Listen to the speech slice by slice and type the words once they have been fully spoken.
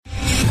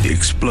The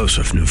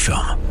explosive new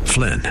film,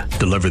 Flynn,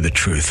 deliver the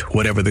truth,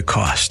 whatever the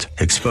cost,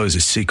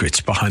 exposes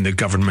secrets behind the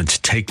government's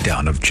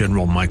takedown of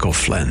General Michael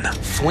Flynn.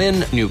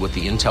 Flynn knew what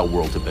the intel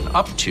world had been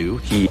up to.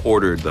 He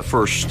ordered the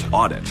first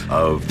audit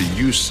of the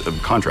use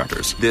of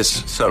contractors.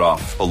 This set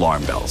off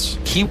alarm bells.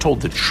 He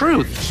told the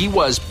truth. He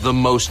was the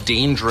most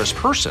dangerous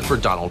person for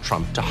Donald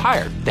Trump to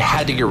hire. They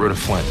had to get rid of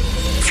Flynn.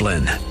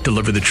 Flynn,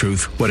 deliver the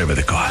truth, whatever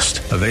the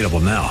cost. Available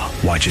now.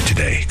 Watch it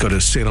today. Go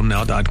to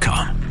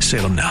salemnow.com.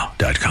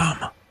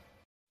 salemnow.com.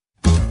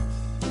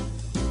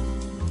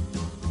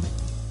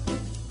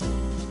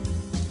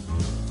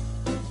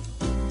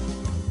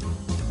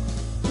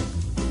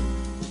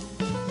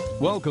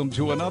 Welcome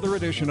to another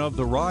edition of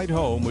The Ride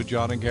Home with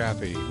John and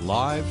Kathy,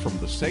 live from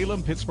the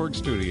Salem-Pittsburgh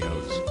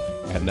studios.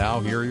 And now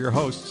here are your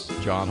hosts,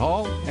 John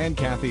Hall and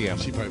Kathy M.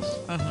 Hey,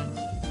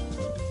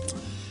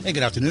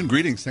 good afternoon.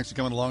 Greetings. Thanks for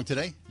coming along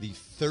today. The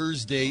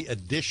Thursday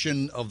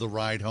edition of The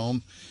Ride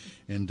Home.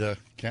 And,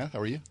 Kath, how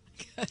are you?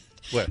 Good.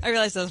 What? I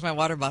realized that was my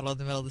water bottle in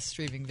the middle of the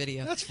streaming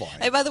video. That's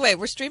fine. Hey, by the way,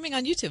 we're streaming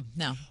on YouTube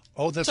now.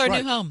 Oh, that's right. It's our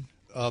right. new home.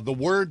 The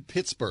word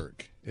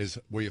Pittsburgh is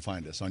where you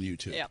find us on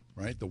YouTube,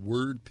 right? The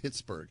word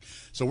Pittsburgh.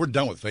 So we're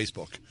done with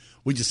Facebook.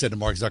 We just said to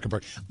Mark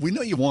Zuckerberg, we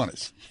know you want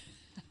us,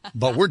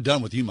 but we're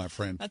done with you, my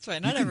friend. That's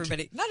right. Not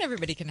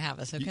everybody can have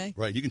us, okay?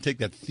 Right. You can take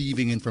that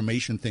thieving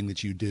information thing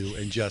that you do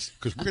and just,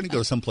 because we're going to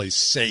go someplace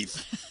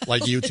safe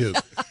like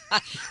YouTube.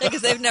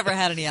 Because they've never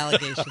had any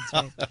allegations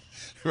made.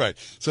 Right.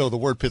 So the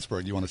word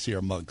Pittsburgh, you want to see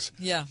our mugs.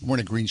 Yeah. I'm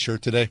wearing a green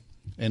shirt today.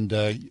 And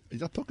you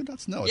got polka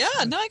dots? No. Yeah,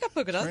 no, I got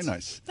polka dots. Very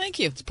nice. Thank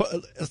you.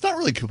 It's not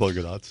really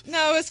polka dots.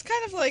 No, it's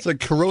kind of like... It's like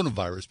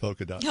coronavirus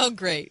polka dots. Oh,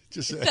 great.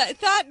 Just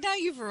now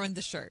you've ruined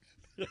the shirt.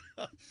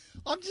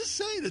 I'm just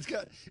saying,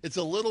 it's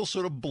a little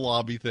sort of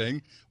blobby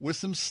thing with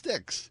some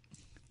sticks,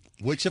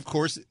 which, of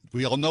course,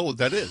 we all know what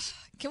that is.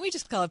 Can we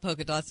just call it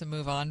polka dots and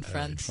move on,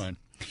 friends? All right,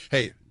 fine.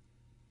 Hey,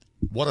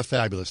 what a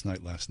fabulous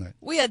night last night.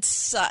 We had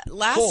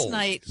last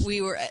night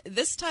we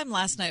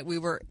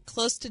were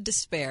close to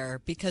despair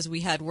because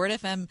we had Word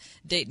FM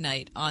date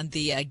night on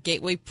the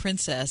Gateway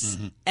Princess,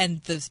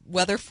 and the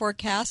weather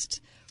forecast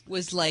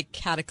was like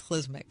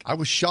cataclysmic. I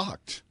was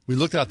shocked. We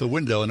looked out the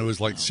window and it was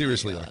like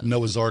seriously like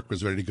Noah's Ark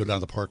was ready to go down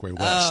the Parkway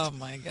West. Oh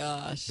my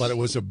gosh! But it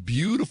was a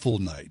beautiful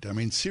night. I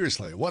mean,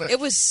 seriously, it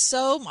was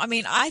so. I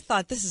mean, I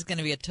thought this is going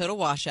to be a total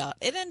washout.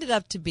 It ended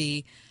up to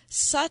be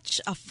such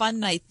a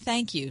fun night.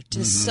 Thank you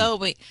to so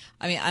many.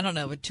 I mean, I don't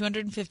know, but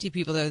 250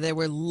 people there. They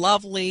were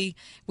lovely.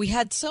 We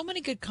had so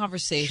many good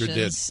conversations. Sure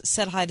did.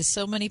 Said hi to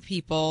so many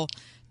people.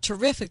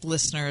 Terrific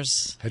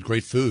listeners. Had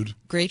great food.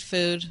 Great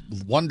food.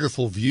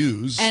 Wonderful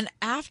views. And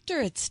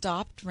after it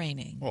stopped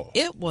raining,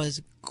 it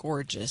was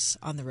gorgeous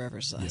on the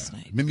rivers last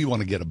night. Made me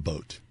want to get a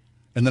boat.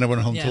 And then I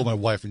went home and told my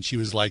wife, and she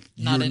was like,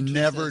 "You're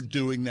never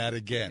doing that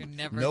again.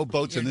 No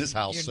boats in this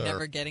house, sir. You're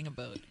never getting a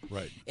boat."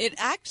 Right. It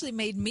actually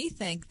made me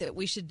think that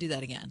we should do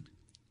that again.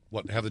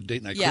 What, have a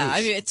date night cruise? Yeah,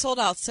 I mean, it sold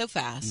out so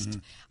fast.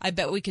 I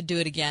bet we could do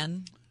it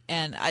again,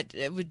 and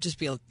it would just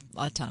be a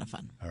ton of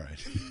fun. All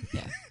right.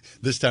 Yeah.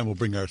 This time we'll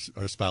bring our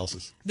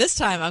spouses. This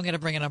time I'm going to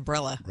bring an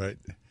umbrella. Right.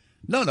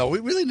 No, we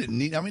really didn't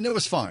need. I mean, it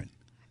was fine.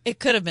 It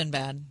could have been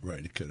bad.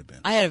 Right, it could have been.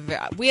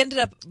 We ended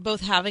up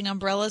both having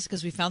umbrellas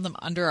because we found them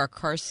under our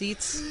car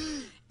seats,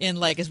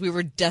 as we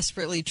were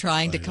desperately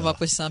trying to come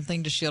up with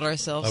something to shield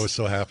ourselves. I was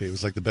so happy. It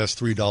was like the best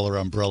 $3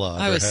 umbrella I've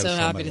ever had. I was so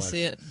happy in my to life.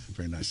 see it.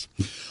 Very nice.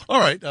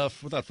 All right.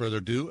 Without further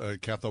ado,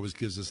 Kath always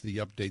gives us the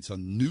updates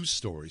on news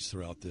stories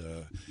throughout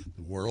the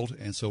world,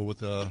 and so with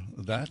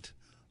that,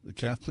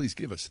 Kath, please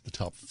give us the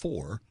top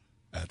 4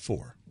 at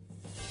 4.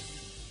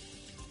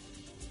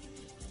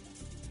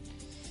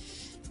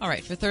 All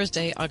right, for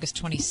Thursday,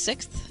 August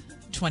 26th,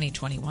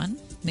 2021.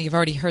 Now, you've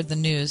already heard the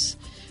news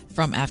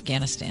from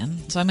Afghanistan,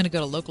 so I'm going to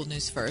go to local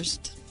news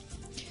first.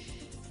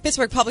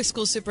 Pittsburgh Public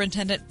School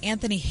Superintendent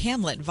Anthony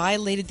Hamlet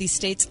violated the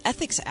state's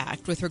Ethics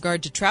Act with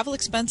regard to travel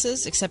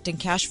expenses, accepting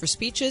cash for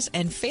speeches,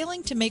 and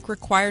failing to make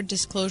required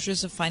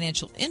disclosures of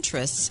financial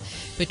interests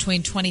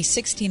between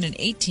 2016 and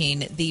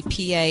 18, the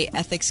PA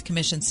Ethics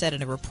Commission said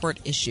in a report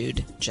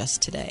issued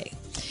just today.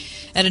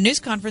 At a news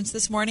conference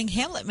this morning,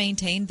 Hamlet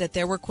maintained that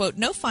there were, quote,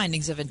 no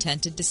findings of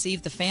intent to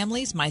deceive the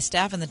families, my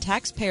staff, and the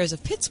taxpayers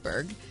of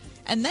Pittsburgh.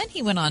 And then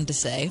he went on to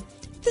say,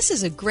 this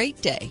is a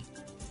great day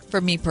for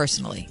me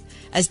personally,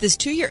 as this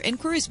 2-year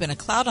inquiry has been a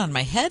cloud on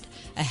my head,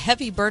 a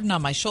heavy burden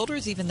on my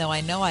shoulders, even though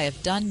I know I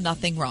have done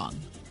nothing wrong.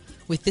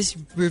 With this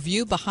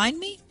review behind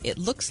me, it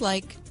looks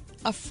like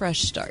a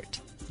fresh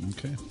start.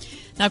 Okay.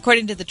 Now,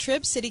 according to the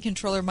Trib, City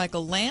Controller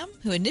Michael Lamb,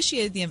 who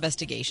initiated the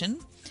investigation,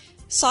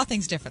 saw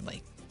things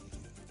differently.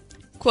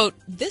 Quote,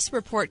 this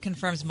report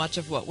confirms much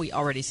of what we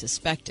already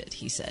suspected,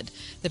 he said.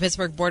 The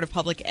Pittsburgh Board of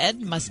Public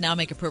Ed must now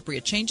make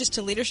appropriate changes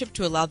to leadership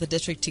to allow the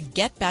district to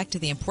get back to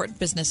the important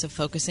business of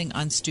focusing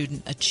on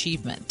student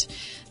achievement.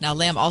 Now,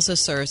 Lamb also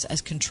serves as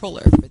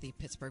controller for the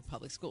Pittsburgh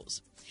Public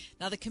Schools.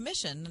 Now, the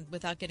commission,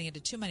 without getting into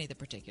too many of the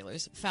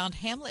particulars, found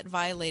Hamlet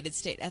violated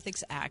state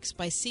ethics acts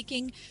by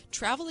seeking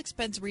travel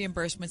expense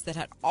reimbursements that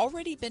had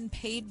already been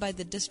paid by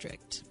the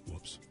district.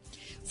 Whoops.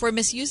 for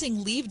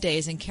misusing leave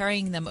days and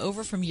carrying them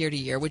over from year to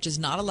year, which is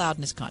not allowed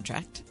in his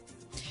contract,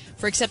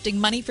 for accepting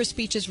money for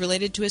speeches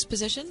related to his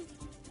position,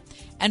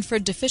 and for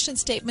deficient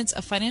statements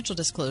of financial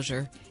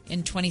disclosure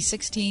in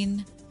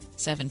 2016,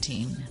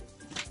 17,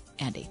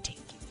 and 18.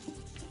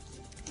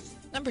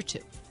 Number 2.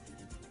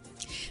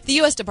 The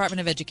U.S.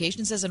 Department of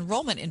Education says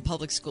enrollment in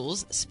public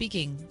schools,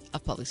 speaking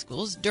of public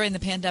schools, during the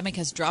pandemic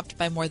has dropped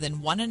by more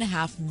than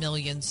 1.5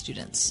 million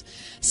students.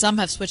 Some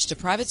have switched to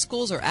private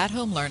schools or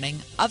at-home learning.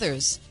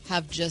 Others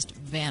have just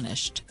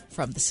vanished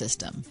from the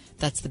system.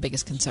 That's the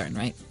biggest concern,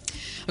 right?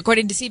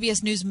 According to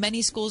CBS News,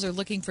 many schools are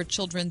looking for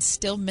children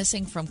still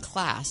missing from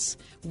class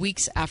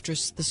weeks after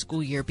the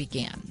school year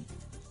began.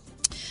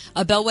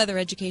 A Bellwether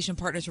Education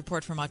Partners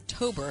report from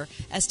October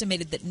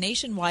estimated that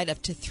nationwide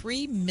up to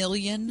 3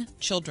 million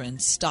children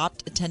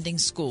stopped attending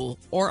school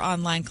or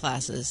online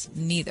classes,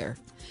 neither,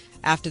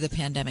 after the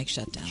pandemic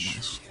shut down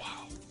last year.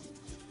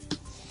 Wow.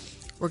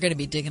 We're going to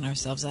be digging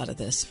ourselves out of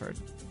this for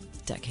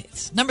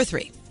decades. Number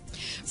 3.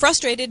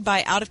 Frustrated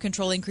by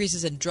out-of-control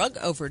increases in drug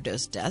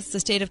overdose deaths,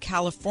 the state of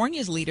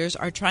California's leaders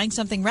are trying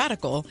something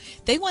radical.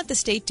 They want the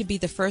state to be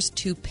the first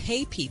to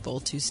pay people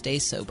to stay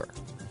sober.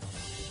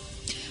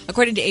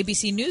 According to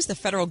ABC News, the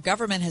federal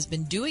government has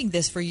been doing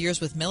this for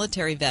years with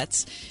military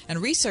vets, and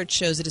research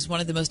shows it is one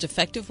of the most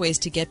effective ways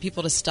to get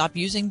people to stop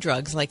using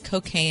drugs like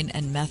cocaine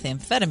and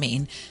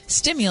methamphetamine,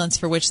 stimulants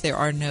for which there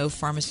are no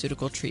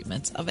pharmaceutical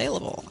treatments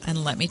available.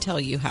 And let me tell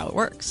you how it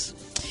works.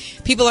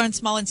 People earn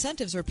small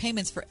incentives or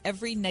payments for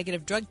every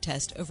negative drug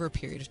test over a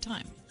period of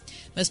time.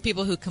 Most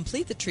people who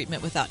complete the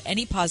treatment without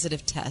any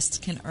positive tests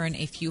can earn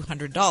a few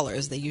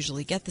 $100s. They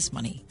usually get this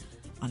money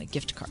on a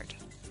gift card.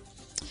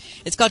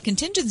 It's called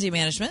contingency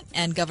management,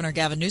 and Governor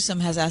Gavin Newsom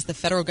has asked the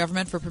federal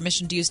government for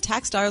permission to use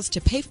tax dollars to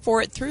pay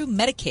for it through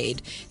Medicaid,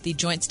 the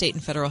joint state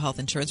and federal health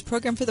insurance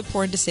program for the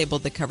poor and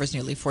disabled that covers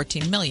nearly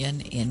 14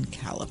 million in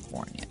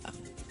California. How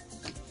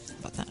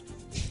about that?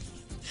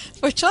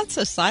 Boy, John's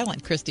so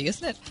silent, Christy,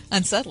 isn't it?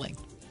 Unsettling.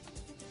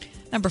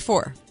 Number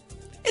 4.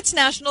 It's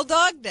National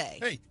Dog Day.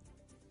 Hey.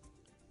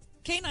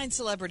 Canine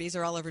celebrities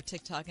are all over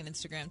TikTok and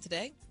Instagram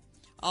today,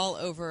 all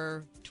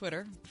over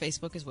Twitter,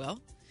 Facebook as well.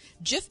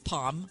 Jif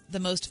Palm, the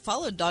most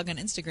followed dog on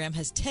Instagram,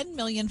 has 10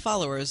 million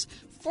followers,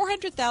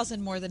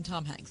 400,000 more than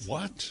Tom Hanks.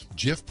 What?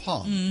 Jif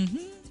Palm? Mm-hmm.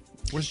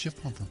 Where's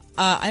Jif Palm from?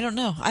 I don't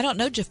know. I don't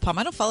know Jif Palm.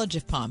 I don't follow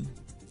Jif Palm.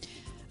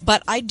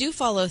 But I do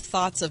follow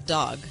Thoughts of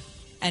Dog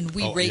and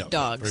We Rate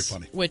Dogs, very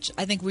funny. which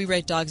I think We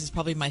Rate Dogs is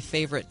probably my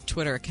favorite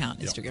Twitter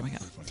account, Instagram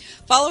account. Very funny.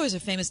 Followers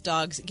of famous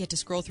dogs get to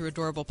scroll through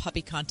adorable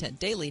puppy content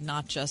daily,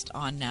 not just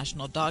on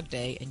National Dog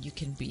Day, and you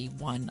can be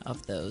one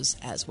of those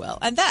as well.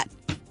 And that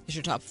is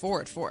your top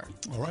 4 at 4.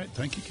 All right.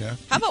 Thank you,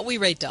 Kath. How about We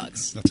Rate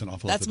Dogs? That's an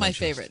awful lot. That's my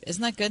favorite.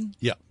 Isn't that good?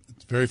 Yeah.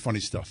 It's very funny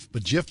stuff.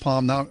 But Jif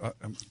Palm, now,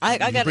 I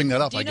got bring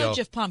that up. Do you know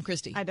Jif Palm,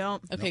 Christy? I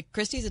don't. Okay, No.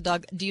 Christy's a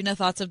dog. Do you know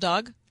Thoughts of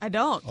Dog? I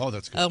don't. Oh,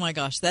 that's good. Oh, my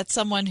gosh. That's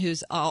someone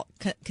who's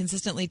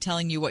consistently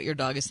telling you what your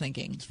dog is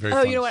thinking. It's very Oh,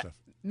 funny you know what? stuff.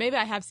 Maybe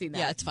I have seen that.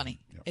 Yeah, it's funny.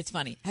 Yep. It's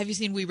funny. Have you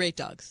seen We Rate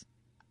Dogs?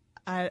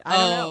 I don't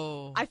Oh.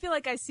 know. I feel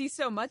like I see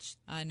so much.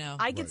 I know.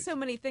 I get Right. so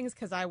many things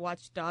because I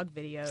watch dog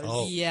videos.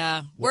 Oh.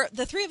 Yeah.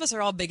 The 3 of us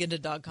are all big into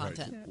dog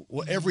content. Right.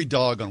 Well, every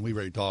dog on We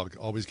Rate Dog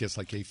always gets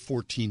like a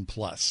 14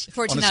 plus.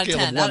 14 on a out of scale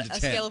 10. Of 1 to A 10.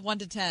 scale of 1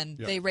 to 10.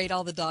 Yeah. They rate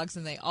all the dogs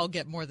and they all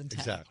get more than 10.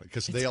 Exactly,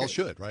 because It's they all great.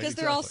 should, right? Because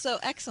they're all Exactly.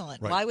 so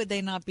excellent. Right. Why would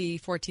they not be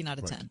 14 out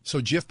of Right. 10? So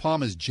Jif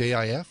Palm is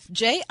J-I-F?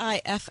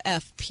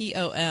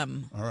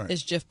 Jiffpom All right.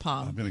 is Jif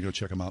Palm. I'm going to go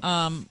check them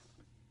out.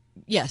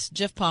 Yes,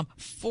 Jif Palm.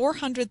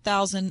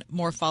 400,000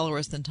 more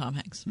followers than Tom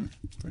Hanks.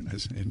 Very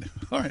nice. And,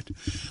 all right.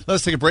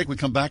 Let's take a break. We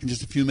come back in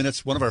just a few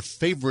minutes. One of our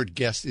favorite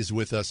guests is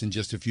with us in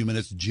just a few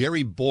minutes,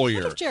 Jerry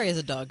Boyer. What if Jerry is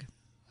a dog?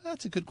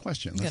 That's a good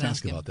question. Gonna Let's ask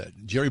ask him. about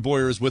that. Jerry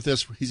Boyer is with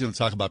us. He's going to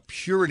talk about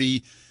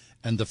purity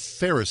and the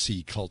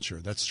Pharisee culture.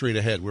 That's straight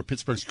ahead. We're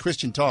Pittsburgh's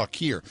Christian Talk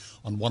here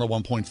on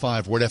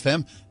 101.5 Word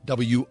FM,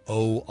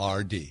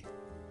 WORD.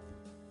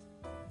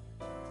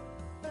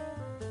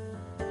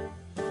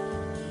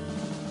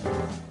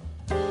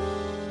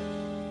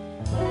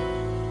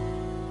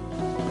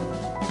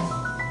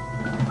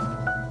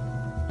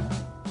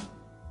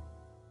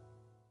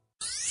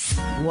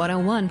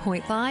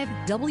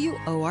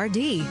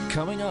 WORD.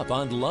 Coming up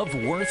on Love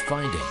Worth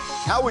Finding.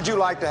 How would you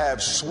like to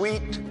have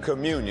sweet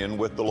communion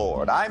with the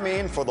Lord? I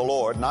mean for the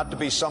Lord, not to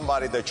be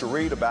somebody that you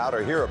read about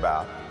or hear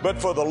about, but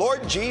for the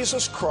Lord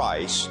Jesus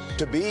Christ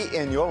to be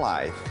in your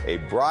life a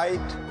bright,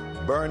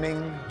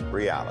 burning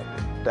reality.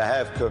 To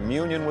have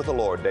communion with the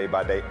Lord day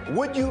by day.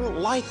 Would you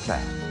like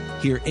that?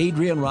 Hear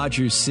Adrian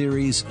Rogers'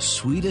 series,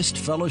 Sweetest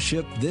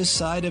Fellowship This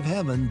Side of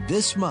Heaven,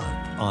 this month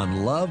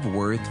on Love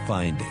Worth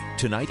Finding.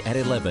 Tonight at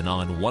 11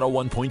 on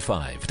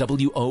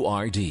 101.5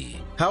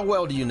 WORD. How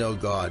well do you know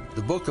God?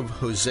 The book of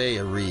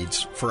Hosea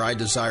reads, "For I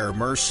desire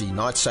mercy,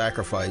 not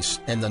sacrifice,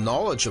 and the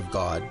knowledge of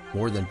God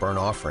more than burnt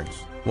offerings."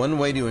 One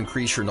way to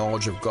increase your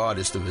knowledge of God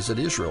is to visit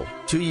Israel.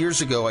 2 years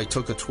ago, I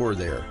took a tour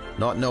there,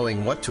 not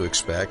knowing what to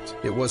expect.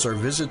 It was our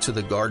visit to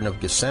the Garden of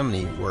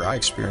Gethsemane where I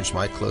experienced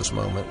my close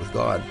moment with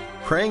God.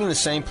 Praying in the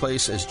same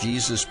place as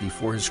Jesus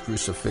before his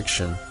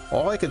crucifixion,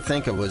 all I could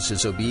think of was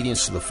his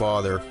obedience to the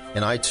Father,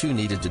 and I too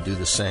needed to do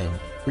the same.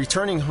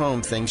 Returning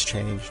home, things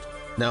changed.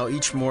 Now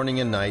each morning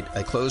and night,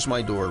 I close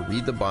my door,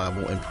 read the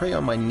Bible, and pray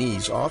on my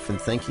knees, often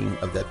thinking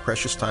of that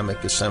precious time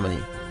at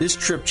Gethsemane. This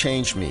trip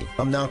changed me.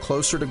 I'm now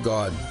closer to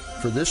God.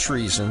 For this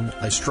reason,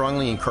 I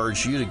strongly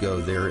encourage you to go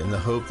there in the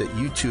hope that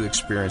you too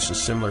experience a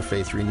similar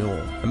faith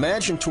renewal.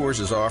 Imagine Tours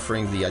is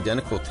offering the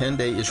identical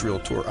 10-day Israel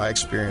tour I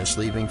experienced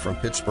leaving from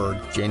Pittsburgh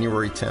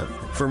January 10th.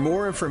 For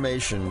more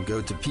information, go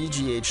to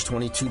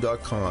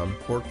pgh22.com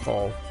or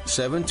call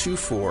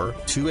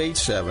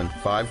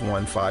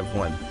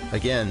 724-287-5151.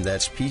 Again,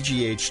 that's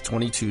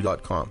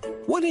pgh22.com.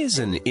 What is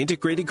an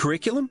integrated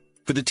curriculum?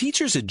 For the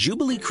teachers at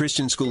Jubilee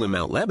Christian School in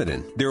Mount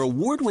Lebanon, their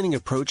award-winning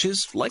approach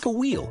is like a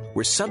wheel,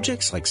 where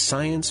subjects like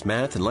science,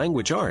 math, and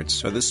language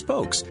arts are the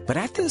spokes, but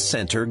at the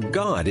center,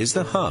 God is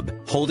the hub,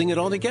 holding it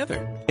all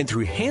together. And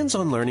through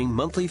hands-on learning,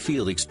 monthly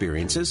field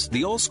experiences,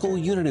 the all-school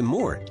unit, and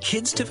more,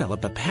 kids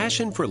develop a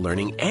passion for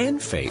learning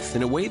and faith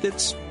in a way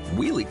that's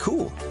really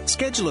cool.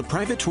 Schedule a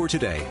private tour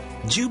today.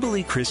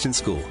 Jubilee Christian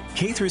School,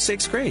 K through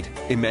 6th grade.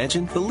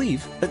 Imagine,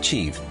 believe,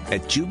 achieve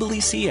at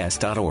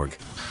jubileecs.org.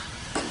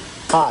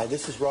 Hi,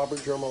 this is Robert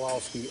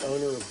Jermolowski,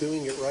 owner of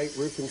Doing It Right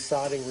Roofing,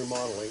 Siding,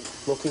 Remodeling.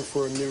 Looking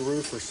for a new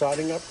roof or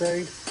siding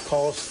upgrade?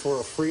 Call us for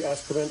a free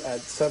estimate at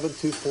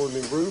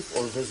 724-NEW-ROOF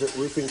or visit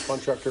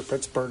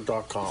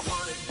roofingcontractorpittsburgh.com.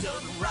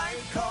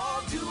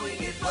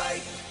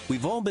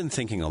 We've all been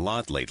thinking a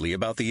lot lately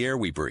about the air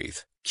we breathe.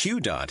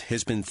 QDOT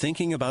has been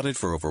thinking about it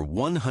for over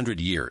 100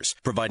 years,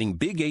 providing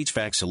big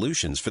HVAC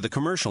solutions for the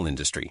commercial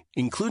industry,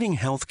 including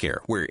healthcare,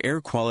 where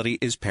air quality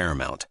is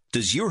paramount.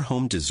 Does your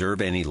home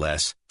deserve any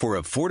less? For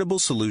affordable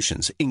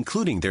solutions,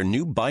 including their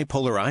new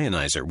bipolar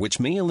ionizer, which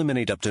may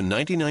eliminate up to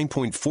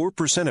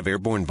 99.4% of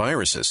airborne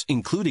viruses,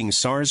 including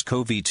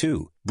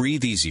SARS-CoV-2.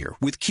 Breathe easier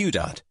with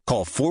QDOT.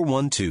 Call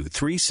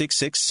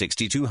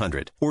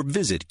 412-366-6200 or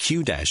visit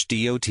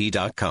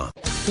q-dot.com.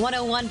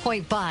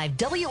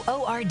 101.5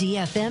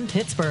 WORD-FM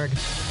Pittsburgh.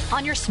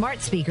 On your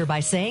smart speaker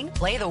by saying,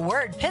 play the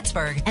word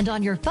Pittsburgh. And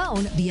on your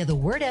phone via the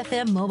Word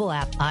FM mobile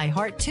app,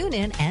 iHeart,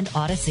 TuneIn, and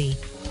Odyssey.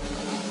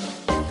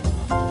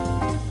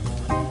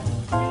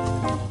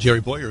 Jerry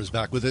Boyer is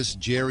back with us.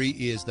 Jerry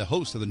is the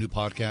host of the new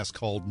podcast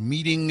called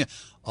Meeting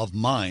of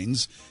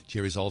Minds.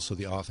 Jerry's also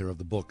the author of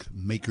the book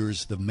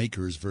Makers, the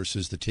Makers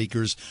versus the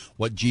Takers,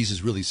 What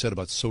Jesus Really Said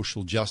About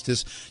Social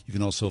Justice. You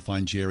can also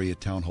find Jerry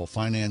at Town Hall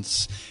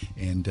Finance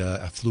and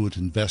Affluent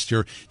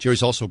Investor.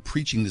 Jerry's also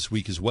preaching this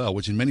week as well,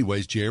 which in many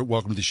ways, Jerry,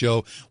 welcome to the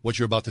show. What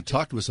you're about to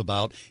talk to us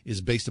about is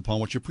based upon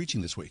what you're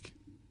preaching this week.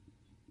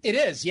 It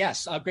is,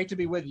 yes. Great to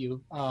be with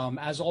you,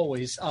 as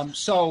always.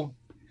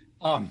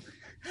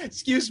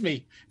 Excuse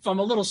me if I'm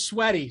a little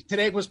sweaty.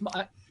 Today was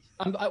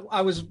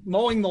I was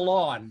mowing the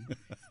lawn,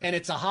 and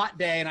it's a hot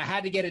day, and I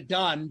had to get it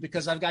done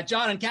because I've got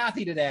John and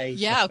Kathy today.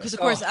 Yeah, because of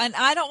course, and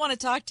I don't want to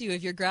talk to you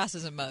if your grass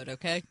isn't mowed.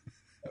 Okay.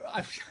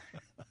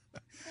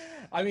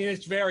 I mean,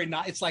 it's very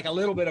not. It's like a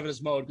little bit of it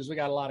is mowed because we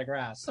got a lot of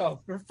grass. So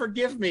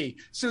forgive me.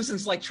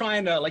 Susan's like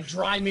trying to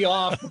dry me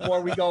off before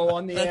we go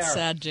on the air. That's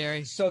sad,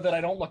 Jerry. So that I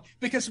don't look,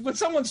 because when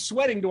someone's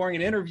sweating during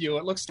an interview,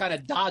 it looks kind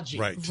of dodgy.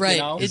 Right. Right.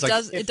 You know?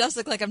 It does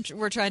look like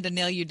we're trying to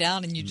nail you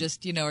down, and you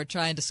just are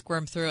trying to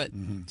squirm through it.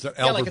 Mm-hmm. So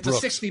like it's a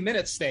 60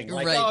 Minutes thing.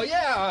 Like, right. Oh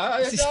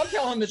yeah, I'm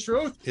telling the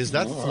truth. Is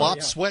that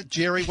flop sweat,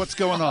 Jerry? What's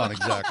going on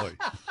exactly?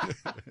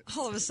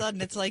 All of a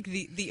sudden, it's like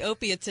the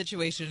opiate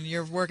situation.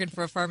 You're working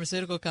for a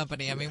pharmaceutical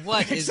company. I mean,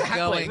 what is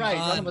going right.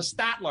 on? I'm a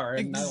Statler.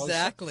 And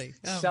exactly.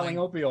 Selling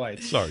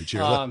opioids. Sorry,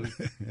 Jerry.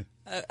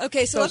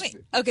 Okay, so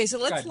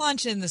let's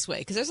launch in this way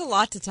because there's a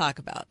lot to talk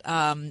about,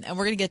 and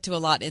we're going to get to a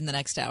lot in the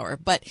next hour.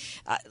 But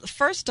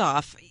first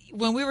off,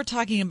 when we were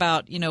talking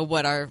about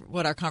what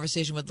our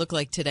conversation would look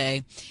like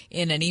today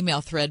in an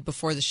email thread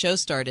before the show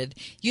started,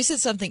 you said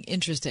something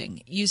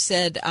interesting. You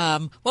said,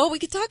 "Well, we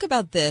could talk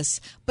about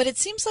this, but it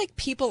seems like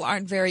people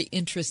aren't very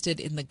interested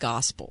in the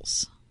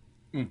Gospels."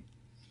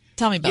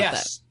 Tell me about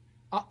that.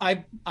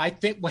 I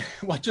think, well,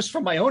 just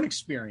from my own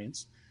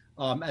experience,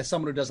 as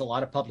someone who does a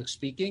lot of public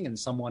speaking and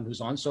someone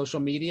who's on social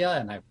media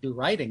and I do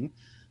writing,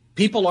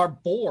 people are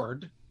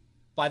bored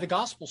by the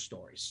gospel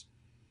stories.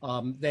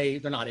 They're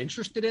not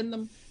interested in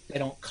them. They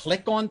don't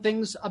click on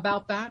things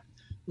about that.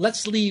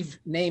 Let's leave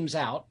names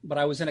out, but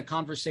I was in a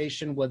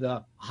conversation with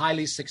a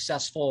highly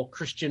successful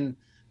Christian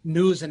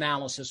news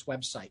analysis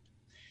website,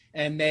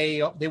 and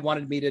they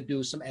wanted me to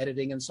do some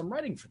editing and some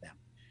writing for them.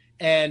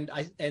 And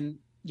I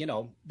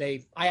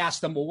asked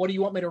them, well, what do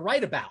you want me to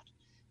write about?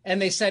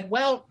 And they said,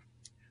 well,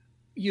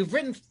 you've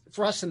written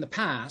for us in the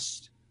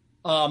past.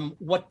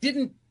 What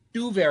didn't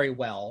do very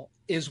well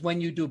is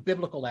when you do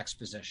biblical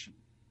exposition,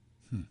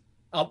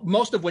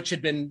 most of which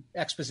had been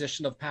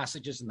exposition of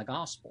passages in the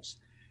Gospels.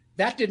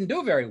 That didn't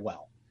do very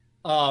well.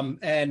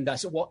 And I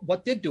said,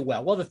 what did do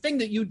well? Well, the thing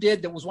that you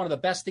did that was one of the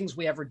best things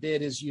we ever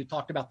did is you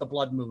talked about the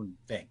blood moon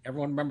thing.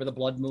 Everyone remember the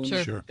blood moon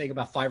thing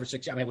about 5 or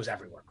 6 years? I mean, it was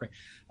everywhere.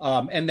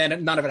 And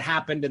then none of it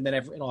happened, and then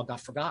it all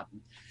got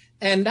forgotten.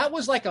 And that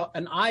was like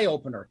an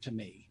eye-opener to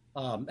me.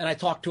 And I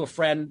talked to a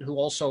friend who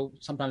also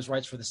sometimes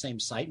writes for the same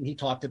site, and he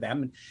talked to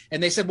them.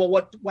 And they said, well,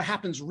 what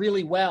happens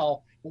really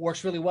well, what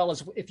works really well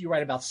is if you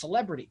write about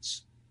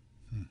celebrities.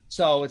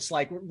 So it's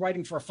like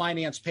writing for a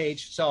finance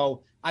page.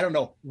 So I don't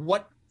know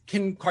what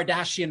Kim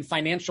Kardashian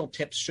financial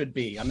tips should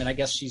be. I mean, I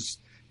guess she's,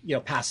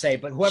 passe,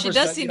 but whoever. She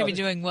does seem to be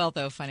doing well,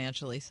 though,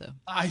 financially. So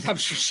I'm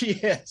sure she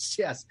is.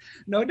 Yes,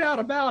 no doubt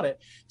about it.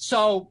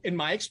 So in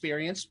my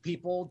experience,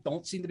 people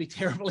don't seem to be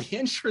terribly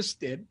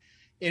interested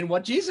in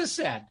what Jesus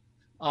said.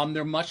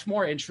 They're much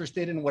more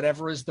interested in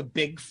whatever is the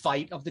big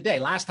fight of the day.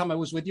 Last time I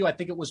was with you, I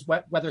think it was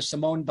whether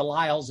Simone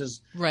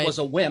Biles was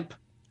a wimp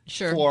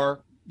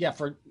for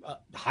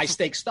high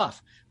stakes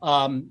stuff.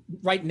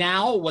 Right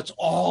now, what's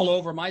all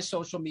over my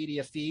social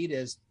media feed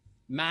is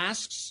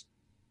masks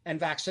and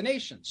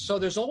vaccinations. So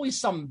there's always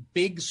some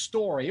big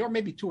story, or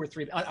maybe 2 or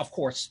 3, of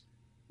course,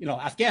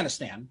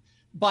 Afghanistan,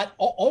 but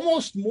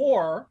almost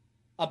more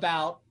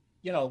about,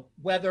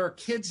 whether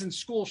kids in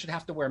school should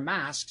have to wear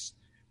masks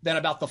than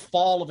about the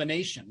fall of a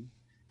nation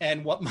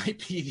and what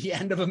might be the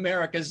end of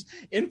America's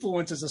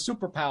influence as a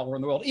superpower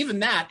in the world.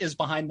 Even that is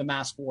behind the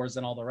mask wars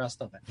and all the rest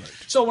of it.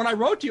 Right. So when I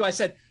wrote to you, I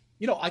said,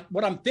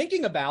 what I'm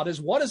thinking about is,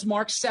 what does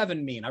Mark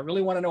 7 mean? I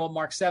really want to know what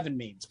Mark 7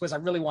 means, because I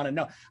really want to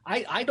know.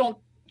 I don't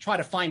try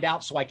to find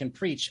out so I can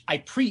preach. I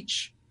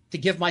preach to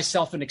give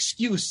myself an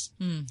excuse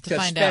to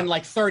spend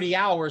like 30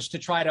 hours to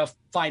try to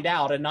find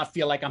out and not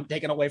feel like I'm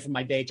taken away from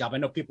my day job. I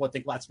know people would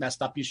think, well, that's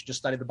messed up. You should just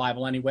study the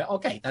Bible anyway.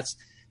 Okay, that's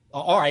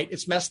all right.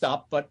 It's messed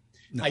up, but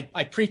no.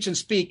 I preach and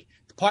speak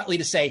partly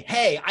to say,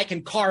 hey, I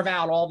can carve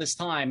out all this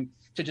time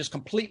to just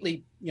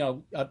completely,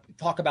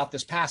 talk about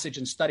this passage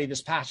and study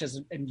this passage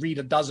and read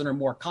a dozen or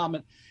more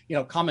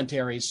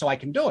commentaries so I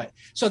can do it.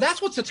 So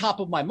that's what's the top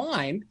of my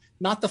mind,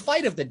 not the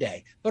fight of the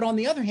day. But on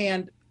the other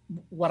hand,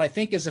 what I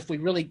think is, if we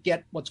really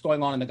get what's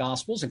going on in the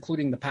Gospels,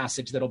 including the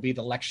passage that'll be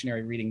the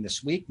lectionary reading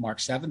this week, Mark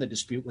 7, the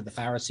dispute with the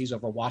Pharisees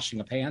over washing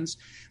of hands,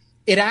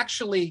 it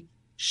actually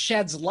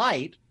sheds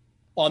light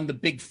on the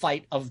big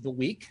fight of the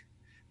week.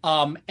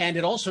 And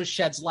it also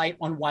sheds light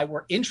on why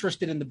we're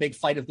interested in the big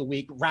fight of the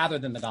week rather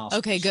than the Gospels.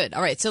 Okay, good.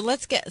 All right. So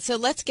let's get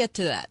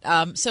to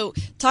that. So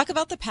talk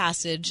about the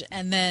passage,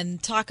 and then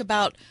talk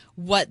about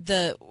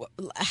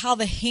how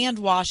the hand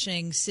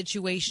washing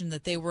situation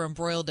that they were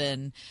embroiled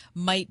in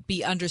might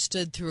be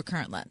understood through a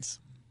current lens.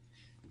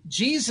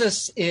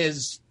 Jesus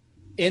is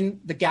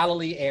in the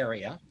Galilee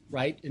area,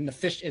 right? In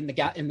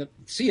the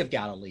Sea of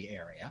Galilee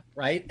area,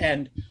 right?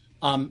 And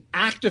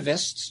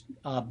activists,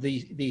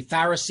 the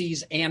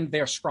Pharisees and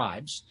their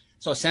scribes,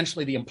 so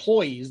essentially the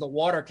employees, the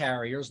water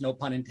carriers, no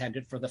pun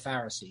intended for the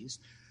Pharisees,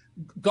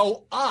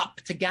 go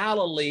up to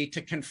Galilee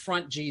to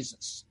confront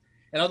Jesus.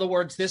 In other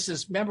words,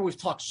 remember, we've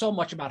talked so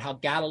much about how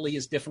Galilee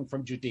is different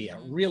from Judea,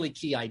 really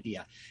key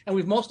idea. And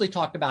we've mostly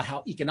talked about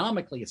how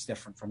economically it's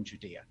different from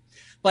Judea.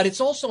 But it's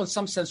also in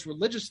some sense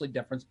religiously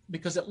different,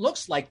 because it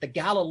looks like the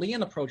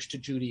Galilean approach to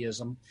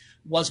Judaism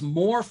was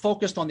more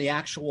focused on the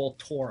actual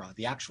Torah,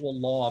 the actual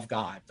law of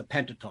God, the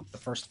Pentateuch, the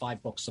first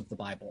 5 books of the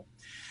Bible,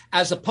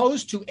 as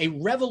opposed to a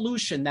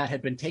revolution that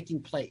had been taking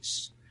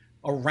place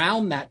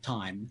around that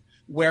time,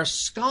 where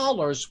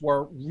scholars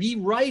were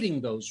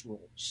rewriting those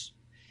rules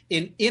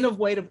in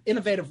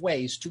innovative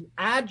ways to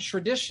add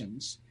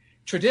traditions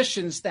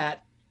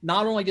that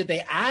not only did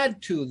they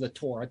add to the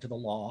Torah, to the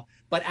law,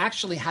 but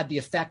actually had the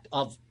effect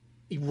of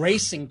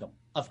erasing them,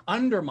 of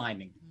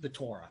undermining the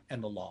Torah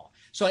and the law.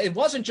 So it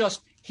wasn't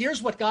just,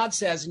 here's what God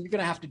says, and you're going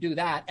to have to do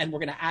that, and we're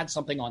going to add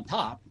something on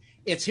top.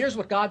 It's, here's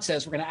what God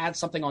says, we're going to add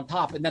something on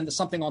top, and then the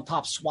something on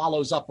top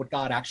swallows up what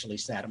God actually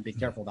said. I'm being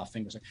careful about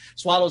fingers.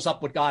 Swallows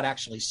up what God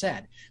actually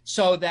said,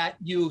 so that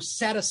you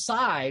set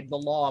aside the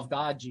law of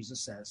God,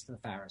 Jesus says to the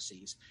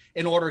Pharisees,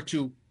 in order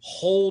to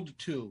hold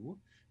to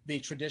the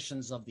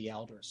traditions of the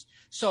elders.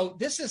 So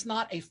this is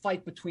not a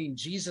fight between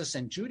Jesus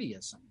and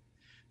Judaism.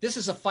 This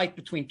is a fight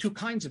between two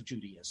kinds of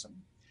Judaism.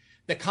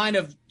 The kind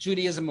of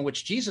Judaism in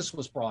which Jesus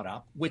was brought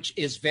up, which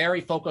is very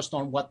focused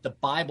on what the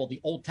Bible,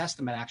 the Old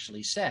Testament,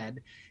 actually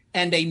said,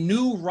 and a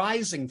new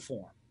rising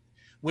form,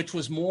 which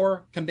was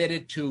more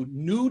committed to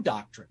new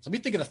doctrines. We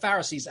think of the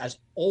Pharisees as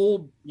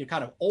old,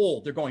 kind of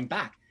old, they're going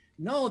back.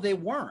 No, they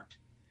weren't.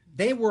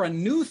 They were a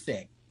new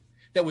thing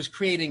that was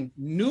creating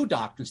new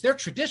doctrines. Their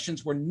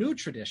traditions were new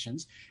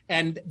traditions,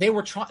 and they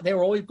were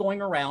always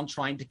going around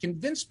trying to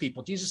convince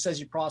people. Jesus says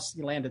you cross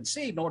the land and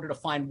sea in order to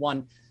find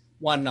one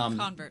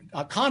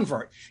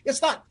convert.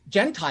 It's not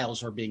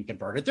Gentiles who are being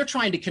converted. They're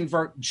trying to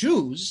convert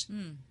Jews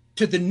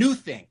to the new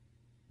thing.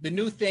 The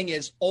new thing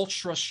is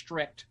ultra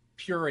strict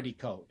purity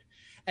code.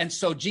 And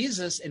so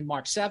Jesus in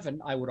Mark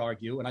 7, I would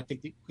argue, and I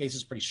think the case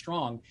is pretty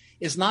strong,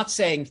 is not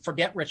saying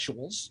forget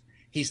rituals.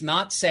 He's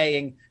not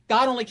saying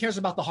God only cares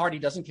about the heart. He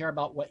doesn't care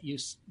about what you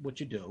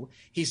do.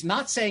 He's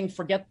not saying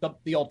forget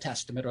the Old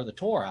Testament or the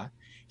Torah.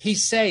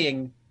 He's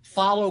saying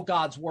follow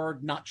God's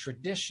word, not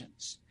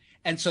traditions.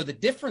 And so the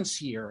difference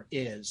here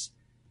is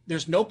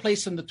there's no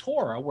place in the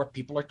Torah where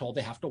people are told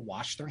they have to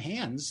wash their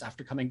hands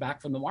after coming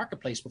back from the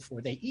marketplace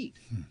before they eat.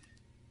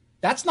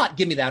 That's not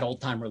give me that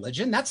old time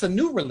religion. That's a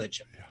new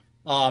religion.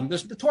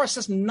 The Torah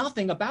says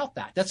nothing about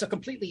that. That's a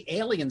completely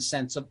alien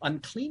sense of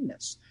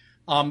uncleanness.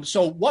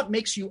 So what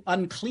makes you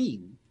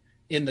unclean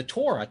in the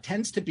Torah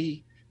tends to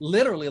be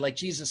literally, like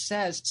Jesus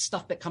says,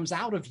 stuff that comes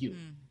out of you,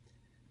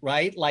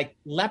 right? Like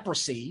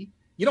leprosy.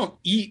 You don't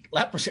eat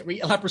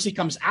leprosy. Leprosy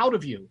comes out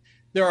of you.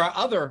 There are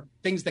other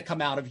things that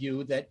come out of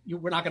you that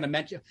we're not going to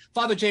mention.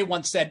 Father Jay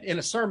once said in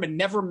a sermon,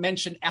 never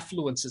mention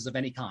effluences of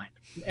any kind.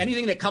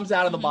 Anything that comes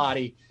out of the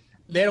body,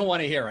 they don't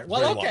want to hear it.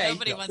 Well, okay.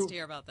 Nobody wants to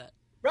hear about that.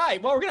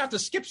 Right. Well, we're going to have to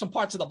skip some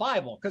parts of the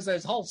Bible because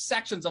there's whole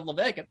sections of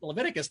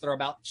Leviticus that are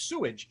about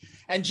sewage.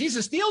 And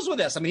Jesus deals with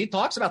this. I mean, he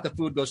talks about the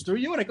food goes through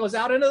you and it goes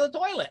out into the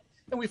toilet.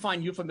 And we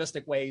find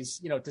euphemistic ways,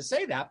 to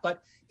say that.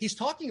 But he's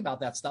talking about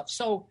that stuff.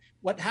 So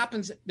what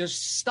happens, there's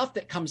stuff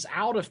that comes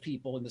out of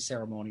people in the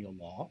ceremonial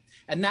law,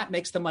 and that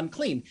makes them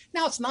unclean.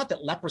 Now, it's not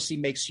that leprosy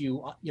makes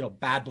you,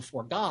 bad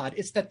before God.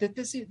 It's that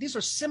these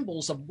are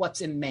symbols of what's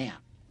in man.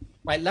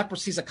 Right?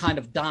 Leprosy is a kind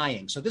of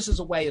dying. So this is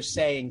a way of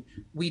saying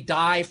we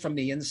die from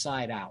the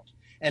inside out.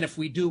 And if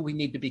we do, we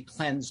need to be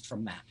cleansed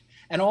from that.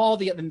 And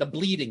the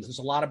bleedings, there's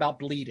a lot about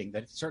bleeding,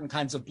 that certain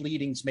kinds of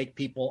bleedings make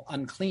people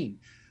unclean.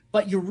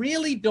 But you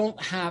really you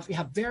have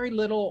very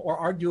little or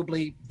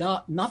arguably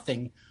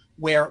nothing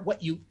where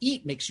what you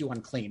eat makes you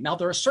unclean. Now,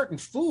 there are certain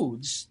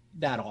foods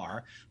that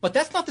are, but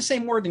that's not the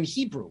same word in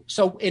Hebrew.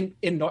 So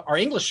in our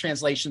English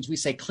translations, we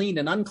say clean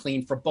and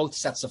unclean for both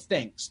sets of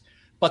things,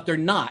 but they're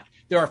not.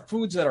 There are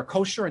foods that are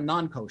kosher and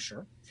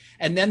non-kosher.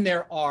 And then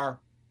there are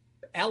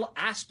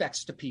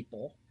aspects to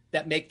people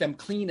that make them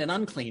clean and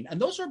unclean. And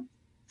those are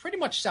pretty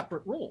much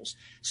separate rules.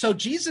 So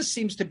Jesus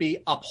seems to be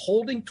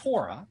upholding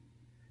Torah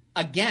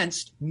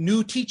against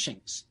new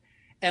teachings.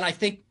 And I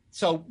think,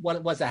 so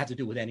what does that have to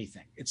do with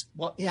anything? It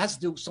has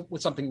to do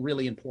with something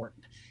really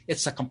important.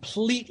 It's a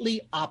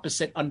completely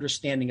opposite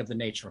understanding of the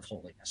nature of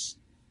holiness.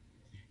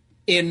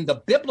 In the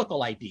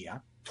biblical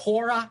idea,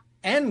 Torah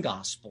and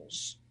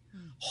Gospels,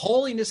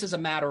 holiness is a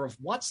matter of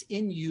what's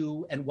in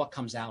you and what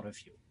comes out of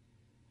you.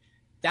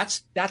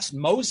 That's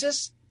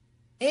Moses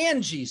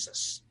and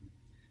Jesus.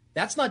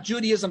 That's not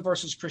Judaism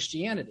versus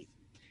Christianity.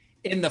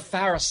 In the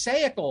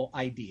Pharisaical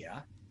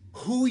idea,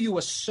 who you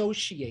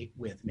associate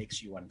with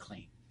makes you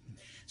unclean.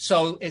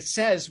 So it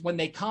says when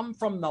they come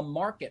from the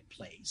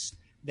marketplace,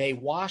 they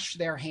wash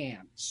their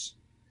hands.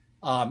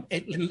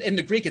 In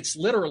the Greek, it's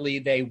literally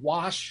they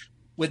wash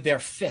with their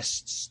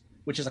fists,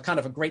 which is a kind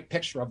of a great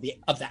picture of the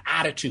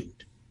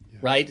attitude,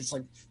 right? It's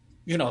like,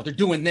 they're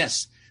doing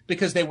this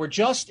because they were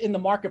just in the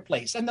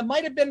marketplace. And there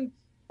might have been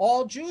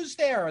all Jews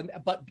there,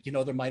 but,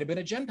 there might have been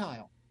a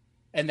Gentile.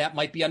 And that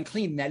might be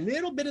unclean. That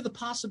little bit of the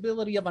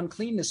possibility of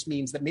uncleanness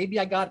means that maybe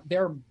I got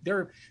their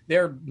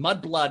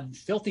mudblood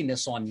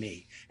filthiness on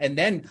me. And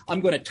then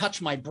I'm going to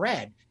touch my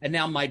bread. And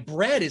now my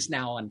bread is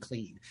now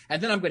unclean.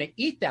 And then I'm going to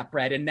eat that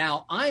bread. And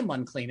now I'm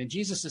unclean. And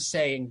Jesus is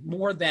saying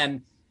more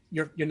than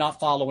you're not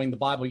following the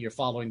Bible, you're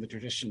following the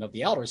tradition of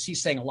the elders.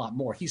 He's saying a lot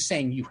more. He's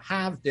saying you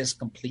have this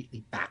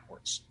completely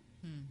backwards.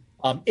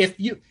 If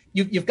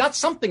you've got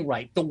something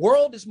right, the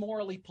world is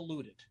morally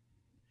polluted.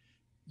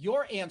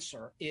 Your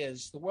answer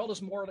is the world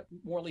is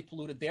morally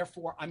polluted.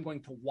 Therefore, I'm going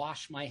to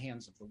wash my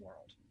hands of the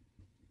world.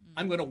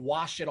 I'm going to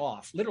wash it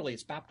off. Literally,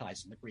 it's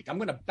baptized in the Greek. I'm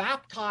going to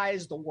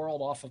baptize the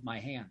world off of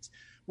my hands.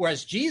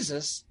 Whereas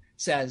Jesus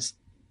says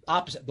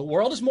opposite. The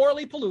world is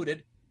morally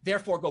polluted.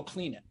 Therefore, go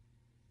clean it.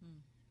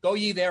 Go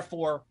ye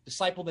therefore,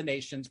 disciple the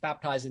nations,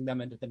 baptizing them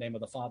into the name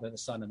of the Father, the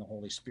Son, and the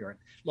Holy Spirit.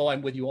 Lo,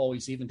 I'm with you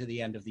always, even to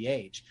the end of the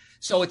age.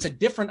 So it's a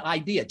different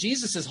idea.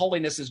 Jesus'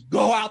 holiness is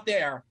go out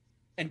there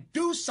and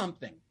do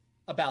something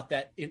about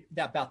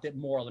that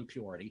moral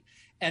impurity.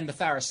 And the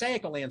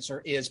Pharisaical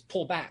answer is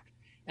pull back.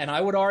 And I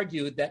would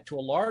argue that to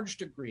a large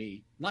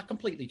degree, not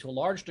completely, to a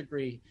large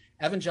degree,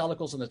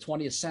 evangelicals in the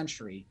 20th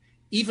century,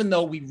 even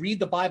though we read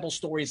the Bible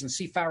stories and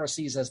see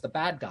Pharisees as the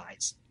bad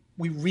guys,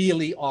 we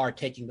really are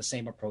taking the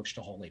same approach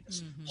to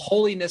holiness.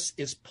 Holiness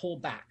is pull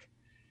back.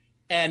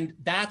 And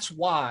that's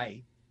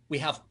why we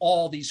have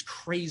all these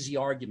crazy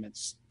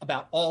arguments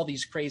about all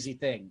these crazy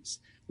things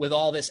with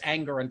all this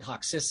anger and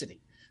toxicity.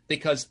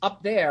 Because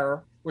up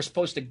there, we're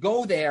supposed to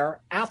go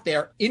there, out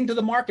there, into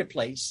the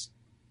marketplace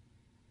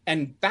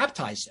and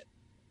baptize it,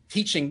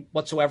 teaching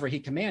whatsoever he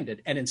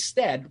commanded. And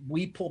instead,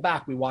 we pull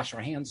back, we wash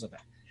our hands of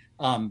it.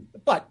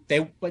 But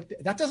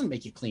that doesn't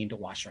make you clean to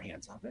wash your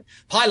hands of it.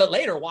 Pilate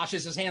later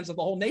washes his hands of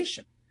the whole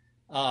nation.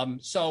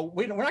 So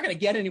we're not going to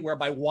get anywhere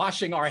by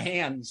washing our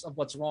hands of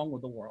what's wrong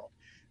with the world.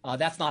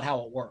 That's not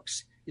how it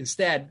works.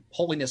 Instead,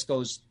 holiness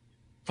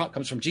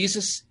comes from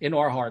Jesus into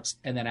our hearts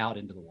and then out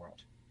into the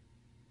world.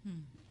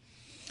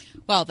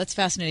 Well, that's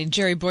fascinating.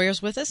 Jerry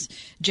Boyer's with us.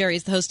 Jerry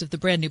is the host of the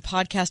brand new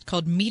podcast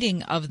called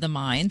Meeting of the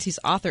Minds. He's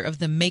author of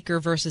The Maker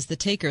versus the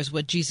Takers,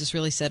 What Jesus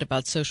Really Said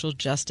About Social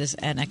Justice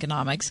and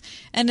Economics.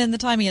 And in the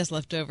time he has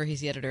left over,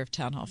 he's the editor of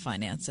Town Hall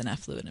Finance and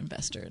Affluent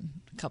Investor and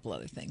a couple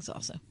other things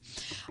also.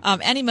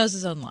 And he mows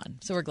his own lawn,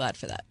 so we're glad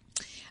for that.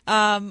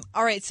 All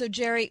right, so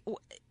Jerry,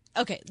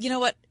 okay, you know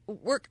what?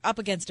 We're up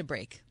against a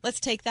break. Let's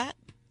take that.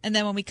 And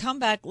then when we come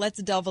back,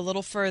 let's delve a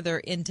little further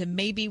into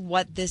maybe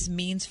what this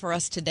means for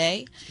us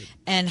today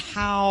and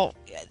how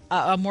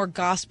a more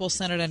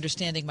gospel-centered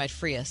understanding might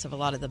free us of a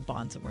lot of the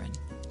bonds that we're in.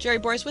 Jerry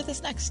Boyer's with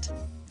us next.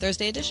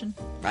 Thursday edition.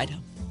 Ride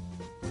home.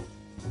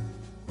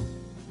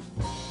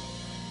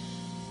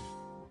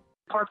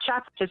 Pork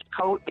chop. His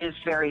coat is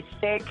very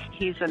thick.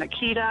 He's an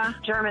Akita,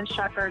 German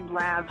Shepherd,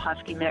 Lab,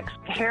 Husky mix.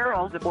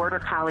 Harold, the Border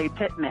Collie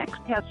Pit mix,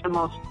 has the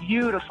most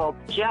beautiful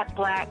jet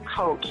black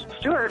coat.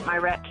 Stuart, my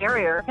rat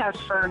terrier, has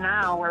fur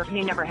now where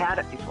he never had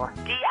it before.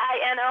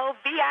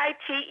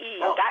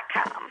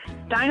 DINOVITE.com.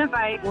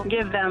 Dinovite will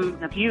give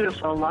them a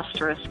beautiful,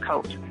 lustrous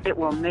coat. It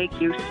will make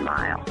you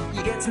smile.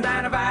 You get some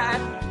Dinovite,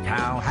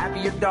 how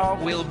happy your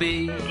dog will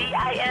be.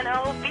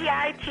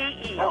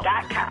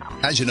 DINOVITE.com.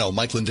 As you know,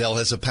 Mike Lindell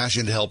has a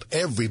passion to help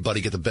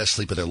everybody get the best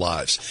sleep of their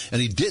lives.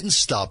 And he didn't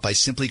stop by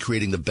simply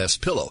creating the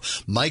best pillow.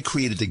 Mike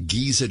created the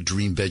Giza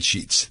Dream Bed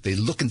Sheets. They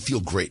look and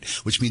feel great,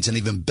 which means an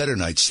even better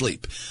night's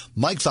sleep.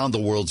 Mike found the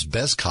world's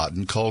best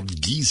cotton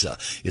called Giza.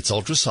 It's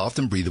ultra soft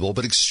and breathable,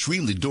 but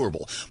extremely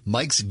durable.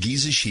 Mike's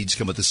Giza sheets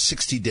come with a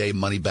 60-day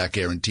money-back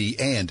guarantee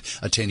and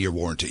a 10-year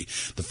warranty.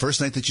 The first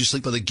night that you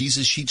sleep on the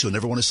Giza sheets, you'll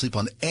never want to sleep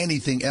on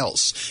anything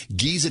else.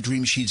 Giza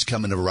Dream Sheets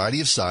come in a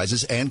variety of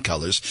sizes and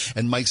colors,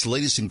 and Mike's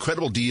latest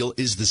incredible deal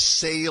is the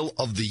sale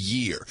of the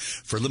year.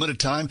 For a limited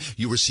time,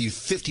 you receive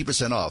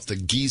 50% off the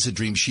Giza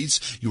Dream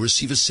Sheets. You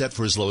receive a set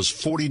for as low as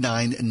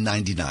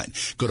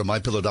 $49.99. Go to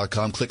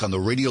MyPillow.com, click on the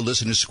radio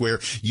listener square,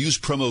 use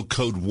promo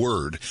code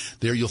WORD.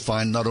 There you'll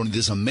find not only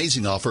this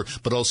amazing offer,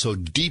 but also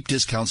deep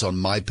discounts on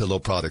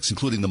MyPillow products,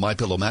 including the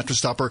MyPillow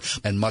mattress topper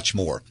and much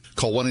more.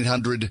 Call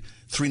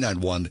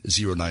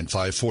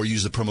 1-800-391-0954.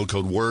 Use the promo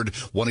code WORD,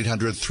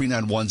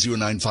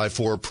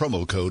 1-800-391-0954,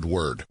 promo code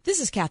WORD. This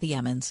is Kathy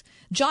Emmons.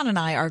 John and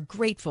I are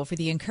grateful for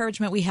the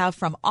encouragement we have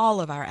from all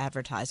of our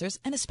advertisers,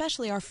 and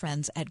especially our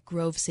friends at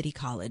Grove City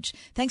College.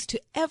 Thanks to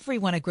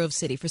everyone at Grove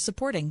City for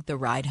supporting The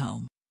Ride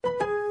Home.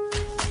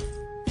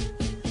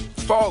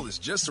 Fall is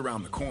just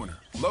around the corner.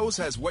 Lowe's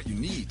has what you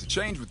need to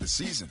change with the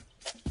season.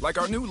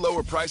 Like our new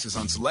lower prices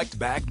on select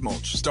bagged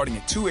mulch starting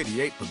at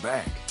 $2.88 per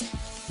bag.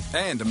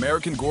 And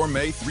American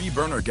Gourmet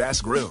 3-burner gas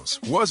grills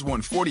was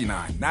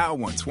 $149, now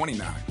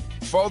 $129.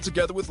 Fall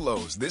together with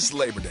Lowe's this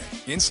Labor Day,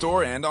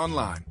 in-store and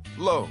online.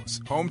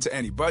 Lowe's, home to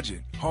any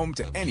budget, home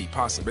to any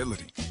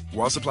possibility.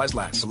 While supplies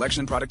last,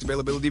 selection and product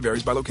availability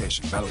varies by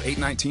location. Valid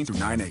 8/19 through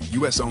 9/8,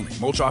 U.S. only.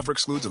 Mulch offer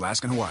excludes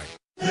Alaska and Hawaii.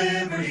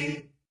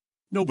 Liberty.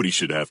 Nobody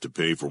should have to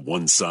pay for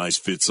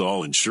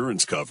one-size-fits-all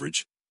insurance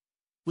coverage.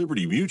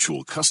 Liberty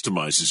Mutual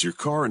customizes your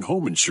car and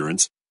home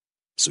insurance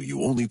so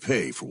you only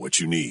pay for what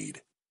you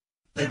need.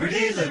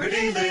 Liberty,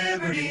 liberty,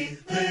 liberty,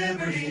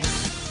 liberty.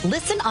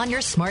 Listen on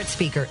your smart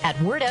speaker at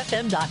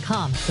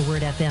wordfm.com, the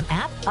Word FM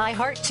app,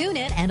 iHeart,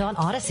 TuneIn, and on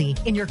Odyssey.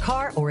 In your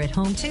car or at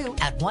home, too,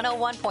 at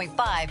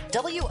 101.5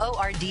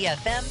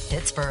 WORD-FM,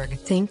 Pittsburgh.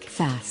 Think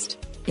fast.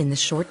 In the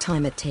short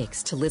time it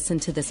takes to listen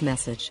to this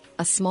message,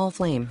 a small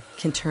flame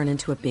can turn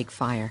into a big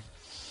fire.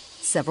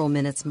 Several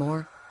minutes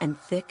more, and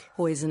thick,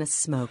 poisonous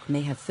smoke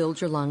may have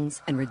filled your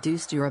lungs and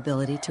reduced your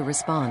ability to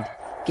respond.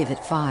 Give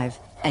it 5,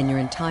 and your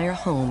entire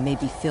home may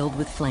be filled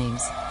with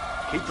flames.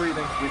 Keep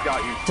breathing. We've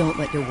got you. Don't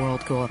let your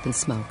world go up in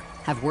smoke.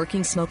 Have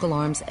working smoke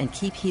alarms and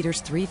keep heaters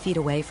 3 feet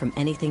away from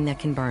anything that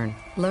can burn.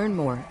 Learn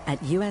more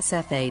at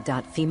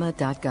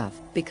usfa.fema.gov,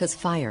 because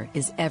fire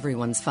is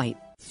everyone's fight.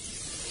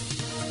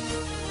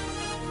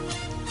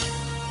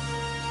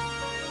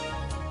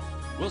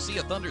 We'll see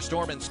a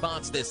thunderstorm in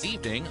spots this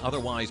evening.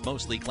 Otherwise,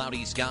 mostly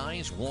cloudy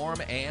skies,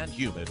 warm and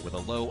humid with a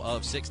low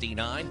of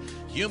 69.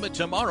 Humid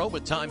tomorrow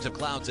with times of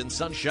clouds and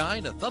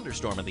sunshine. A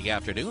thunderstorm in the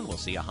afternoon. We'll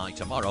see a high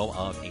tomorrow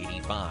of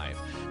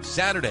 85.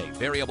 Saturday,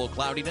 variable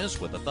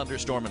cloudiness with a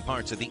thunderstorm in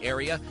parts of the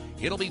area.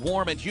 It'll be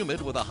warm and humid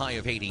with a high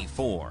of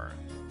 84.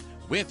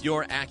 With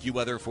your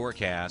AccuWeather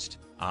forecast,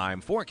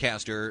 I'm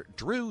forecaster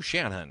Drew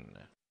Shannon.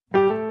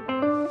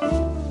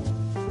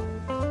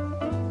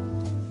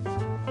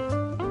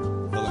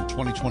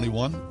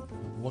 2021,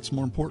 what's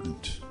more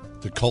important,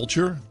 the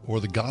culture or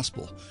the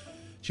gospel?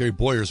 Jerry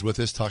Boyer's with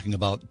us talking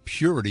about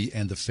purity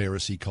and the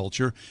Pharisee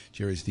culture.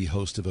 Jerry's the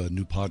host of a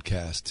new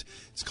podcast.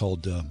 It's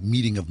called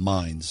Meeting of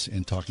Minds,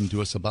 and talking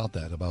to us about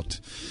that, about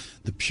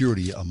the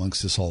purity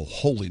amongst this all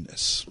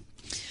holiness.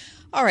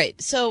 All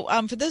right. So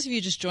for those of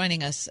you just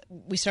joining us,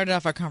 we started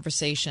off our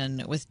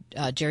conversation with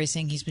Jerry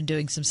saying he's been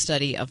doing some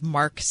study of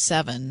Mark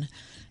 7,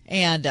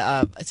 and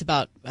it's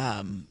about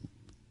the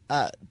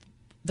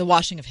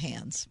washing of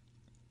hands.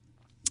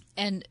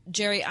 And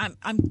Jerry, I'm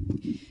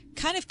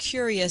kind of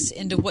curious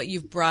into what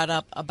you've brought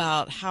up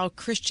about how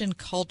Christian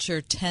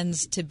culture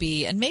tends to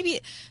be, and maybe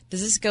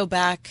does this go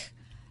back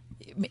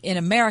in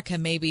America,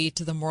 maybe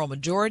to the moral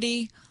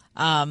majority,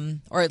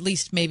 or at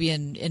least maybe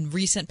in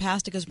recent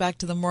past, it goes back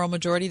to the moral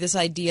majority, this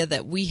idea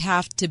that we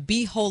have to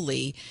be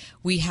holy,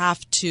 we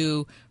have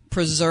to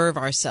preserve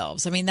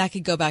ourselves. I mean, that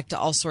could go back to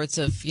all sorts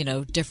of,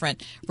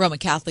 different Roman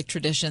Catholic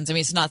traditions. I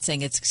mean, it's not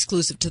saying it's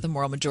exclusive to the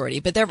moral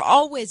majority, but there have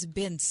always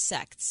been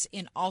sects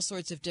in all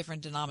sorts of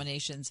different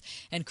denominations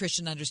and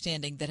Christian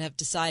understanding that have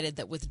decided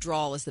that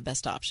withdrawal is the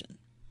best option.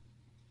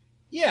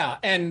 Yeah,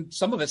 and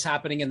some of it's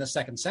happening in the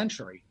 2nd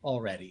century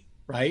already,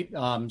 right?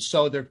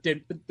 So there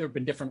have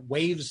been different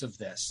waves of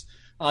this.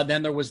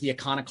 Then there was the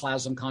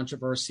iconoclasm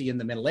controversy in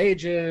the Middle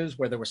Ages,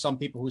 where there were some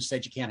people who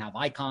said you can't have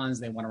icons.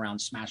 They went around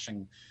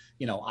smashing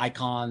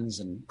icons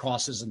and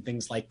crosses and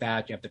things like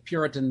that. You have the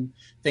Puritan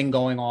thing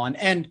going on.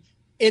 And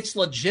it's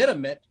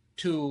legitimate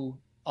to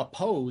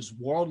oppose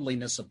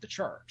worldliness of the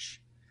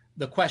church.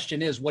 The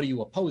question is, what do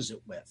you oppose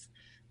it with?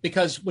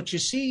 Because what you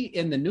see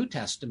in the New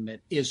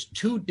Testament is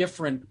 2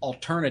 different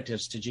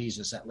alternatives to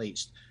Jesus, at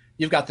least.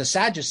 You've got the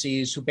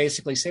Sadducees, who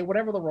basically say,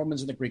 whatever the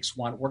Romans and the Greeks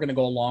want, we're going to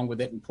go along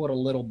with it and put a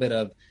little bit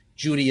of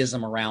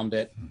Judaism around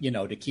it,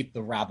 to keep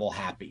the rabble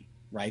happy.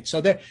 Right.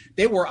 So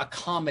they were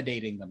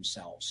accommodating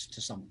themselves to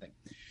something.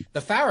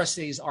 The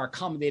Pharisees are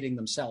accommodating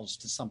themselves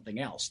to something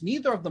else.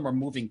 Neither of them are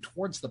moving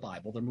towards the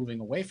Bible. They're moving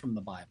away from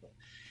the Bible.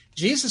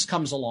 Jesus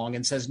comes along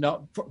and says,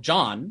 no,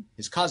 John,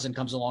 his cousin,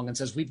 comes along and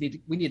says, we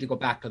need to go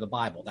back to the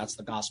Bible. That's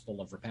the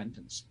gospel of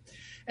repentance.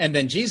 And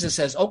then Jesus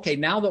says, okay,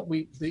 now that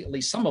at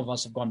least some of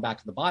us have gone back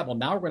to the Bible,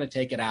 now we're going to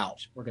take it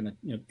out. We're going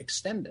to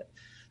extend it.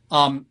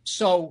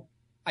 So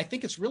I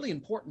think it's really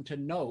important to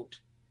note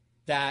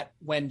that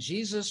when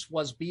Jesus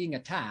was being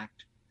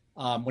attacked,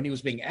 when he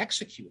was being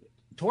executed,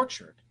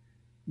 tortured,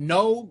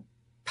 no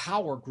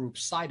power group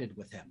sided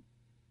with him.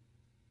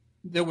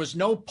 There was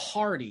no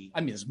party.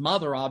 I mean, his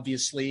mother,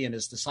 obviously, and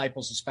his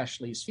disciples,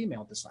 especially his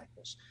female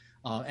disciples,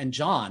 and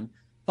John,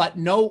 but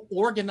no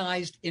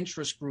organized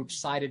interest group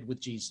sided with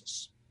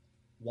Jesus.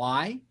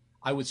 Why?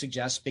 I would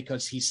suggest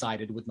because he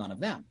sided with none of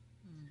them.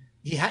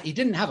 He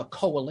didn't have a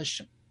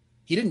coalition.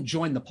 He didn't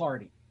join the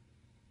party.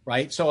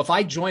 Right. So if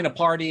I join a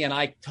party and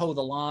I toe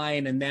the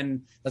line, and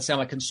then let's say I'm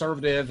a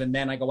conservative, and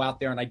then I go out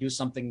there and I do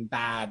something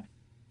bad,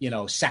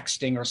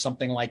 sexting or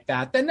something like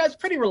that, then that's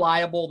pretty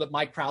reliable that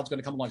my crowd's going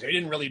to come along and say, he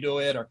didn't really do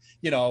it, or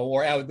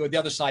the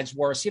other side's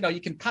worse. You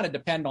can kind of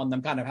depend on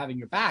them kind of having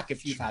your back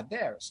if you've had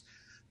theirs.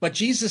 But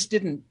Jesus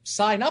didn't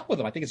sign up with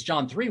them. I think it's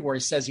John 3 where he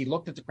says he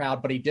looked at the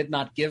crowd, but he did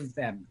not give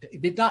them. He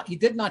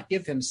did not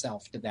give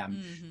himself to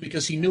them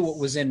because he knew what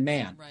was in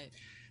man. Right.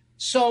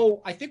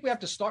 So I think we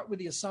have to start with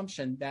the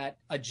assumption that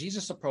a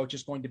Jesus approach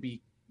is going to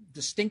be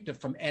distinctive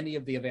from any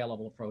of the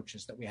available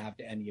approaches that we have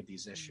to any of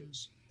these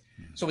issues.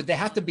 So they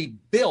have to be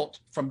built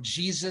from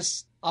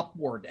Jesus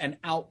upward and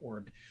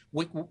outward.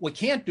 What we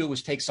can't do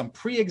is take some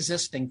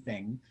pre-existing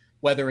thing,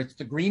 whether it's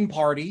the Green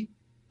Party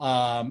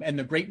and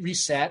the Great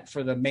Reset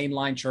for the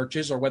mainline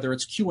churches, or whether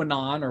it's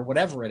QAnon or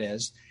whatever it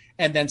is,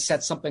 and then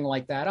set something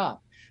like that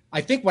up.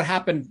 I think what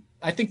happened,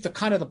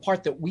 the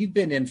part that we've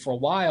been in for a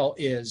while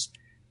is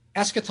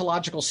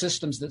eschatological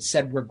systems that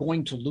said we're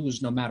going to lose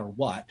no matter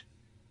what,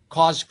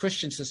 caused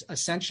Christians to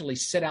essentially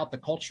sit out the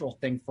cultural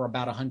thing for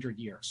about 100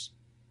 years.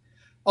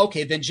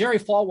 Okay, then Jerry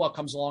Falwell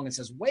comes along and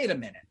says, wait a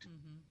minute,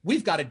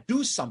 we've got to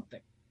do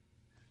something.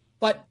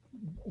 But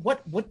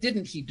what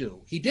didn't he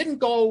do? He didn't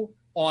go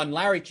on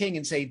Larry King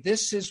and say,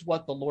 this is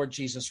what the Lord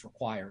Jesus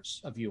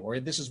requires of you,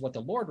 or this is what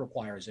the Lord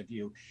requires of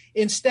you.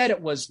 Instead,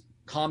 it was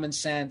common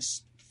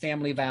sense,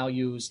 family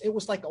values. It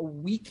was like a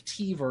weak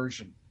tea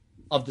version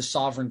of the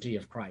sovereignty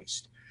of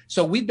Christ.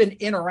 So we've been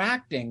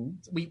interacting.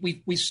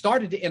 We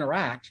started to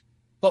interact,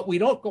 but we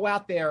don't go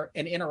out there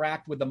and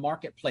interact with the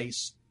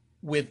marketplace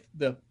with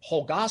the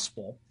whole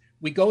gospel.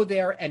 We go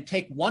there and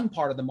take one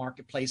part of the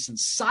marketplace and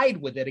side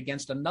with it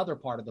against another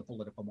part of the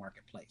political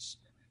marketplace.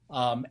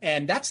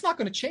 And that's not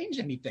going to change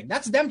anything.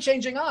 That's them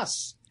changing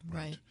us.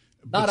 Right.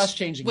 Not us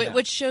changing them.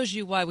 Which shows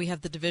you why we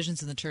have the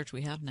divisions in the church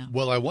we have now.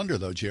 Well, I wonder,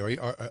 though, Jerry,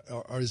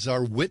 is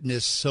our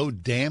witness so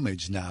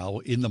damaged now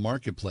in the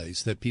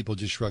marketplace that people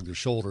just shrug their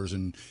shoulders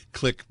and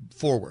click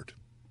forward?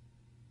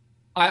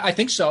 I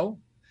think so.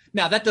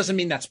 Now, that doesn't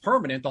mean that's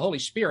permanent. The Holy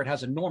Spirit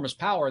has enormous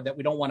power that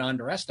we don't want to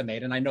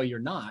underestimate, and I know you're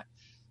not.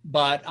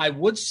 But I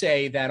would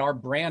say that our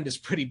brand is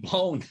pretty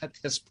blown at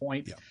this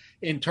point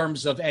in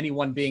terms of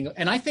anyone being.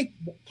 And I think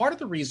part of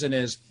the reason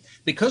is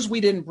because we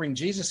didn't bring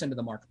Jesus into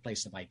the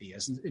marketplace of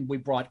ideas, and we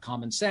brought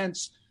common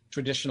sense,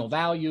 traditional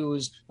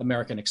values,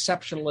 American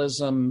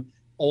exceptionalism,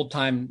 old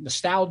time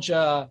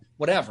nostalgia,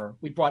 whatever.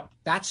 We brought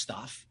that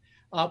stuff,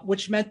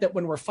 which meant that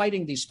when we're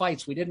fighting these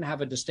fights, we didn't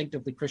have a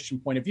distinctively Christian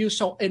point of view.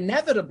 So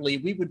inevitably,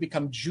 we would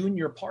become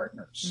junior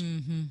partners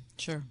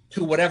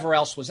to whatever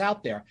else was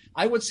out there.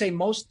 I would say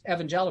most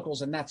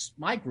evangelicals, and that's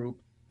my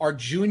group, are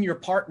junior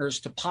partners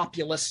to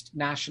populist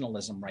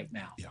nationalism right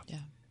now.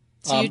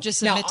 So you just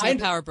submit to the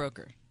power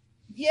broker.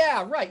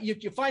 Yeah, right.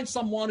 You find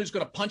someone who's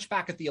going to punch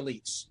back at the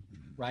elites,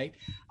 right?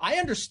 I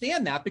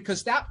understand that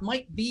because that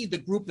might be the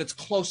group that's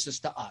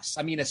closest to us.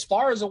 I mean, as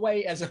far as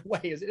away as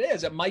it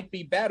is, it might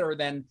be better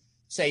than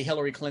say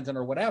Hillary Clinton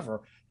or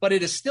whatever, but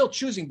it is still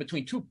choosing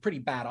between two pretty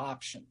bad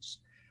options.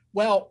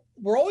 Well,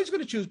 we're always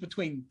going to choose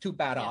between two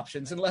bad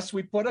options unless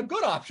we put a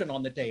good option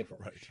on the table.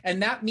 Right.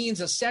 And that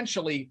means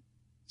essentially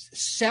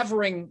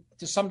severing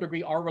to some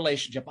degree our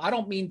relationship. I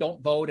don't mean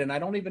don't vote, and I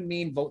don't even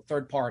mean vote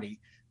third party.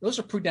 Those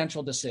are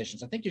prudential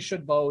decisions. I think you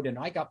should vote. And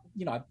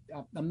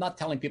I'm not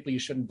telling people you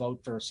shouldn't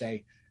vote for,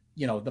 say,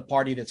 the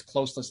party that's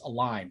closest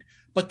aligned.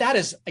 But that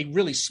is a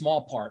really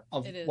small part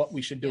of what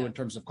we should do in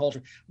terms of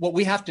culture. What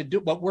we have to do,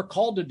 what we're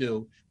called to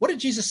do, what did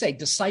Jesus say?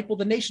 Disciple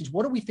the nations.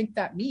 What do we think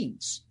that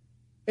means?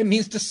 It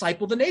means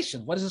disciple the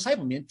nations. What does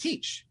disciple mean?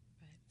 Teach.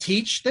 Right.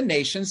 Teach the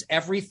nations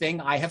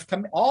everything I have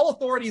come. All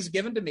authority is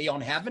given to me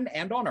on heaven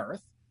and on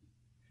earth.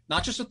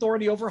 Not just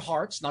authority over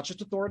hearts, not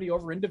just authority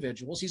over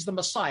individuals. He's the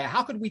Messiah.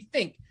 How could we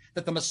think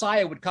that the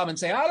Messiah would come and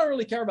say, I don't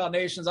really care about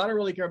nations. I don't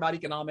really care about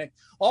economic.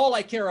 All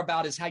I care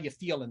about is how you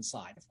feel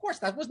inside. Of course,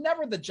 that was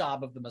never the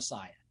job of the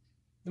Messiah.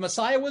 The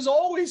Messiah was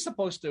always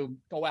supposed to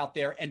go out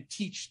there and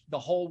teach the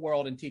whole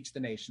world and teach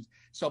the nations.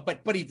 So, but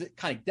he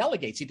kind of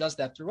delegates. He does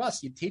that through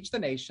us. You teach the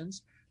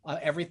nations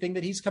everything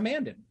that he's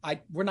commanded.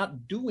 We're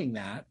not doing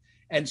that.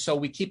 And so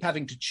we keep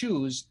having to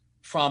choose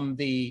from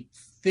the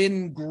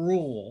thin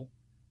gruel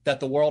that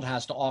the world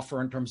has to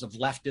offer in terms of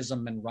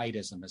leftism and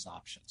rightism as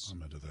options.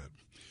 I'm into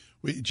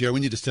that. Jerry, we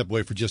need to step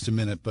away for just a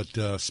minute,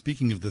 but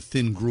speaking of the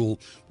thin gruel,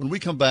 when we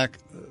come back,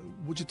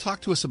 would you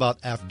talk to us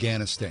about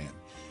Afghanistan?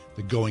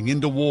 The going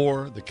into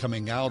war, the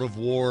coming out of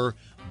war,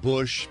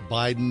 Bush,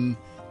 Biden,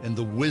 and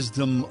the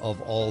wisdom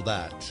of all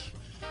that.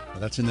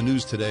 That's in the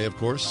news today, of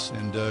course,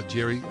 and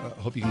Jerry,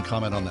 I hope you can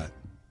comment on that.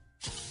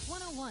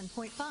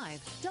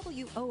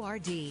 101.5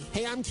 WORD.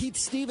 Hey, I'm Keith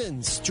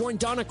Stevens. Join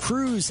Donna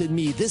Cruz and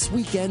me this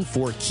weekend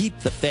for Keep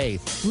the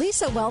Faith.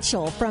 Lisa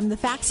Welchel from The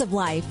Facts of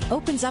Life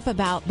opens up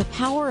about the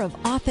power of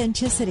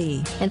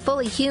authenticity. And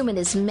Fully Human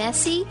is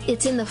messy.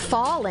 It's in the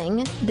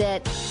falling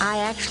that I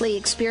actually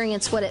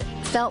experience what it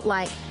felt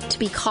like to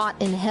be caught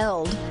and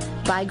held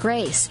by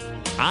grace.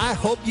 I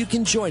hope you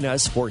can join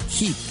us for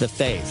Keep the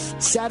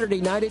Faith. Saturday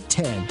night at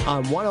 10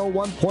 on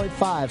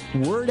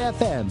 101.5 Word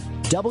FM,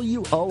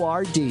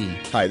 WORD.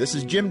 Hi, this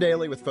is Jim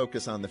Daly with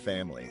Focus on the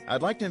Family.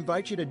 I'd like to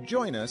invite you to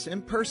join us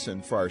in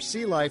person for our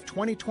Sea Life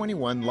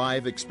 2021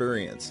 live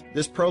experience.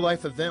 This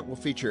pro-life event will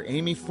feature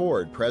Amy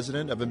Ford,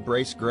 president of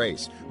Embrace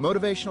Grace,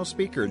 motivational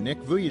speaker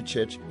Nick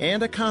Vujicic,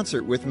 and a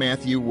concert with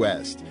Matthew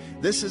West.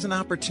 This is an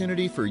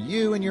opportunity for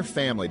you and your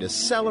family to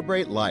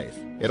celebrate life.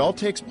 It all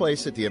takes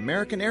place at the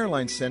American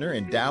Airlines Center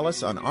in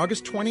Dallas on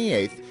August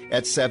 28th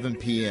at 7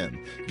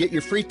 p.m. Get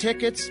your free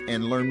tickets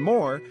and learn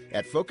more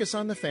at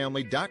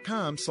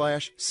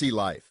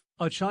focusonthefamily.com/sealife.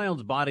 A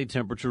child's body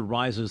temperature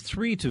rises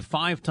 3 to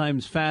 5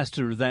 times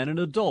faster than an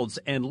adult's,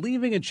 and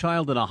leaving a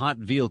child in a hot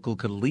vehicle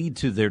could lead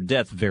to their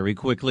death very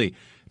quickly.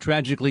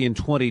 Tragically, in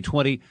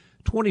 2020,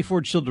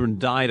 24 children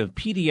died of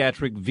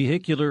pediatric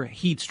vehicular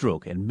heat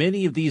stroke, and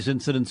many of these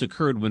incidents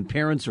occurred when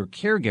parents or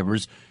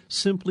caregivers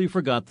simply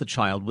forgot the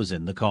child was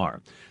in the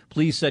car.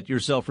 Please set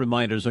yourself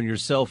reminders on your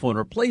cell phone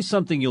or place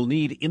something you'll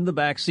need in the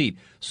back seat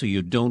so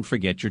you don't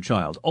forget your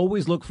child.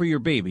 Always look for your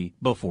baby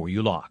before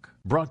you lock.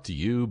 Brought to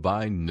you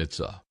by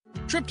NHTSA.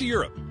 Trip to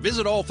Europe.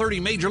 Visit all 30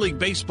 Major League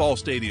Baseball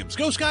stadiums.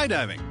 Go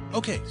skydiving.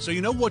 Okay, so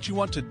you know what you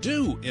want to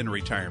do in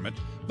retirement,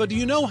 but do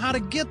you know how to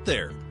get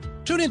there?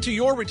 Tune into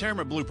Your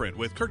Retirement Blueprint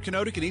with Kurt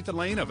Knodik and Ethan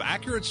Lane of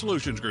Accurate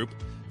Solutions Group,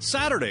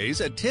 Saturdays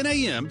at 10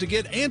 a.m. to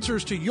get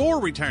answers to your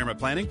retirement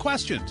planning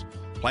questions.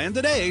 Plan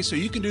today so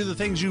you can do the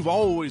things you've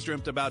always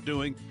dreamt about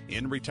doing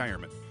in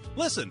retirement.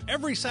 Listen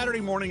every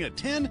Saturday morning at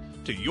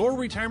 10 to Your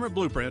Retirement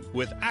Blueprint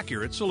with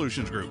Accurate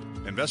Solutions Group.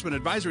 Investment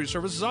advisory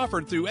services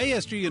offered through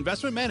ASG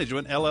Investment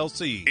Management,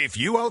 LLC. If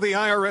you owe the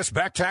IRS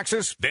back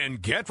taxes, then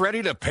get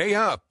ready to pay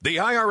up. The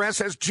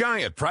IRS has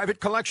giant private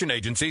collection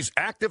agencies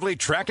actively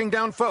tracking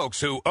down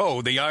folks who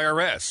owe the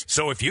IRS.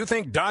 So if you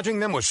think dodging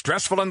them was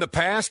stressful in the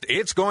past,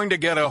 it's going to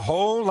get a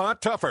whole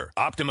lot tougher.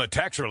 Optima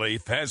Tax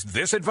Relief has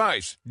this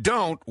advice.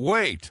 Don't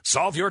wait.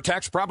 Solve your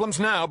tax problems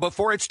now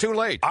before it's too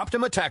late.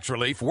 Optima Tax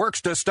Relief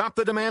works to stop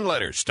the demand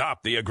letters,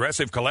 stop the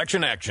aggressive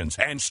collection actions,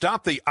 and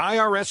stop the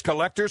IRS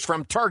collectors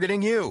from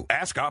targeting you.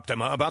 Ask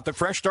Optima about the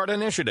Fresh Start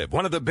Initiative,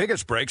 one of the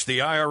biggest breaks the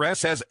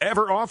IRS has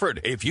ever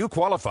offered. If you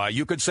qualify,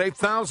 you could save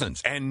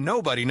thousands, and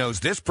nobody knows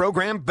this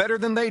program better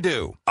than they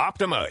do.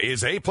 Optima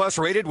is A+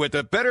 rated with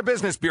the Better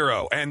Business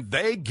Bureau, and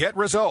they get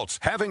results,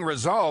 having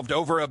resolved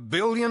over $1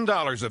 billion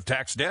of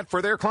tax debt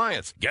for their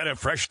clients. Get a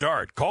fresh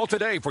start. Call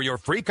today for your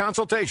free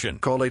consultation.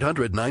 Call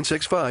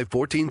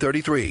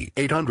 800-965-1433.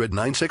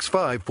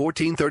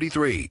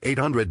 800-965-1433.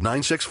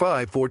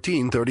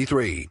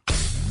 800-965-1433.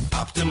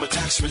 Optima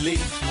Tax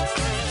Relief.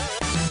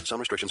 Some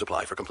restrictions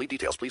apply. For complete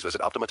details, please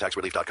visit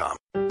OptimaTaxRelief.com.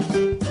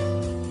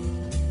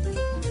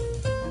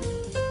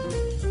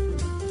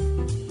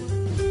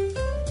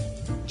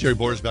 Jerry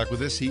Bohr is back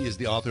with us. He is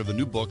the author of the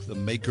new book, The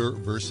Maker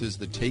versus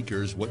the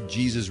Takers, What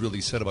Jesus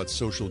Really Said About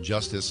Social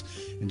Justice,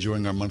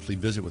 enjoying our monthly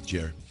visit with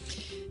Jerry.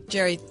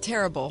 Jerry,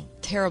 terrible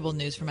terrible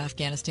news from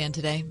Afghanistan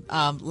today.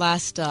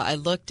 Last I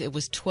looked, it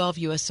was 12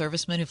 U.S.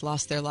 servicemen who've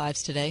lost their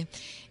lives today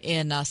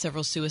in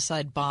several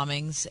suicide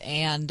bombings.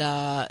 And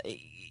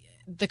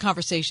the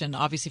conversation,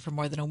 obviously, for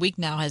more than a week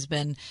now has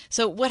been,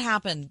 so what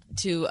happened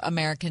to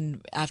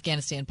American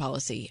Afghanistan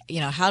policy?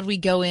 How do we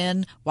go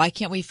in? Why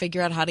can't we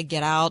figure out how to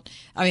get out?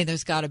 I mean,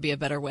 there's got to be a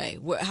better way.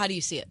 How do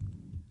you see it?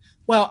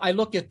 Well, I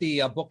look at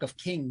the Book of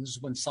Kings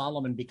when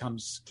Solomon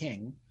becomes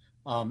king.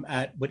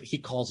 At what he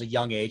calls a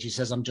young age. He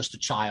says, I'm just a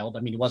child.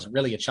 I mean, he wasn't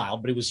really a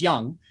child, but he was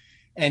young.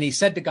 And he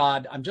said to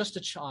God, I'm just a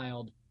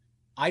child.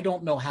 I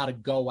don't know how to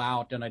go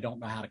out and I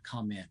don't know how to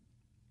come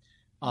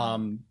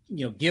in.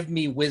 Give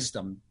me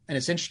wisdom. And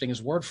it's interesting,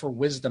 his word for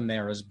wisdom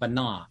there is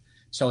banah.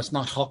 So it's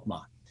not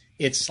chokmah.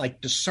 It's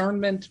like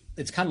discernment.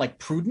 It's kind of like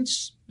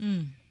prudence.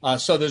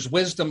 So there's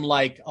wisdom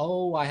like,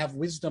 I have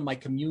wisdom. I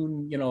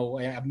commune,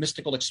 I have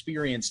mystical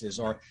experiences,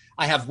 or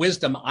I have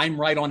wisdom.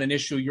 I'm right on an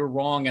issue. You're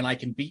wrong. And I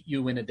can beat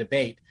you in a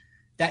debate.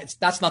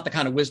 That's not the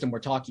kind of wisdom we're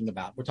talking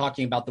about. We're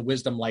talking about the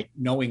wisdom, like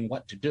knowing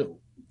what to do,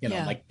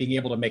 like being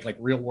able to make like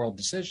real world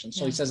decisions.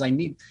 So he says, I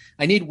need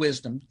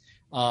wisdom.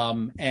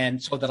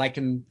 And so that I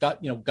can,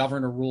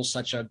 govern or rule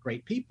such a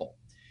great people.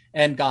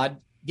 And God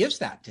gives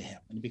that to him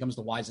and he becomes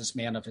the wisest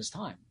man of his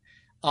time.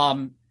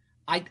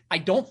 I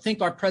don't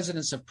think our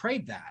presidents have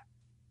prayed that.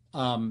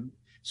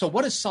 So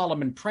what is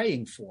Solomon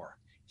praying for?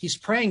 He's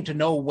praying to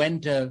know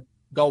when to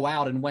go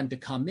out and when to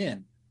come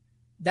in.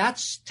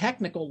 That's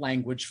technical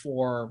language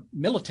for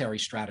military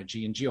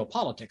strategy and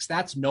geopolitics.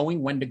 That's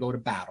knowing when to go to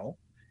battle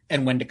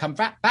and when to come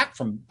back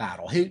from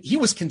battle. He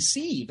was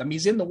conceived. I mean,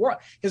 he's in the world.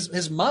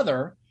 His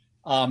mother,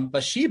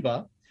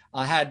 Bathsheba,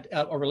 had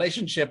a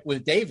relationship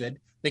with David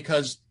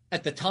because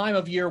at the time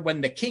of year when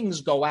the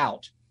kings go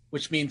out,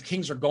 which means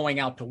kings are going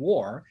out to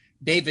war,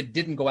 David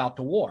didn't go out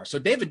to war. So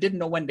David didn't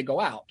know when to go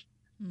out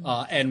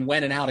and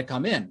when and how to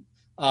come in.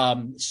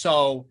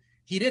 So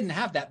he didn't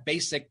have that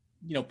basic,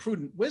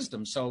 prudent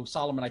wisdom. So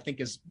Solomon, I think,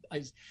 is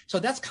so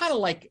that's kind of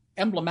like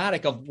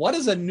emblematic of what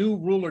does a new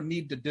ruler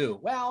need to do?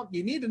 Well,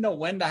 you need to know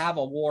when to have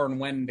a war and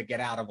when to get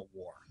out of a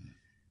war.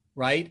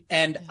 Right.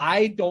 And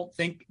I don't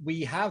think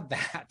we have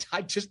that.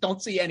 I just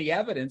don't see any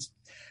evidence.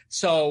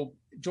 So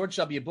George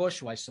W. Bush,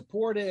 who I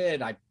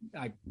supported, I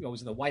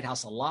was in the White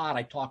House a lot.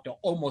 I talked to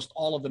almost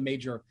all of the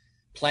major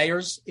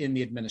players in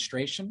the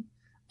administration.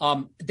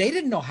 They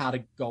didn't know how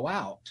to go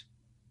out.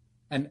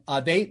 And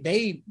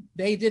they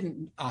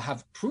didn't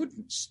have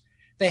prudence.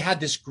 They had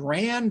this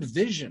grand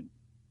vision,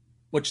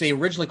 which they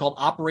originally called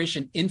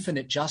Operation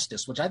Infinite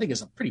Justice, which I think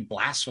is a pretty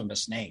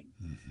blasphemous name.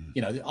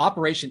 The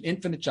Operation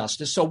Infinite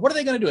Justice. So what are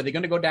they going to do? Are they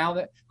going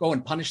to go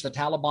and punish the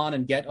Taliban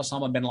and get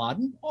Osama bin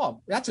Laden?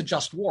 Oh, that's a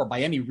just war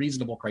by any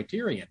reasonable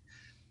criterion.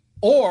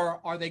 Or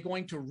are they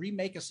going to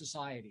remake a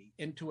society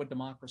into a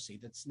democracy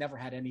that's never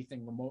had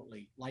anything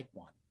remotely like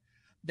one,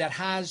 that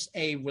has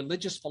a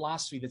religious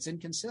philosophy that's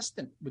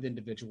inconsistent with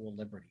individual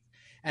liberty?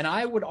 And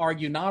I would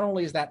argue not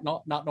only is that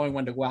not knowing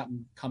when to go out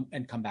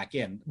and come back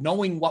in,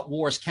 knowing what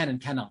wars can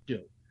and cannot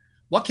do.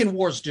 What can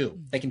wars do?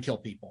 They can kill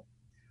people.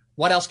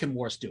 What else can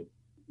wars do?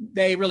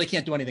 They really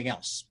can't do anything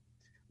else.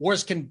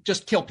 Wars can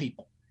just kill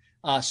people.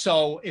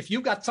 So if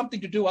you've got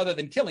something to do other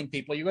than killing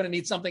people, you're going to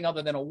need something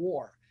other than a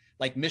war,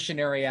 like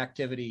missionary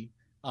activity,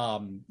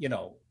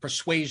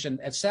 persuasion,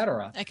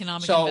 etc.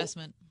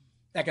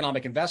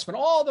 Economic investment,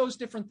 all those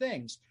different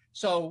things.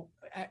 So,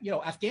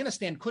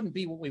 Afghanistan couldn't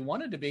be what we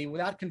wanted to be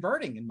without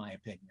converting, in my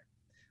opinion.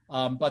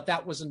 But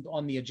that wasn't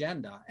on the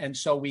agenda. And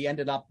so we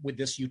ended up with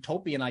this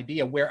utopian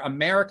idea where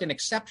American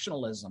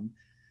exceptionalism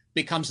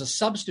becomes a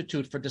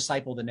substitute for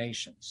disciple the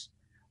nations.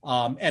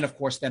 And of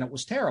course, then it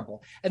was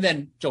terrible. And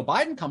then Joe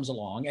Biden comes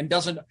along and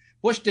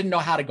Bush didn't know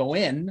how to go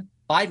in.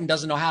 Biden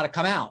doesn't know how to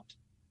come out.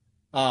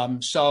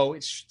 So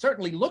it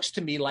certainly looks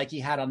to me like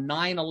he had a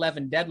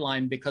 9/11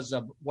 deadline because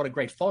of what a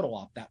great photo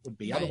op that would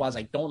be. Right. Otherwise,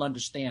 I don't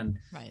understand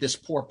this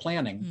poor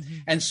planning.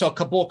 And so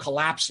Kabul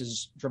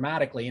collapses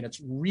dramatically, and it's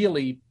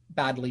really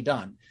badly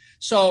done.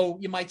 So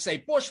you might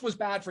say Bush was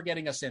bad for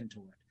getting us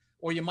into it,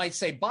 or you might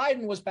say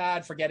Biden was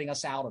bad for getting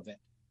us out of it,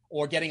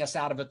 or getting us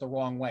out of it the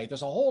wrong way.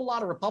 There's a whole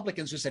lot of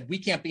Republicans who said we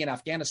can't be in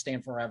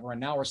Afghanistan forever,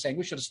 and now we're saying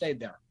we should have stayed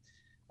there.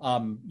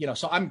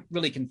 So I'm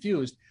really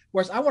confused.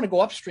 Whereas I want to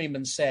go upstream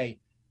and say,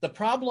 the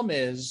problem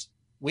is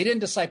we didn't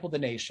disciple the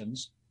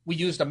nations. We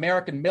used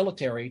American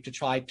military to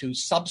try to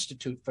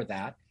substitute for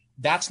that.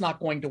 That's not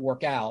going to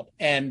work out.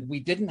 And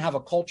we didn't have a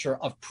culture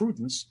of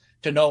prudence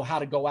to know how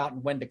to go out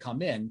and when to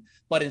come in,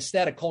 but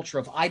instead a culture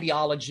of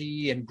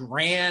ideology and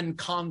grand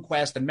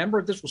conquest. And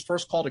remember, this was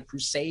first called a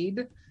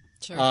crusade.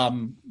 Sure.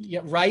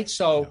 Right.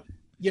 So,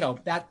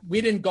 that we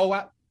didn't go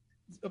out.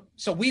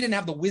 So we didn't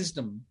have the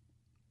wisdom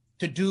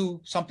to do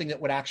something that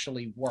would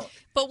actually work.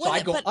 So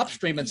I go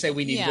upstream and say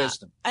we need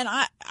wisdom. And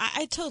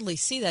I totally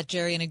see that,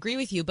 Jerry, and agree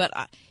with you. But,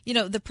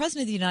 the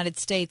president of the United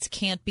States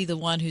can't be the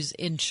one who's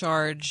in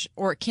charge,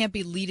 or can't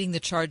be leading the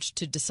charge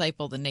to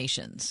disciple the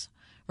nations,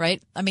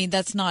 right? I mean,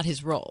 that's not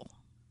his role.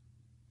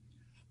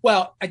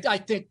 Well, I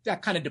think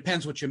that kind of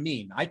depends what you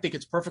mean. I think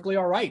it's perfectly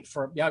all right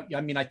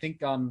I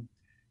think,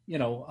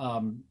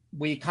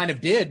 we kind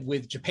of did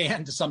with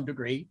Japan to some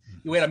degree.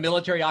 We had a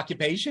military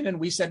occupation, and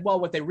we said, well,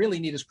 what they really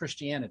need is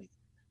Christianity.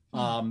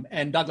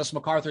 And Douglas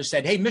MacArthur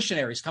said, hey,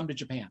 missionaries, come to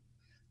Japan.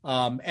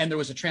 And there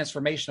was a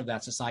transformation of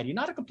that society,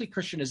 not a complete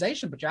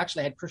Christianization, but you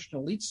actually had Christian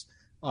elites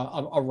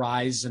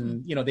arise,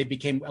 and they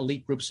became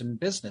elite groups in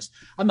business.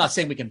 I'm not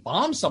saying we can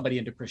bomb somebody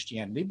into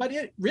Christianity, but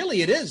it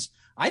is.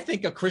 I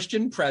think a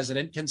Christian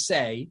president can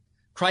say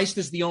Christ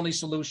is the only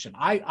solution.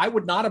 I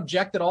would not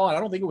object at all. I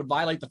don't think it would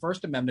violate the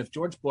First Amendment if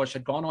George Bush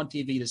had gone on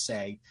TV to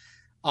say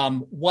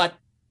what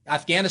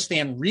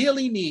Afghanistan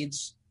really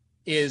needs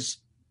is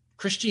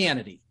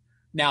Christianity.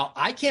 Now,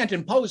 I can't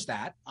impose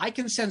that. I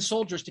can send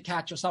soldiers to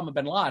catch Osama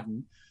bin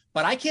Laden,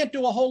 but I can't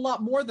do a whole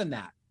lot more than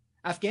that.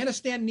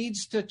 Afghanistan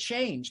needs to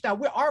change.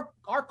 Now,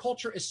 our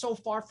culture is so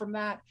far from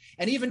that,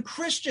 and even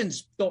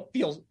Christians don't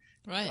feel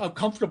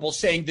comfortable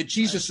saying that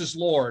Jesus is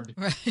Lord,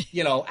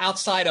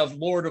 outside of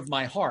Lord of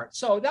my heart.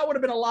 So that would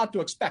have been a lot to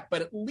expect,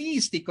 but at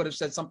least he could have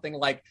said something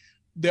like,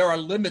 there are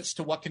limits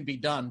to what can be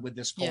done with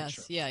this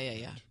culture. Yes,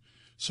 yeah.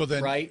 So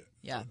then, right?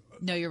 Yeah,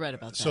 no, you're right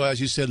about that. So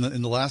as you said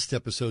in the last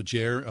episode,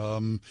 Jer,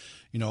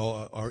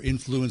 our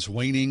influence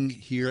waning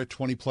here at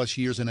 20 plus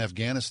years in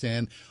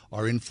Afghanistan,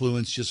 our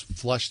influence just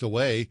flushed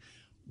away.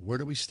 Where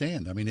do we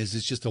stand? I mean, is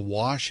this just a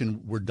wash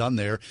and we're done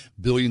there?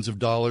 Billions of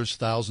dollars,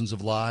 thousands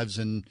of lives,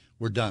 and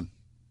we're done.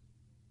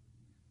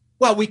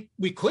 Well,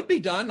 we could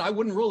be done. I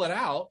wouldn't rule it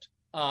out,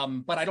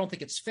 but I don't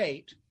think it's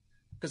fate,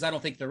 because I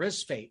don't think there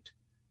is fate.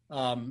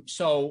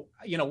 So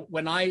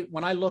when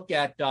I look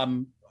at,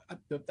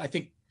 I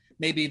think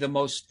maybe the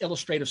most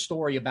illustrative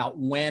story about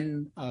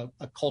when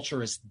a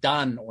culture is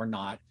done or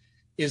not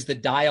is the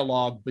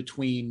dialogue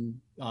between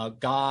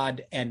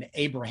God and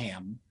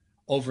Abraham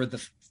over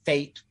the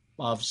fate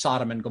of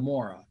Sodom and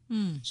Gomorrah.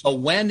 So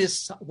when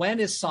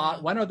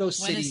are those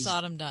cities? When is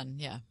Sodom done?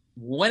 Yeah.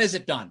 When is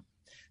it done?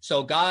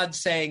 So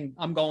God's saying,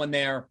 I'm going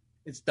there.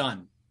 It's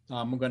done.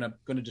 I'm going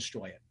to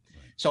destroy it.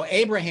 So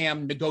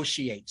Abraham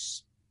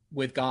negotiates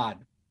with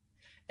God.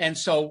 And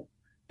so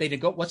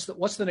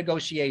what's the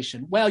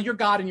negotiation? Well, you're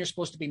God and you're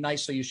supposed to be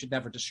nice, so you should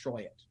never destroy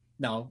it.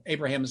 No,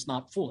 Abraham is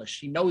not foolish.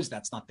 He knows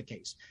that's not the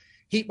case.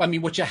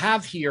 What you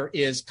have here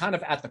is kind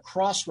of at the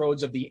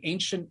crossroads of the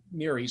ancient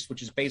Near East,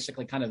 which is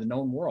basically kind of the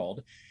known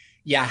world.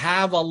 You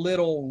have a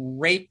little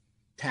rape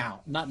town,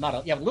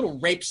 you have a little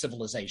rape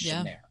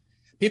civilization there.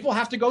 People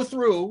have to go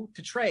through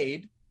to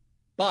trade,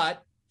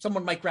 but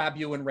someone might grab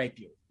you and rape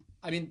you.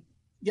 I mean,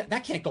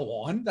 that can't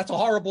go on. That's a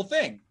horrible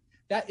thing.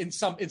 That in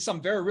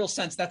some very real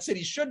sense, that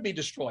city should be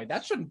destroyed.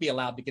 That shouldn't be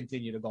allowed to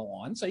continue to go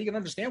on. So you can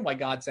understand why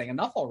God's saying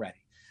enough already.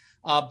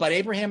 But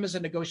Abraham is a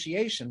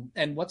negotiation.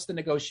 And what's the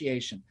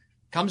negotiation?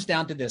 Comes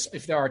down to this.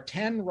 If there are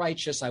 10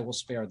 righteous, I will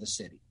spare the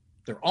city.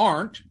 There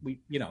aren't,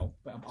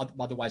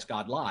 otherwise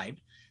God lied.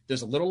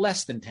 There's a little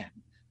less than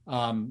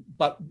 10.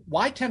 But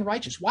why 10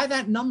 righteous? Why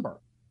that number?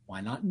 Why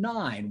not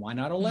 9? Why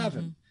not 11?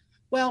 Mm-hmm.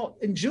 Well,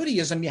 in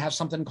Judaism, you have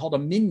something called a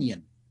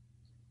minyan.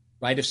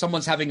 Right? If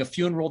someone's having a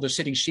funeral, they're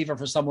sitting shiva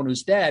for someone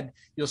who's dead,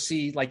 you'll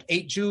see like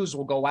 8 Jews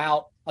will go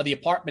out of the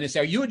apartment and say,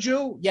 are you a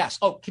Jew? Yes.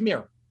 Oh, come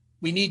here.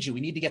 We need you. We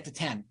need to get to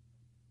 10.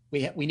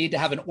 We need to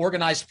have an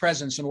organized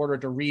presence in order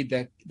to read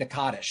the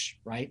Kaddish,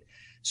 right?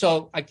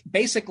 So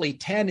basically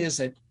 10 is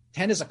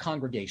a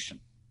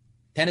congregation.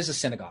 10 is a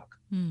synagogue.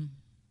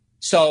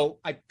 So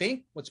I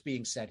think what's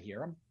being said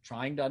here, I'm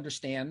trying to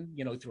understand,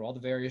 through all the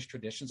various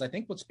traditions, I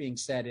think what's being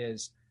said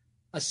is,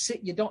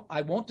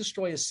 I won't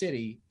destroy a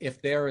city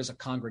if there is a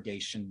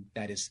congregation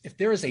if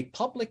there is a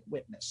public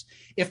witness,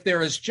 if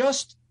there is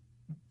just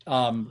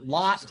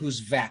Lot who's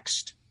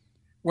vexed,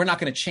 we're not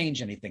going to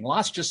change anything.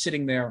 Lot's just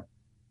sitting there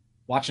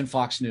watching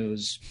Fox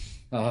News,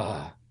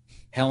 hell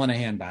in a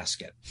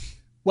handbasket.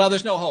 Well,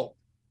 there's no hope,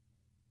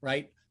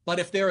 right? But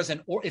if there is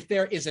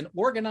an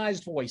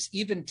organized voice,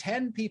 even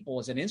 10 people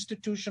as an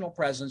institutional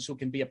presence who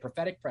can be a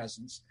prophetic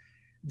presence,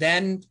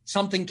 then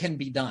something can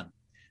be done.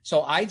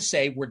 So I'd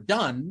say we're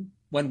done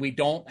when we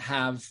don't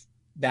have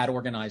that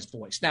organized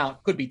voice. Now, it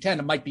could be 10,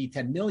 it might be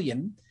 10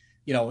 million,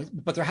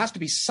 but there has to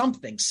be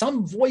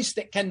some voice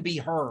that can be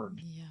heard.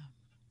 Yeah.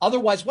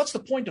 Otherwise, what's the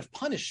point of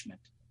punishment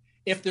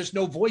if there's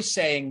no voice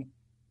saying,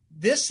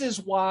 this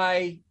is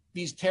why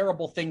these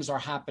terrible things are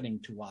happening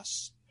to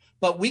us,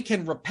 but we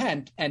can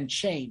repent and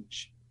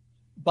change.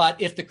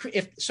 But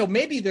so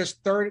maybe there's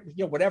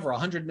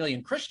 100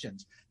 million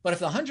Christians, but if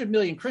the 100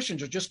 million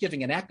Christians are just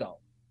giving an echo,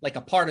 like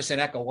a partisan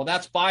echo, well,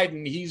 that's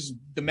Biden, he's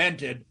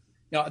demented.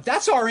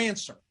 That's our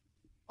answer.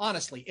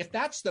 Honestly, if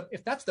that's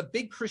the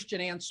big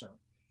Christian answer,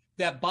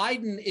 that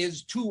Biden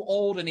is too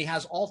old and he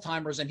has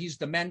Alzheimer's and he's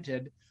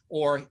demented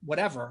or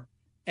whatever,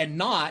 and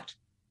not,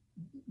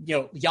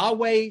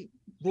 Yahweh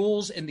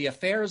rules in the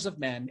affairs of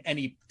men and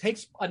he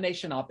takes a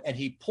nation up and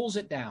he pulls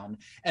it down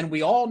and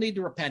we all need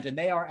to repent and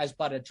they are as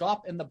but a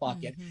drop in the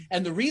bucket. Mm-hmm.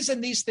 And the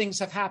reason these things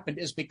have happened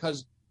is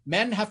because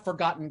men have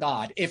forgotten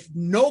God. If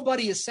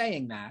nobody is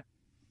saying that,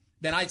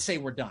 then I'd say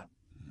we're done.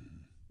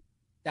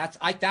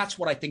 That's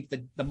what I think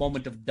the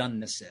moment of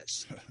doneness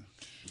is.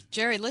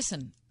 Jerry,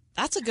 listen,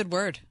 that's a good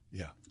word.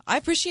 Yeah. I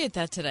appreciate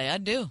that today. I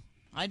do.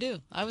 I do.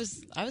 I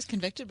was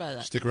convicted by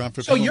that. Stick around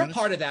for a So few you're minutes.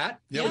 part of that.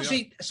 Yeah,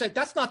 See, so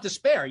that's not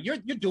despair. You're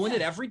doing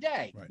it every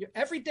day. Right.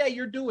 Every day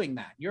you're doing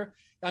that. You're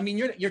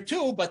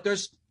two, but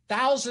there's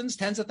thousands,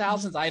 tens of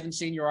thousands. I haven't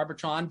seen your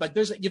Arbitron, but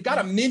you've got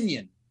a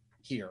minion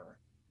here.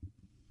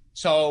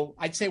 So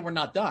I'd say we're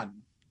not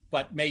done,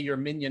 but may your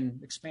minion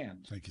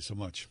expand. Thank you so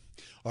much.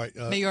 All right.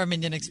 May your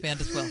minion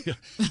expand as well.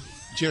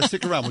 Jared,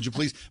 stick around, would you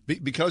please?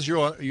 Because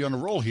you're on a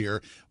roll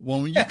here.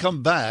 When you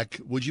come back,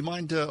 would you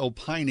mind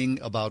opining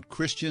about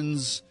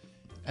Christians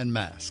and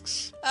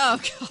masks? Oh,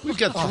 God. We've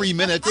got 3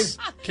 minutes.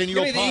 Can you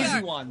Give me the opine?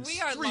 easy ones.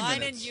 We are 3 lining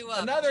minutes. you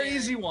up. Another Jared.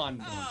 easy one.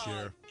 Come on,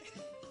 Jared.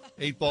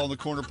 8 ball in the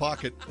corner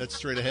pocket. That's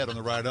straight ahead on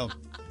the ride home.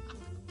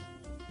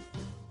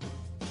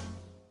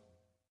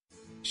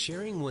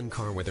 Sharing one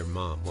car with her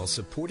mom while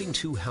supporting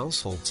 2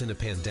 households in a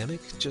pandemic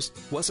just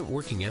wasn't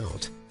working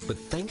out. But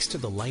thanks to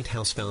the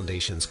Lighthouse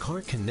Foundation's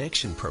Car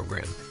Connection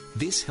program,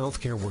 this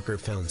healthcare worker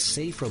found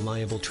safe,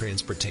 reliable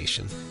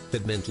transportation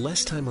that meant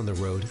less time on the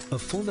road, a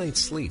full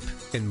night's sleep,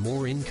 and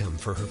more income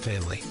for her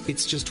family.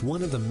 It's just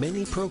one of the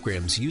many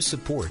programs you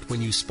support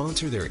when you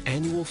sponsor their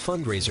annual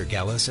fundraiser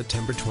gala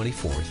September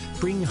 24th.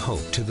 Bring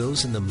hope to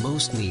those in the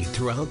most need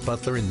throughout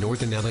Butler and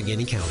Northern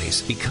Allegheny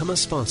counties. Become a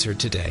sponsor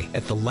today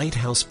at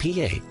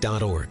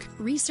thelighthousepa.org.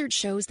 Research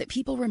shows that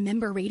people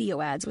remember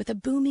radio ads with a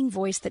booming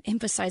voice that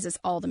emphasizes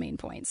all the main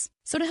points.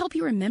 So to help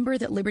you remember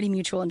that Liberty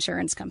Mutual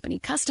Insurance Company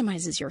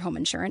customizes your home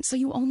insurance so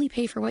you only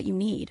pay for what you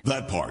need.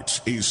 That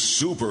part is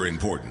super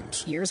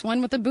important. Here's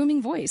one with a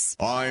booming voice.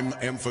 I'm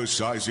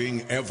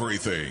emphasizing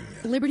everything.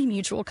 Liberty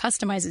Mutual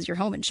customizes your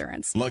home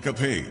insurance. Like a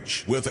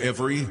page with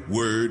every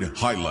word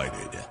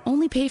highlighted.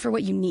 Only pay for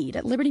what you need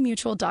at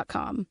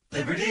libertymutual.com.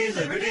 Liberty,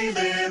 liberty,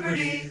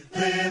 liberty,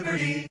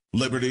 liberty.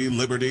 Liberty,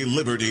 liberty,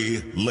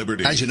 liberty,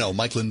 liberty. As you know,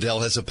 Mike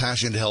Lindell has a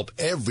passion to help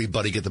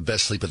everybody get the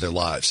best sleep of their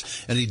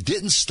lives. And he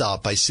didn't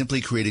stop by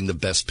simply creating the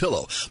best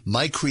pillow.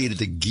 Mike created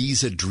the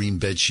Giza Dream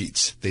Bed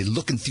Sheets. They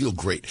look and feel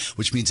great,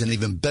 which means an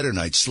even better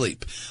night's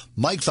sleep.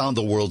 Mike found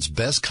the world's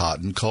best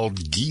cotton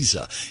called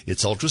Giza.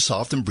 It's ultra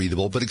soft and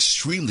breathable, but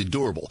extremely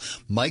durable.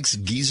 Mike's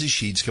Giza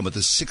sheets come with a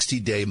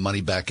 60-day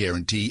money-back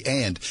guarantee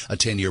and a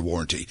 10-year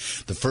warranty.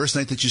 The first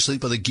night that you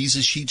sleep on the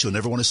Giza sheets, you'll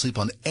never want to sleep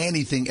on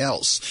anything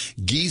else.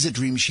 Giza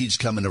Dream Sheets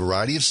come in a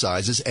variety of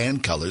sizes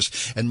and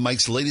colors, and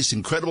Mike's latest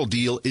incredible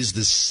deal is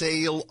the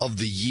sale of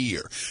the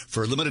year.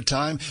 For a limited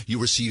time, you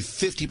receive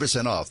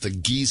 50% off the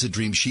Giza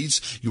Dream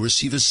Sheets. You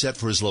receive a set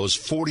for as low as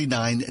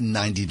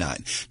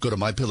 $49.99. Go to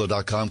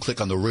MyPillow.com,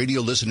 click on the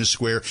Radio Listener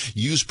Square,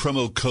 use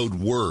promo code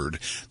WORD.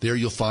 There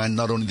you'll find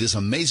not only this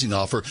amazing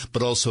offer,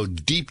 but also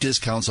deep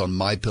discounts on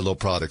MyPillow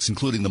products,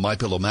 including the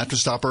MyPillow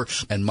mattress topper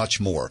and much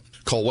more.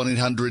 Call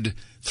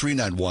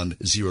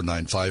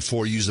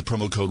 1-800-391-0954. Use the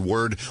promo code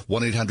WORD,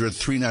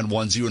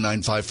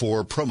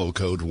 1-800-391-0954, promo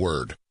code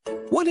WORD.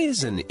 What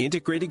is an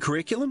integrated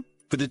curriculum?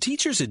 For the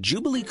teachers at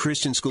Jubilee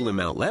Christian School in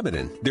Mount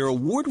Lebanon, their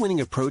award-winning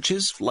approach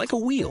is like a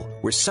wheel,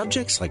 where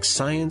subjects like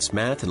science,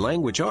 math, and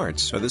language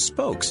arts are the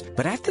spokes.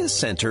 But at the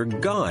center,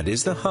 God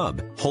is the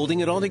hub, holding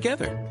it all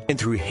together. And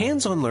through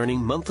hands-on learning,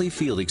 monthly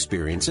field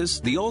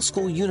experiences, the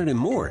all-school unit, and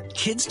more,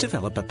 kids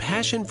develop a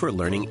passion for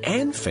learning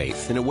and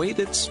faith in a way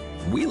that's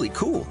really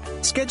cool.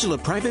 Schedule a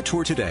private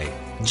tour today.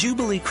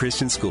 Jubilee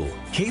Christian School,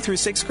 K through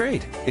 6th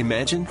grade.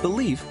 Imagine,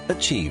 believe,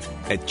 achieve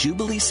at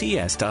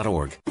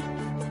jubileecs.org.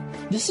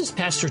 This is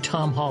Pastor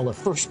Tom Hall of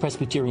First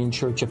Presbyterian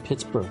Church of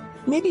Pittsburgh.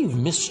 Maybe you've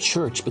missed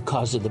church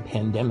because of the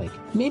pandemic.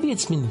 Maybe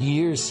it's been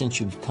years since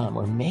you've come,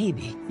 or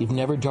maybe you've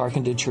never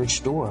darkened a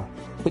church door.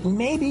 But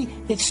maybe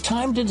it's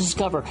time to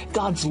discover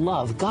God's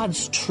love,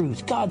 God's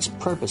truth, God's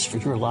purpose for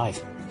your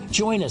life.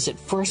 Join us at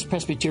First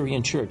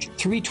Presbyterian Church,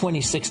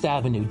 326th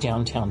Avenue,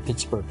 downtown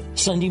Pittsburgh.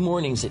 Sunday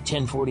mornings at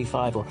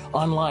 10:45 or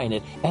online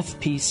at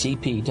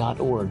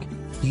fpcp.org.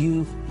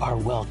 You are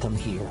welcome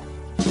here.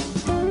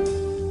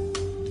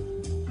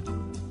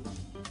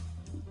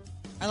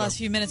 Our last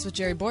few minutes with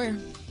Jerry Boyer.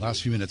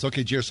 Last few minutes.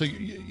 Okay, Jerry, so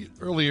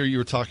earlier you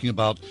were talking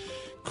about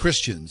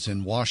Christians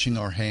and washing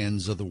our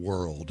hands of the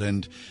world.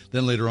 And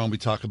then later on we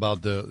talk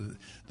about the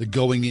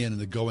going in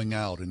and the going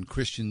out and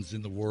Christians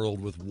in the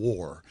world with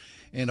war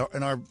and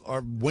our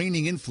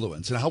waning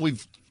influence and how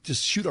we've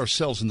just shoot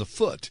ourselves in the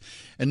foot.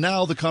 And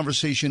now the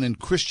conversation and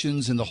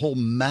Christians and the whole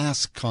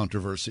mask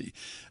controversy.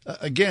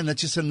 Again, that's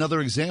just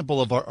another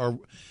example of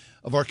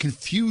our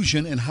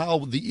confusion and how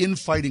the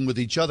infighting with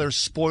each other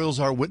spoils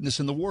our witness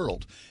in the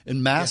world.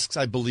 And masks,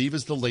 I believe,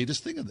 is the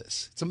latest thing of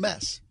this. It's a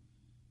mess.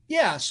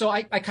 Yeah, so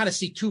I kind of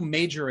see two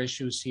major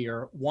issues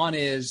here. One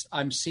is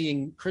I'm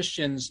seeing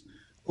Christians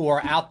who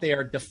are out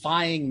there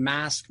defying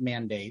mask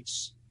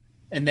mandates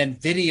and then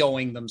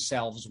videoing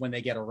themselves when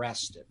they get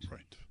arrested.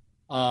 Right.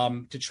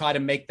 To try to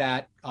make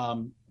that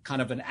kind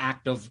of an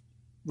act of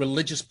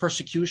religious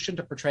persecution,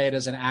 to portray it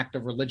as an act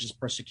of religious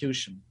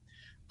persecution.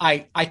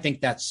 I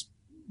think that's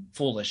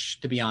foolish,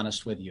 to be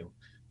honest with you.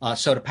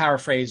 So to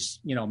paraphrase,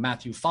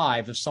 Matthew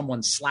 5, if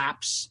someone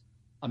slaps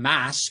a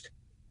mask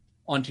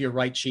onto your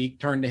right cheek,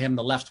 turn to him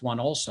the left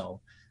one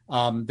also.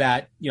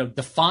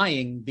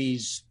 Defying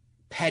these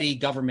petty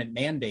government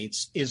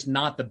mandates is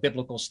not the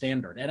biblical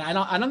standard. And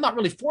I'm not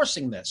really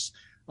forcing this.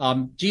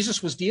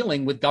 Jesus was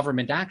dealing with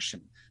government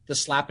action, the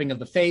slapping of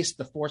the face,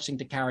 the forcing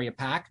to carry a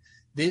pack.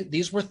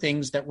 These were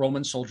things that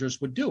Roman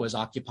soldiers would do as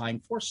occupying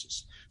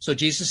forces. So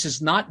Jesus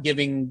is not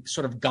giving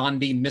sort of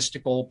Gandhi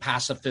mystical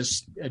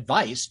pacifist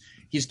advice.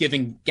 He's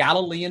giving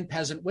Galilean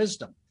peasant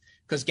wisdom,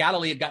 because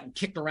Galilee had gotten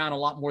kicked around a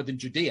lot more than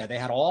Judea. They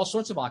had all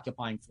sorts of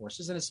occupying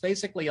forces. And it's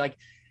basically like,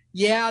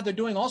 yeah, they're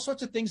doing all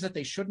sorts of things that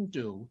they shouldn't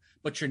do,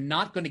 but you're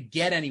not going to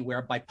get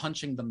anywhere by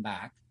punching them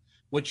back.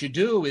 What you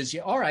do is,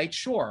 all right,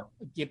 sure,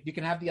 you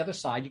can have the other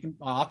side.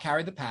 I'll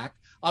carry the pack.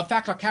 In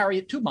fact, I'll carry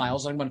it 2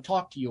 miles. I'm going to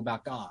talk to you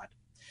about God.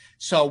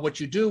 So what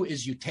you do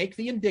is you take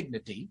the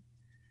indignity.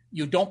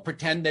 You don't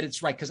pretend that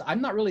it's right, because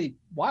I'm not really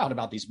wild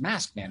about these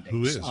mask mandates.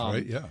 Who is,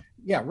 right? Yeah.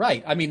 Yeah,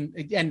 right. I mean,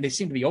 and they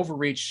seem to be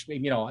overreach,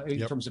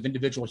 in terms of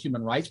individual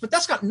human rights, but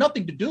that's got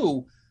nothing to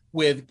do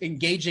with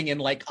engaging in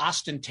like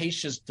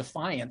ostentatious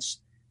defiance,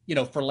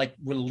 for like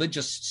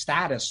religious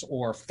status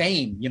or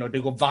fame,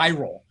 to go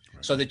viral,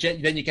 right, so that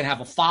then you can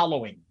have a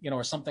following,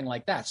 or something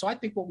like that. So I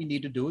think what we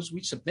need to do is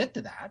we submit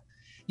to that.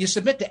 You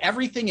submit to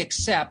everything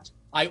except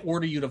I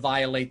order you to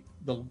violate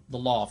the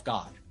law of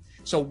God.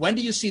 So when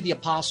do you see the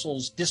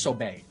apostles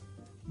disobey?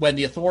 When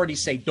the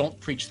authorities say, don't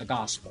preach the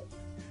gospel.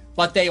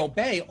 But they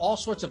obey all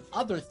sorts of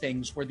other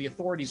things where the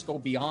authorities go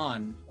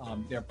beyond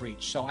their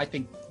breach. So I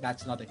think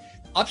that's another.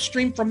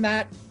 Upstream from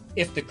that,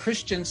 if the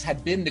Christians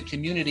had been the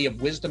community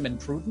of wisdom and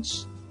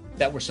prudence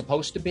that we're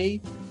supposed to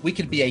be, we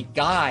could be a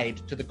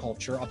guide to the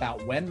culture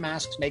about when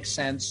masks make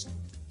sense,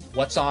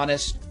 what's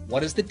honest, what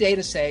does the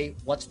data say,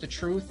 what's the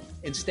truth.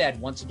 Instead,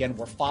 once again,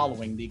 we're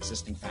following the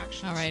existing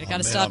factions. All right, I got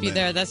to stop you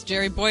there. That's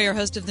Jerry Boyer,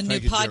 host of the new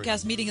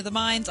podcast, Jerry. Meeting of the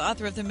Minds,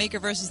 author of The Maker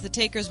versus the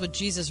Takers, What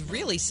Jesus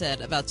Really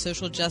Said About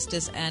Social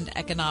Justice and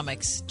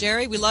Economics.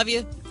 Jerry, we love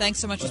you. Thanks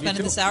so much for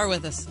spending this hour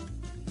with us.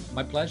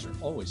 My pleasure,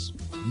 always.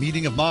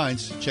 Meeting of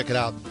Minds. Check it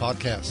out,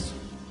 podcast.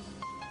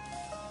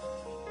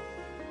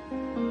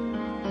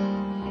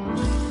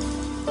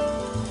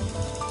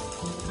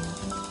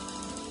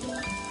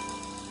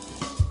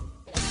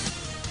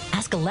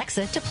 Ask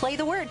Alexa to play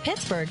the word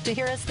Pittsburgh to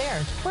hear us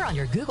there. We're on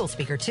your Google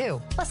speaker,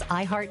 too. Plus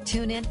iHeart,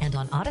 TuneIn, and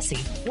on Odyssey.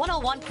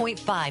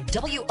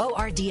 101.5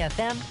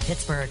 WORD-FM,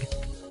 Pittsburgh.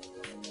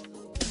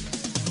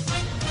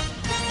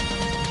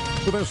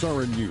 With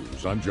SRN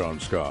News, I'm John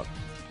Scott.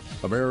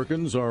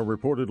 Americans are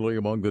reportedly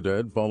among the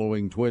dead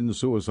following twin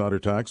suicide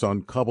attacks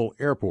on Kabul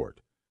airport.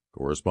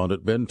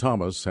 Correspondent Ben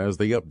Thomas has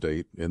the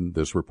update in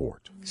this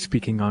report.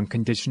 Speaking on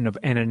condition of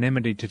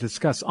anonymity to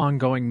discuss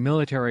ongoing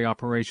military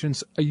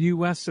operations, a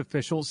U.S.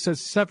 official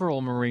says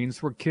several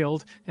Marines were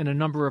killed and a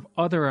number of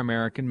other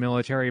American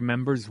military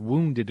members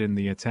wounded in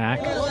the attack.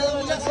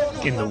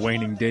 In the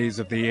waning days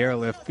of the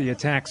airlift, the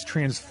attacks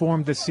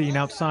transformed the scene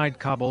outside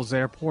Kabul's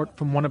airport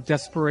from one of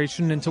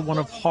desperation into one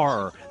of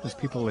horror as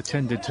people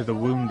attended to the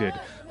wounded.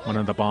 One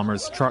of the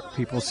bombers struck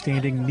people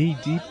standing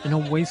knee-deep in a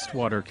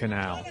wastewater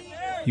canal.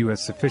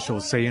 U.S.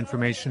 officials say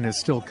information is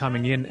still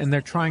coming in and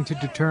they're trying to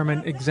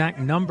determine exact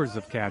numbers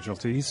of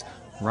casualties.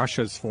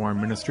 Russia's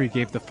foreign ministry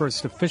gave the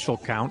first official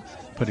count,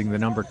 putting the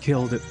number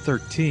killed at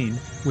 13,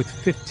 with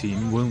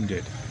 15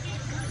 wounded.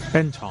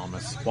 Ben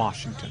Thomas,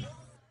 Washington.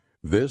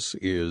 This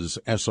is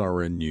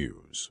SRN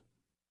News.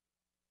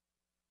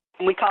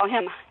 We call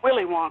him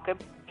Willy Wonka.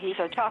 He's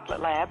a chocolate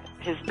lab.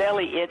 His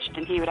belly itched,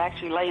 and he would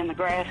actually lay in the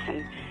grass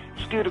and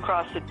scoot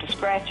across it to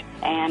scratch.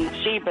 And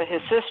Sheba,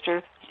 his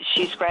sister,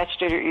 she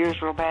scratched at her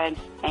ears real bad,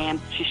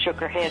 and she shook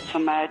her head so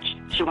much,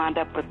 she wound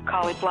up with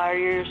cauliflower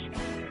ears.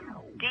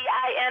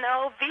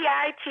 DINOVITE.com.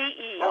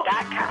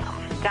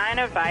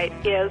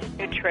 Dinovite is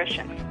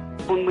nutrition.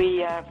 When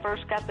we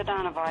first got the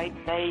Dinovite,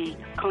 they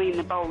cleaned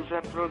the bowls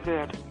up real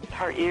good.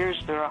 Her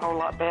ears, they're a whole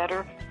lot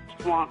better.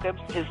 Wonka,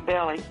 his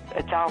belly,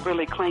 it's all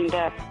really cleaned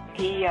up.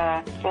 He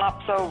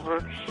flops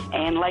over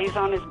and lays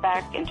on his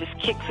back and just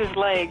kicks his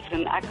legs,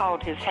 and I call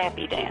it his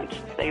happy dance.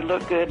 They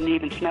look good and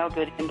even smell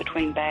good in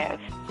between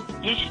baths.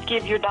 You should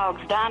give your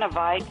dogs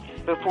Dinovite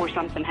before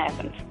something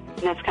happens.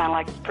 And that's kind of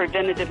like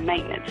preventative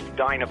maintenance.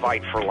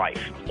 Dinovite for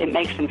life. It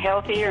makes them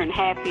healthier and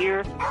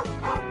happier.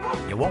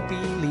 You won't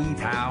believe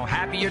how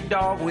happy your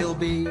dog will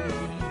be.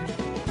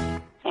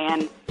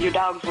 And your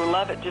dogs will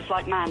love it just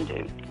like mine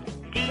do.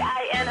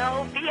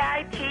 DINOVITE.com.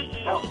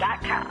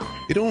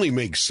 It only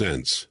makes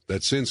sense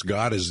that since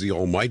God is the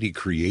almighty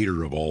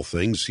creator of all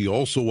things, he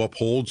also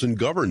upholds and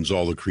governs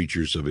all the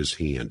creatures of his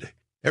hand.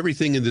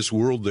 Everything in this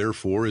world,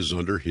 therefore, is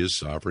under his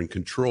sovereign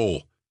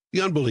control.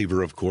 The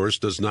unbeliever, of course,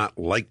 does not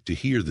like to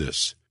hear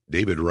this.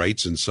 David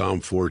writes in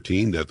Psalm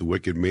 14 that the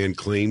wicked man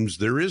claims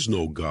there is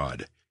no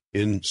God.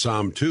 In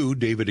Psalm 2,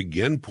 David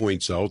again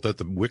points out that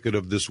the wicked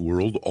of this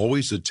world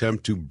always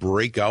attempt to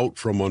break out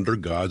from under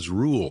God's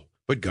rule.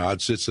 But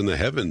God sits in the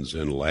heavens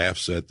and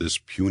laughs at this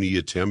puny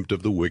attempt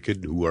of the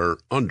wicked who are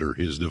under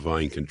his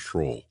divine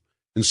control.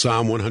 In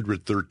Psalm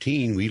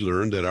 113, we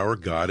learn that our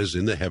God is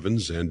in the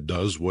heavens and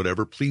does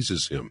whatever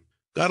pleases him.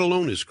 God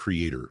alone is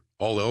creator.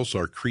 All else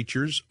are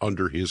creatures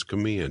under his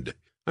command.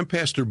 I'm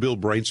Pastor Bill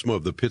Breinsma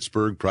of the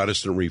Pittsburgh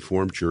Protestant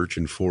Reformed Church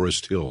in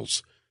Forest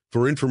Hills.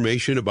 For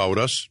information about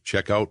us,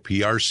 check out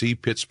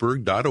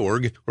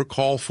prcpittsburgh.org or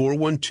call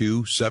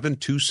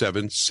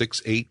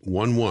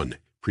 412-727-6811.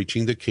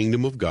 Preaching the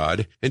kingdom of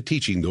God and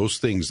teaching those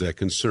things that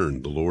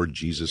concern the Lord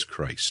Jesus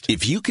Christ.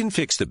 If you can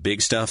fix the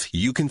big stuff,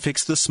 you can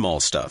fix the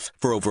small stuff.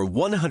 For over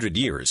 100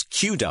 years,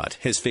 QDOT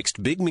has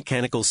fixed big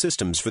mechanical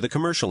systems for the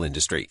commercial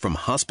industry, from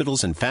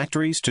hospitals and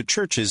factories to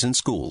churches and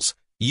schools.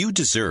 You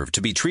deserve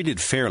to be treated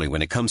fairly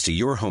when it comes to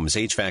your home's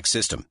HVAC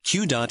system.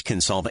 QDOT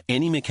can solve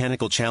any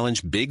mechanical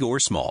challenge, big or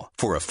small.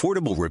 For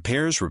affordable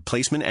repairs,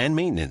 replacement, and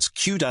maintenance,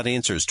 QDOT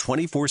answers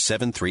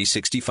 24/7,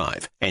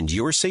 365. And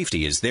your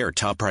safety is their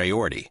top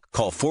priority.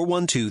 Call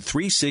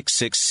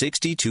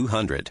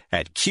 412-366-6200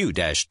 at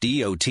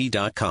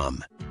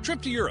q-dot.com.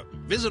 Trip to Europe.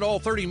 Visit all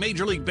 30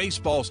 Major League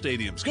Baseball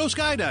stadiums. Go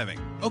skydiving.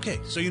 Okay,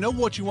 so you know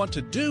what you want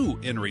to do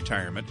in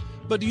retirement,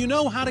 but do you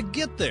know how to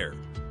get there?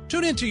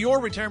 Tune into Your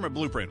Retirement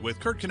Blueprint with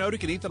Kurt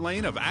Knodik and Ethan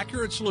Lane of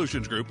Accurate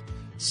Solutions Group,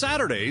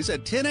 Saturdays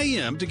at 10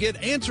 a.m. to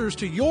get answers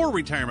to your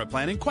retirement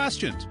planning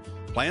questions.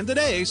 Plan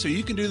today so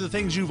you can do the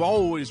things you've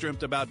always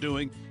dreamt about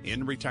doing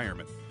in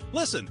retirement.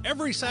 Listen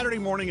every Saturday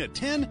morning at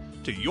 10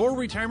 to Your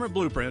Retirement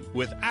Blueprint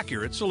with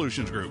Accurate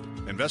Solutions Group.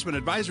 Investment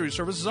advisory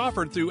services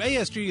offered through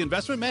ASG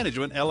Investment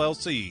Management,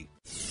 LLC.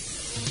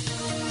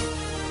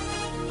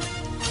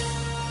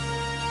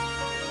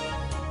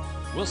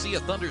 We'll see a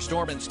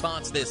thunderstorm in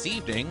spots this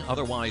evening.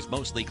 Otherwise,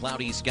 mostly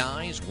cloudy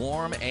skies,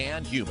 warm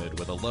and humid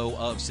with a low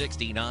of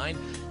 69.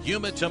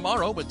 Humid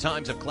tomorrow with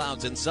times of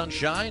clouds and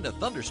sunshine. A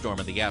thunderstorm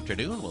in the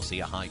afternoon. We'll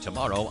see a high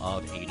tomorrow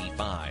of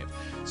 85.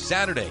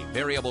 Saturday,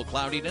 variable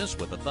cloudiness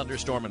with a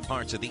thunderstorm in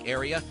parts of the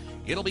area.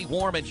 It'll be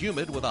warm and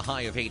humid with a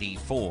high of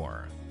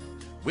 84.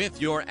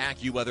 With your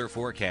AccuWeather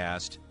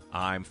forecast,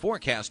 I'm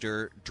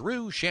forecaster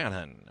Drew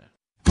Shannon.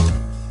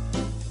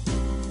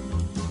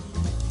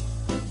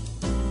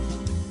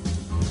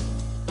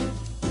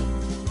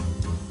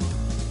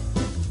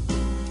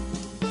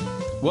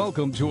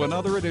 Welcome to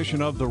another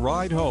edition of The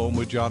Ride Home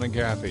with John and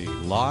Kathy,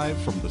 live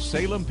from the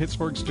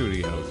Salem-Pittsburgh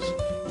studios.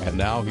 And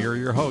now here are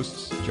your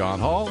hosts, John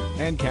Hall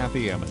and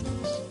Kathy Emmons.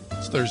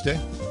 It's Thursday.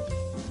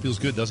 Feels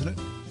good, doesn't it?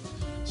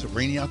 Is it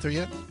rainy out there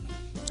yet?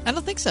 I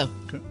don't think so.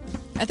 Okay.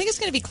 I think it's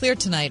going to be clear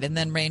tonight and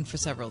then rain for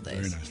several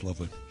days. Very nice,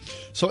 lovely.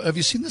 So have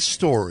you seen the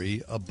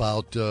story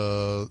about,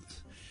 you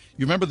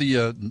remember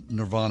the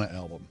Nirvana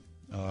album,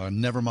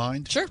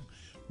 Nevermind? Sure.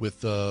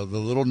 With the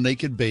little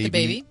naked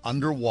baby,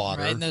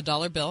 underwater. Right, and the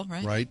dollar bill,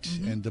 right? Right,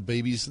 and the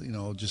baby's,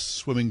 just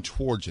swimming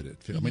towards it.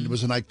 I mean, it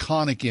was an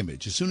iconic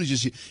image. As soon as you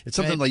see, it's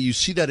something like you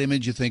see that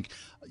image, you think,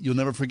 you'll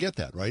never forget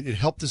that, right? It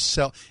helped to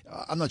sell.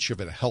 I'm not sure if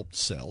it helped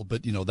sell,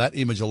 but, that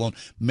image alone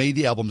made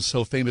the album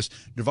so famous.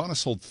 Nirvana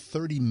sold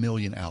 30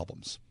 million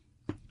albums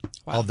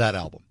of that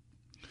album.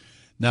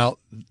 Now,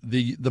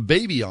 the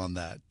baby on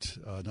that,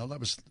 now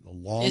that was a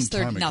long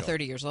time ago. Now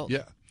 30 years old.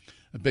 Yeah.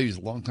 The baby's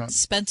a long time.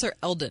 Spencer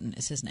Eldon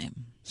is his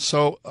name.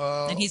 So,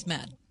 and he's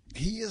mad.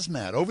 He is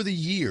mad. Over the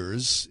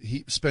years,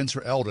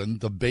 Spencer Eldon,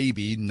 the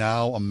baby,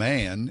 now a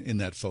man in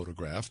that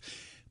photograph,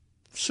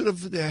 sort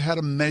of had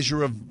a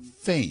measure of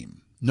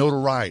fame,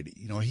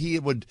 notoriety. He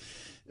would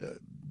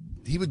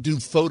do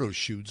photo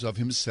shoots of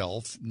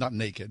himself, not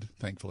naked,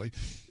 thankfully,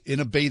 in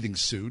a bathing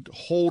suit,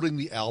 holding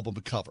the album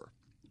cover,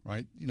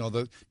 right?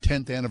 The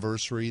 10th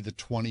anniversary, the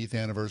 20th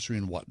anniversary,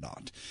 and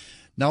whatnot.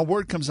 Now,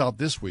 word comes out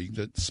this week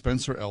that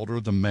Spencer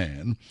Eldon, the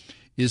man,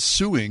 is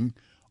suing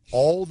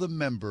all the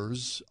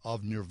members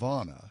of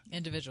Nirvana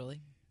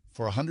individually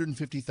for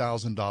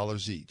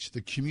 $150,000 each.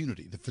 The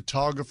community, the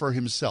photographer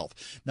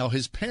himself. Now,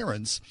 his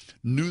parents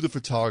knew the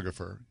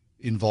photographer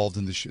involved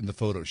in the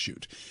photo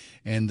shoot,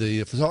 and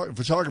the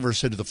photographer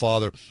said to the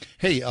father,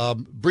 "Hey,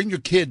 bring your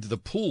kid to the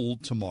pool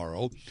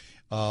tomorrow.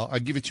 I'll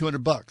give you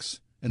 $200."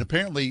 And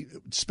apparently,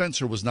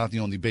 Spencer was not the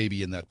only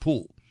baby in that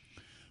pool.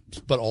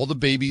 But all the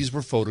babies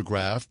were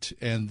photographed,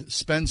 and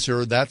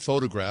Spencer, that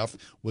photograph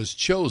was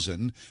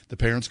chosen. The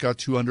parents got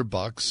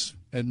 $200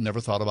 and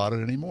never thought about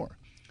it anymore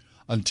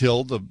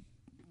until the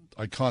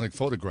iconic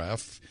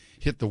photograph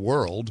hit the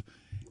world.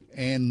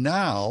 And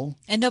now...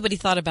 And nobody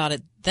thought about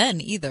it then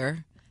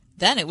either.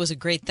 Then it was a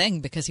great thing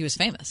because he was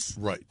famous.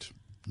 Right.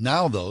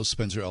 Now, though,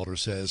 Spencer Eldon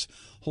says,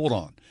 hold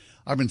on.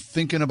 I've been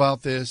thinking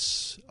about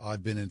this.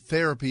 I've been in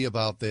therapy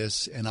about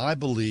this, and I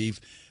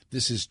believe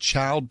this is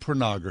child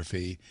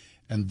pornography.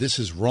 And this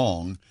is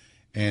wrong,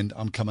 and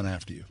I'm coming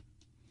after you.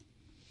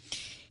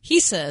 He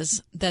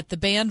says that the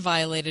band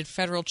violated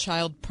federal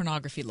child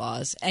pornography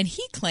laws, and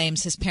he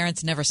claims his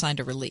parents never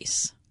signed a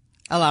release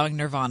allowing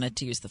Nirvana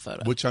to use the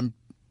photo. Which it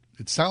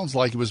sounds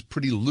like it was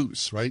pretty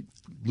loose, right?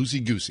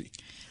 Loosey-goosey.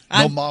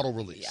 No model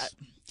release. Yeah.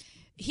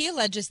 He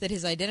alleges that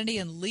his identity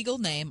and legal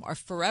name are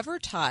forever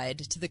tied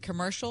to the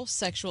commercial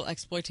sexual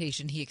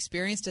exploitation he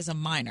experienced as a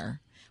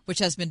minor, which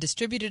has been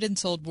distributed and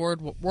sold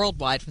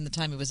worldwide from the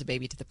time he was a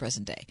baby to the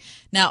present day.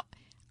 Now,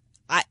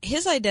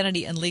 his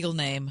identity and legal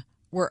name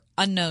were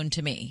unknown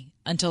to me.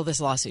 until this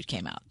lawsuit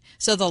came out.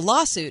 So the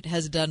lawsuit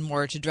has done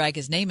more to drag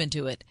his name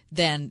into it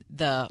than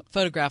the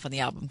photograph on the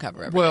album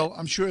cover ever Well, did.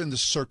 I'm sure in the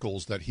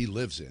circles that he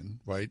lives in,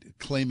 right,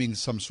 claiming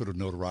some sort of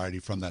notoriety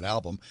from that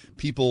album,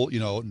 people,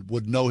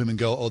 would know him and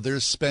go, oh,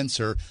 there's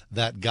Spencer,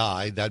 that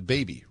guy, that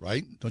baby,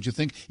 right? Don't you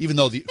think? Even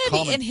though the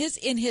Maybe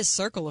in his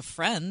circle of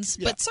friends,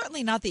 but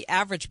certainly not the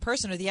average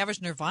person or the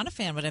average Nirvana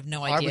fan would have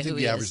no idea I would who think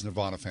he the is. average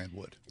Nirvana fan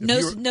would.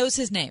 Knows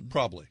his name.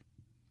 Probably.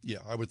 Yeah,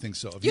 I would think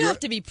so. You have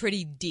to be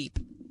pretty deep.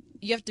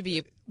 You have to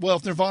be. Well,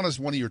 if Nirvana's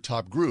one of your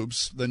top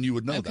groups, then you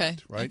would know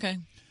that, right? Okay.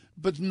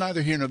 But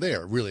neither here nor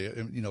there, really.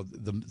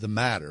 The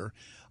matter.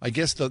 I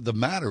guess the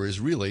matter is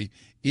really,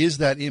 is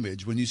that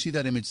image, when you see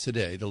that image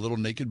today, the little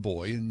naked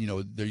boy, and,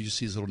 there you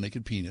see his little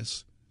naked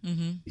penis,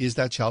 is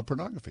that child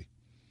pornography?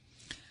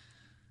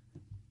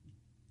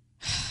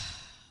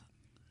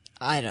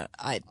 That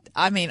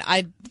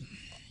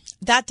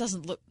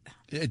doesn't look.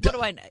 What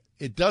do I know?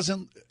 It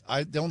doesn't.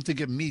 I don't think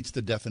it meets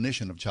the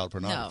definition of child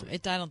pornography.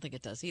 No, I don't think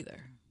it does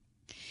either.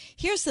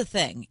 Here's the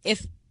thing: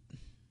 if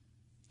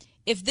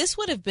this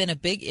would have been a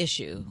big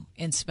issue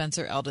in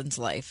Spencer Eldon's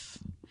life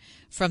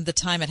from the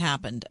time it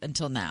happened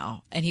until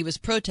now, and he was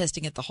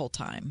protesting it the whole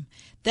time,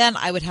 then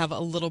I would have a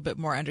little bit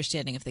more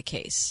understanding of the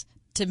case.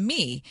 To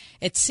me,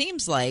 it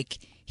seems like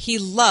he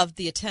loved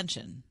the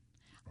attention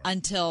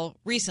until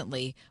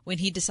recently, when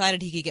he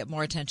decided he could get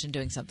more attention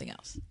doing something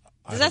else.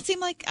 Does that seem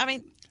like?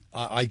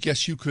 I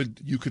guess you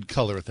could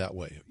color it that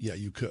way. Yeah,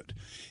 you could.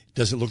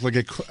 Does it look like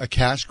a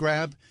cash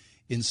grab?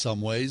 In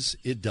some ways,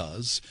 it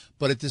does.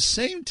 But at the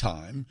same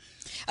time,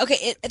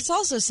 okay, it's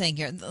also saying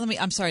here.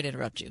 I'm sorry to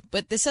interrupt you,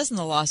 but this says in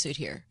the lawsuit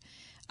here,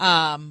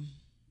 Eldon's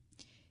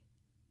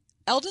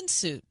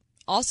suit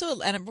also,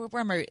 and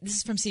this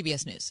is from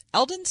CBS News.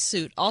 Eldon's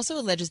suit also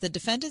alleges that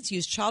defendants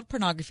used child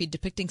pornography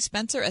depicting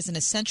Spencer as an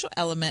essential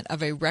element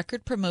of a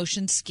record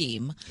promotion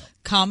scheme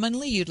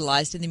commonly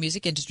utilized in the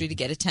music industry to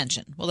get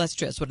attention. Well, that's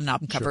true. That's what an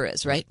album cover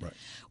is, right?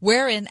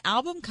 Wherein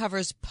album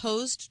covers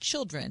posed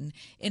children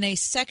in a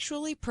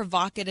sexually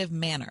provocative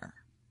manner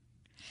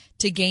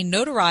to gain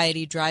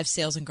notoriety, drive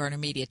sales, and garner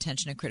media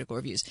attention and critical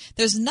reviews.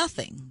 There's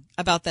nothing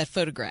about that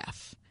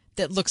photograph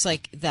that looks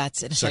like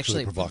that's in a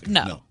sexually provocative.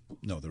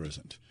 No, there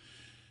isn't.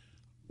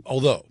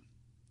 Although,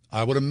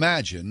 I would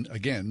imagine,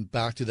 again,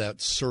 back to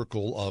that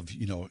circle of,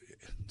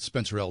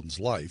 Spencer Eldon's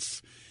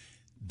life,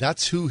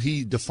 that's who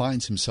he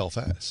defines himself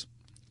as,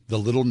 the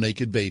little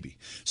naked baby.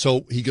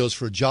 So he goes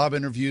for a job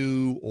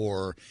interview,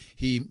 or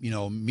he,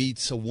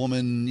 meets a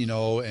woman,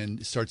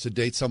 and starts to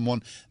date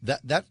someone.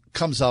 That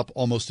comes up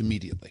almost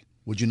immediately.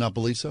 Would you not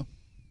believe so?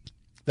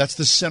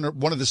 That's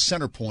one of the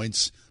center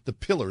points, the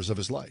pillars of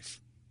his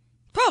life.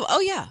 Probably. Oh,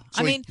 yeah.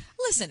 So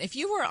listen, if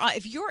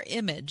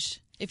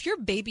your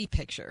baby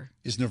picture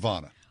is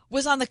Nirvana,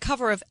 was on the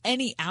cover of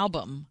any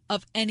album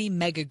of any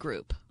mega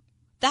group,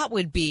 that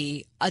would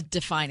be a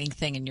defining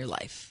thing in your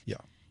life. Yeah.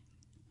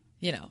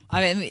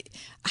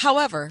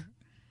 However,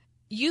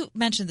 you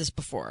mentioned this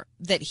before,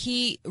 that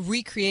he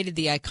recreated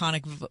the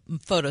iconic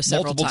photo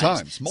several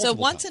times. So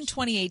once in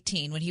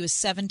 2018 when he was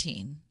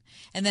 17,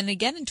 and then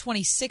again in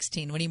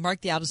 2016 when he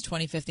marked the album's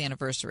 25th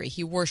anniversary,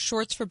 he wore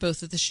shorts for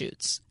both of the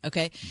shoots.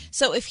 Okay?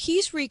 So if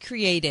he's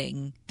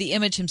recreating the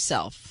image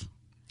himself,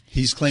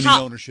 he's claiming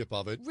ownership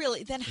of it.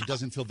 Really? Then he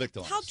doesn't feel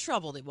victimized. How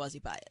troubled was he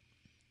by it?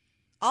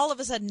 All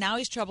of a sudden, now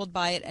he's troubled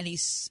by it, and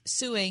he's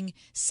suing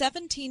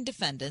 17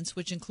 defendants,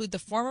 which include the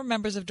former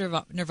members of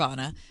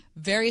Nirvana,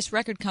 various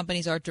record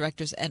companies, art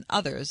directors, and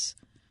others,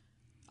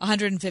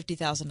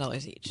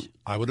 $150,000 each.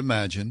 I would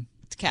imagine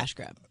it's a cash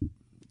grab.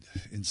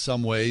 In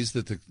some ways,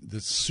 that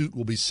the suit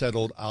will be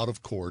settled out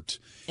of court,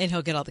 and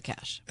he'll get all the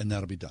cash, and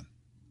that'll be done.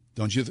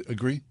 Don't you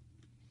agree?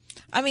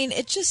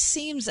 It just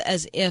seems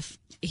as if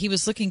he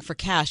was looking for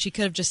cash. He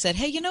could have just said,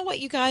 hey, you know what,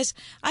 you guys,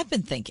 I've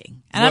been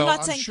thinking. And I'm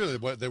not saying. I'm sure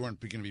they weren't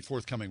going to be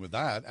forthcoming with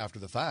that after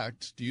the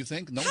fact. Do you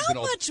think? How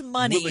much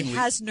money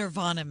has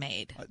Nirvana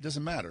made? It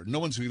doesn't matter. No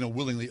one's going to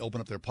willingly open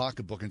up their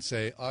pocketbook and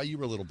say, you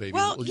were a little baby.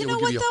 Well, you know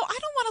what, though? I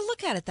don't want to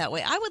look at it that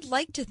way. I would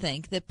like to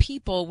think that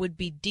people would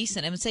be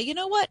decent and would say, you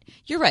know what,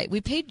 you're right. We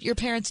paid your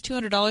parents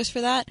 $200 for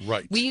that.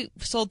 Right. We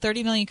sold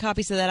 30 million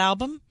copies of that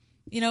album.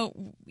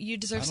 You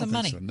deserve some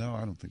money. So. No,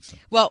 I don't think so.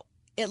 Well,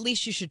 at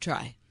least you should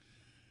try.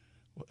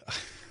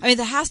 That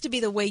has to be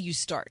the way you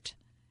start.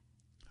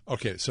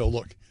 Okay, so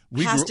look,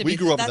 we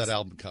grew up with that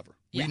album cover.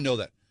 Yeah. We know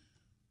that.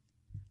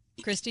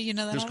 Christy, you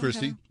know that There's album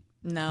Christy.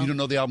 cover? No. You don't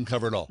know the album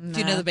cover at all? No. Do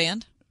you know the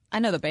band? I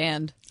know the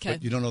band. Okay.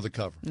 But you don't know the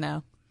cover?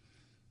 No.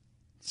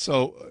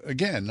 So,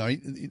 again,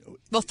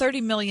 well,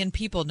 30 million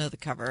people know the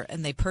cover,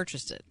 and they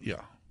purchased it.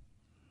 Yeah.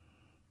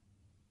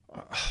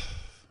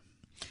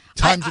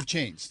 Times have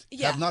changed.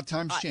 Yeah. Have not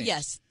times changed?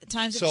 Yes,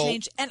 times have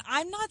changed. And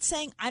I'm not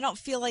saying I don't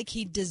feel like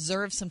he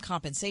deserves some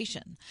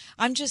compensation.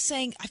 I'm just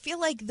saying I feel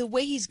like the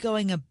way he's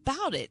going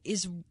about it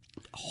is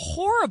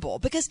horrible,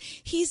 because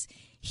he's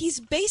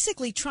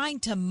basically trying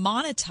to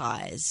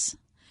monetize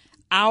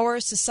our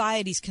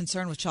society's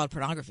concern with child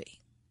pornography.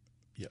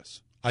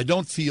 Yes. I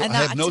don't feel, I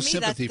have no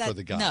sympathy for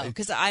the guy. No,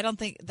 because I don't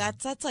think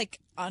that's like,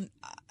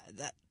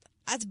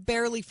 that's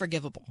barely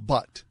forgivable.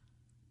 But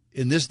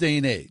in this day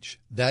and age,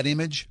 that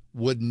image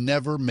would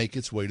never make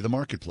its way to the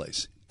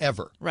marketplace,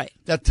 ever. Right.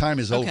 That time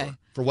is over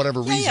for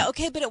whatever reason. Yeah,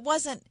 okay, but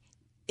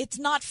it's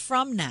not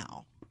from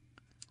now.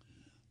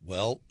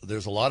 Well,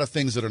 there's a lot of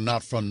things that are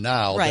not from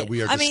now that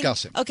we are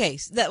discussing.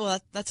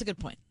 That's a good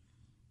point.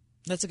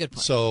 That's a good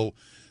point. So,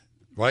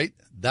 right,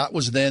 that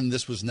was then,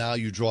 this was now.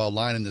 You draw a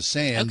line in the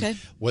sand,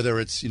 whether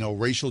it's,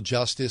 racial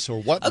justice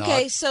or whatnot.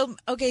 Okay,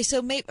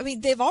 so maybe,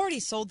 they've already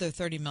sold their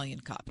 30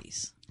 million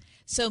copies.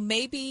 So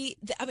maybe,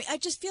 I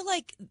just feel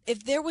like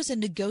if there was a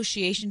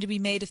negotiation to be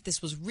made, if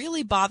this was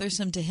really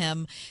bothersome to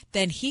him,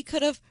 then he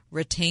could have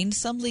retained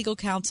some legal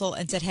counsel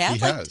and said, hey,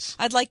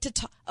 I'd like to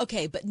talk.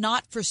 Okay, but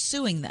not for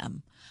suing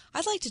them.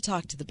 I'd like to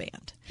talk to the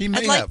band. He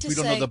may have. We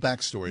don't know the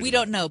backstory. We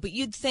don't know, but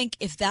you'd think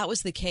if that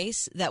was the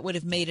case, that would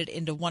have made it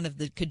into one of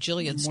the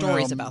cajillion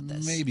stories about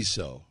this. Maybe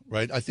so,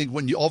 right? I think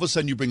when all of a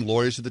sudden you bring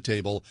lawyers to the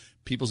table,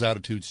 people's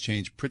attitudes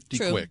change pretty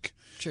quick.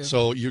 True.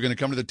 So you're going to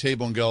come to the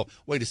table and go,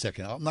 wait a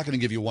second, I'm not going to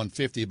give you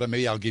 150, but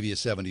maybe I'll give you a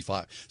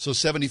 75. So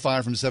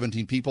 75 from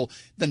 17 people,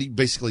 then you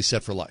basically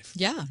set for life.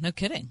 Yeah, no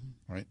kidding.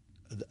 Right?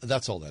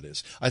 That's all that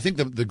is. I think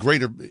the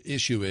greater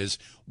issue is,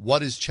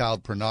 what is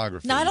child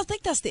pornography? No, I don't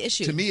think that's the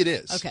issue. To me, it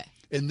is. Okay.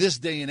 In this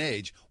day and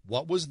age,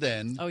 what was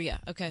then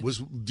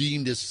was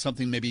deemed as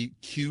something maybe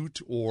cute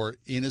or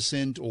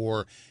innocent,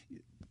 or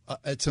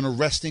it's an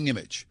arresting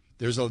image.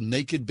 There's a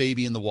naked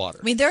baby in the water.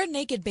 There are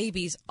naked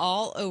babies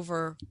all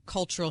over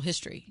cultural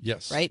history.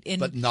 Yes. Right?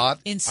 But not,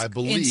 I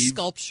believe, in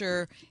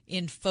sculpture,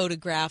 in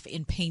photograph,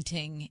 in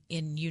painting,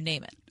 in you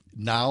name it.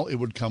 Now it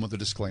would come with a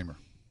disclaimer.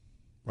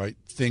 Right?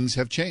 Things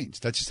have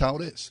changed. That's just how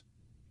it is.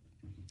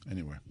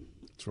 Anyway,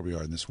 that's where we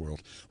are in this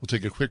world. We'll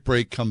take a quick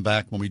break, come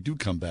back. When we do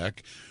come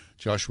back,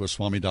 Joshua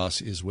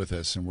Swamidas is with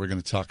us, and we're going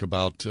to talk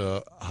about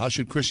how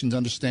should Christians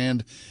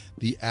understand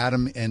the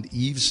Adam and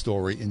Eve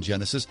story in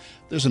Genesis.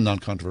 There's a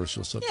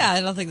non-controversial subject. Yeah,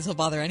 I don't think this will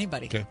bother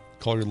anybody. Okay,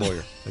 call your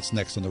lawyer. That's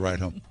next on The Ride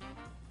Home.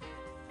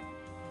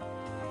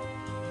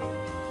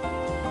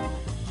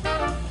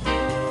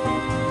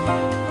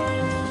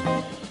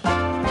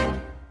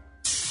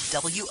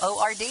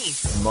 WORD.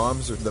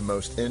 Moms are the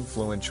most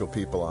influential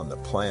people on the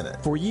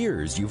planet. For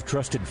years, you've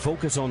trusted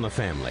Focus on the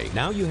Family.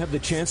 Now you have the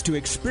chance to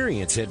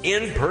experience it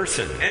in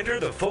person. Enter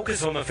the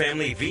Focus on the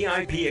Family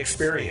VIP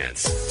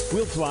experience.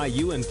 We'll fly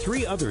you and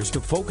 3 others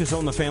to Focus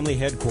on the Family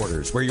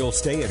headquarters, where you'll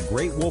stay at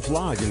Great Wolf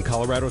Lodge in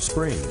Colorado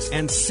Springs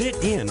and sit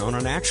in on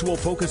an actual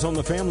Focus on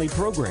the Family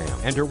program.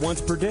 Enter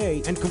once per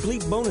day and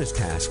complete bonus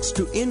tasks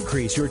to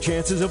increase your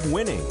chances of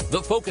winning.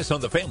 The Focus on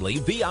the Family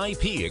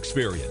VIP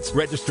experience.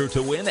 Register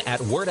to win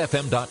at wordfm.com/focus.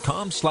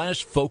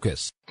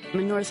 I'm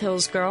a North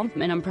Hills girl,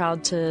 and I'm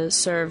proud to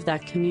serve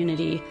that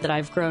community that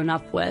I've grown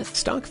up with.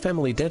 Stock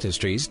Family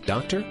Dentistry's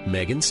Dr.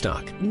 Megan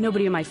Stock.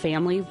 Nobody in my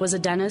family was a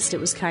dentist. It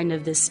was kind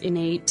of this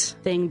innate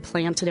thing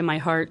planted in my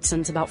heart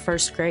since about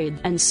first grade.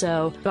 And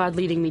so God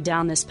leading me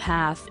down this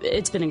path,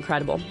 it's been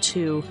incredible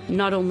to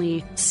not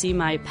only see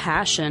my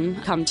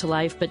passion come to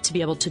life, but to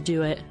be able to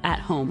do it at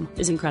home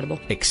is incredible.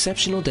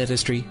 Exceptional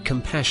dentistry,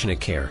 compassionate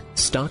care.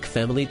 Stock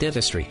Family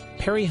Dentistry.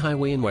 Perry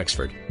Highway in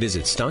Wexford.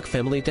 Visit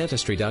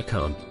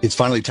stockfamilydentistry.com. It's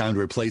finally time to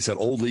replace that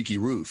old leaky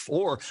roof.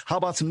 Or how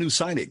about some new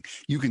siding?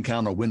 You can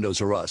count on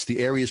Windows R Us, the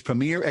area's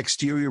premier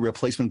exterior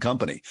replacement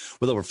company.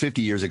 With over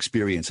 50 years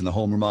experience in the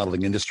home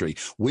remodeling industry,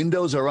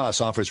 Windows R Us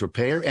offers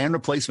repair and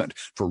replacement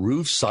for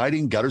roofs,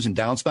 siding, gutters and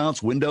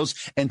downspouts, windows,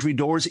 entry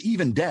doors,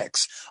 even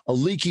decks. A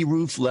leaky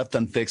roof left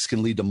unfixed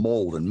can lead to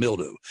mold and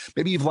mildew.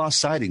 Maybe you've lost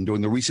siding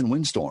during the recent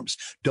windstorms.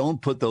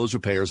 Don't put those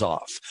repairs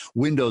off.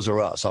 Windows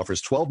R Us offers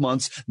 12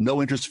 months,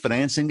 no interest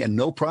financing, and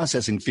no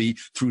processing fee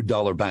through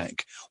Dollar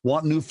Bank.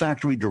 Want new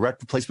factory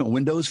direct replacement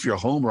windows for your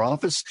home or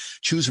office?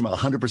 Choose from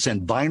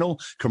 100% vinyl,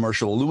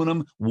 commercial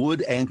aluminum,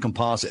 wood, and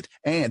composite.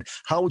 And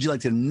how would you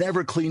like to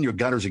never clean your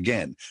gutters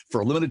again?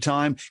 For a limited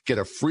time, get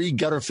a free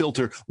gutter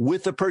filter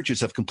with the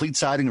purchase of complete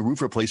siding and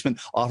roof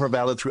replacement. Offer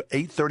valid through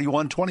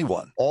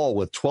 8/31/21. All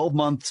with 12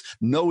 months,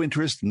 no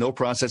interest, no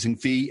processing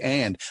fee,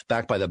 and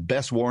backed by the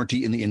best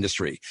warranty in the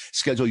industry.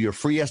 Schedule your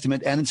free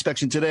estimate and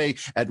inspection today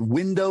at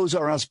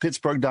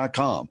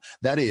WindowsRUsPittsburgh.com.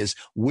 That is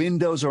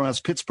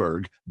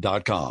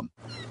WindowsRUsPittsburgh.com.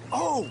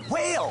 Oh,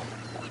 whale!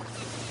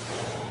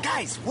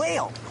 Guys,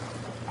 whale!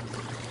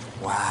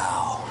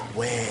 Wow,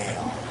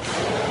 whale.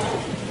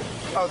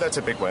 Oh, that's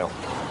a big whale.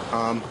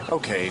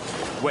 Okay.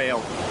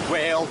 Whale.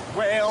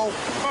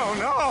 Oh,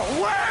 no,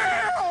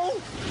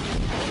 whale!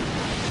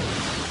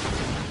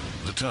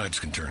 The tides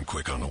can turn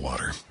quick on the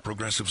water.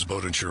 Progressive's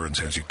boat insurance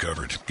has you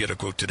covered. Get a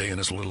quote today in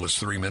as little as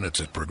 3 minutes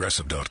at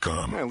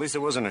Progressive.com. Well, at least it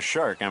wasn't a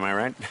shark, am I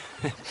right?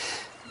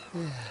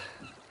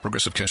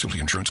 Progressive Casualty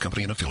Insurance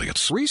Company and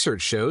Affiliates.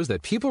 Research shows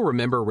that people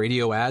remember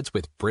radio ads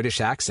with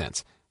British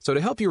accents. So to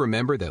help you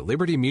remember that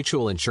Liberty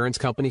Mutual Insurance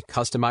Company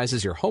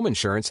customizes your home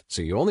insurance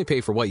so you only pay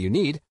for what you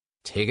need,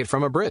 take it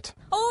from a Brit.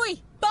 Oi,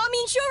 barmy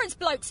insurance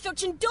bloke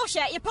fetching dosh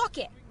out your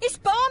pocket. It's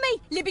barmy.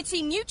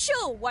 Liberty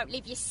Mutual won't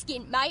leave you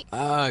skint, mate.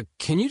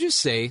 Can you just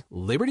say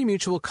Liberty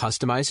Mutual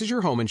customizes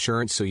your home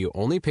insurance so you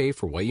only pay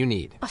for what you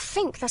need? I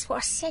think that's what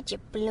I said, you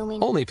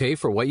blooming... Only pay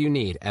for what you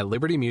need at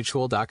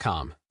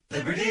libertymutual.com.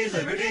 Liberty,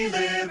 liberty,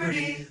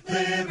 liberty,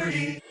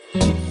 liberty.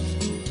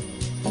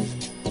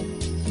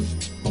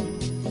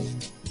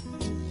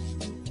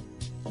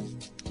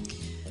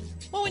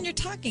 Well, when you're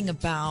talking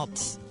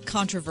about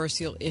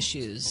controversial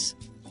issues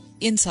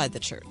inside the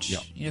church,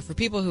 for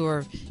people who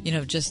are,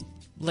 just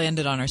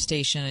landed on our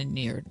station and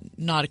you're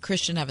not a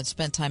Christian, haven't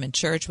spent time in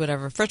church,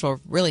 whatever, first of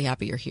all, really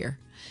happy you're here.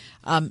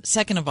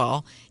 Second of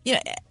all,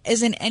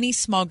 as in any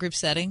small group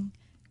setting,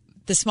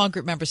 the small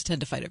group members tend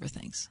to fight over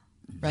things.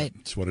 Right.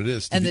 That's what it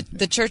is. And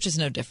the church is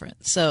no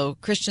different. So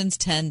Christians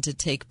tend to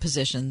take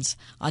positions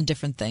on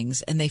different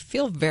things, and they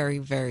feel very,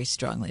 very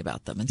strongly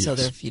about them. And so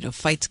there,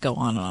 fights go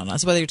on and on.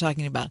 So whether you're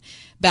talking about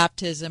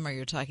baptism or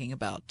you're talking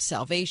about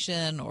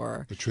salvation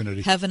or the Trinity,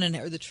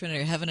 or the Trinity,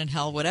 or heaven and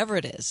hell, whatever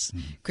it is,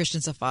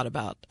 Christians have fought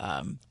about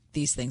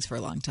these things for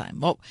a long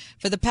time. Well,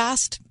 for the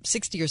past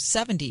 60 or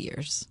 70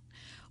 years,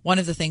 one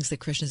of the things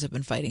that Christians have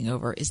been fighting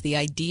over is the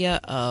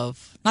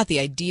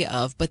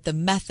but the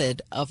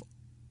method of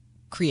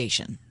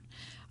creation,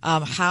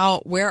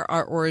 where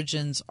our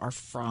origins are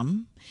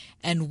from,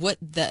 and what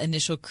the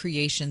initial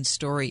creation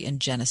story in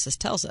Genesis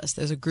tells us.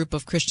 There's a group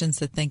of Christians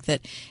that think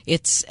that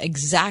it's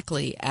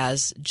exactly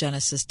as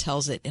Genesis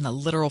tells it in a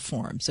literal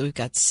form. So we've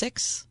got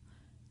 6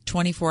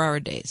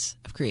 24-hour days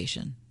of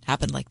creation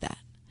happened like that.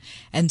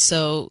 And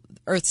so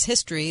Earth's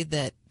history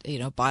that,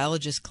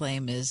 biologists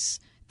claim is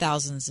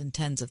thousands and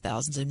tens of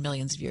thousands and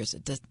millions of years,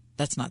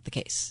 that's not the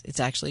case. It's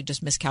actually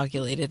just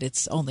miscalculated.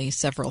 It's only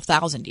several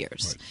thousand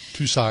years. Right.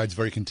 Two sides,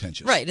 very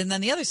contentious. Right. And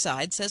then the other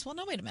side says, well,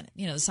 no, wait a minute.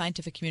 The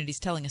scientific community is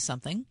telling us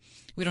something.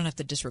 We don't have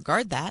to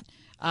disregard that.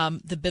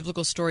 The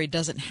biblical story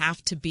doesn't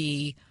have to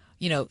be,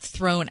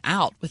 thrown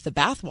out with the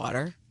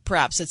bathwater.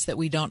 Perhaps it's that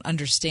we don't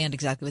understand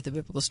exactly what the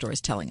biblical story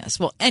is telling us.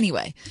 Well,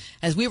 anyway,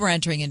 as we were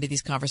entering into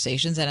these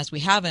conversations, and as we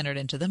have entered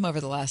into them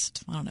over the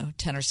last,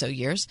 10 or so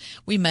years,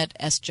 we met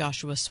S.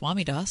 Joshua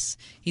Swamidass.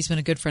 He's been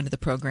a good friend of the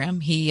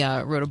program. He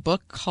wrote a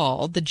book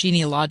called The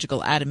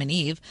Genealogical Adam and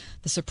Eve,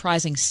 The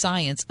Surprising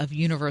Science of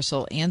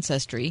Universal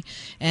Ancestry.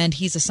 And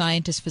he's a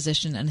scientist,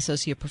 physician, and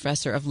associate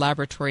professor of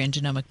laboratory and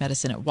genomic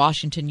medicine at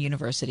Washington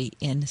University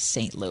in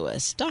St.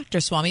 Louis. Dr.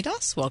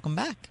 Swamidass, welcome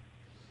back.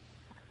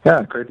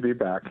 Yeah, great to be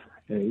back.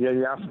 Yeah,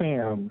 you asked me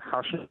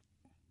how should...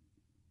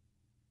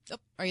 Oh,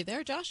 are you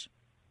there, Josh?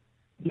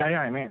 Yeah,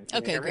 I'm in.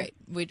 Okay, great.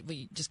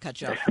 We just cut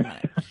you off for a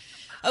minute.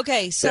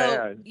 Okay,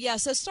 so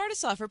so start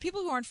us off. For people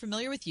who aren't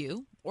familiar with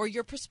you or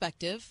your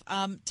perspective,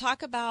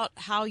 talk about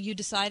how you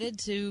decided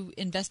to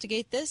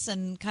investigate this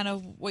and kind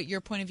of what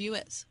your point of view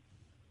is.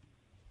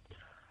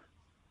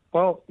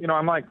 Well,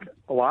 I'm like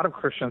a lot of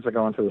Christians that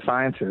go into the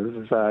sciences,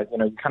 is that,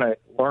 you kind of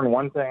learn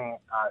one thing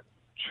at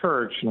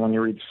church and when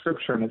you read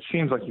Scripture, and it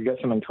seems like you get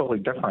something totally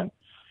different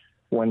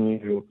when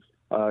you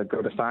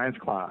go to science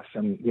class.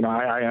 And,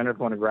 I ended up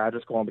going to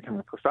graduate school and becoming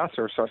a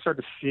professor, so I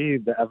started to see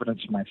the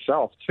evidence for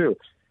myself, too.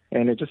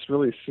 And it just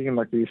really seemed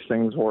like these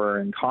things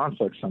were in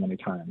conflict so many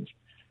times.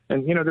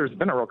 And, there's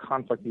been a real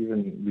conflict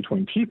even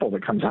between people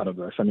that comes out of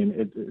this. I mean,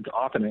 it's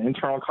often an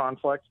internal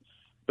conflict,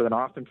 but then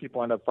often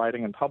people end up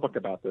fighting in public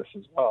about this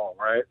as well,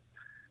 right?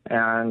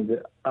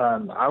 And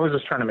I was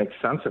just trying to make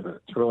sense of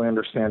it, to really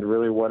understand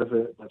really what is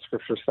it that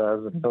Scripture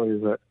says and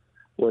really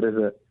what is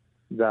it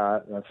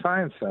that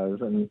science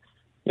says. And,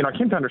 I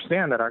came to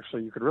understand that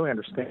actually you could really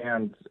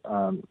understand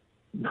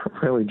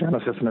really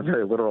Genesis in a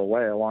very literal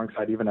way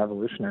alongside even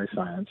evolutionary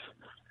science.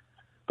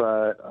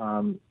 But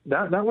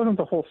that wasn't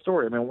the whole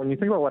story. I mean, when you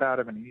think about what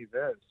Adam and Eve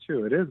is,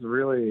 too, it is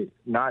really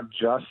not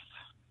just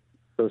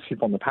those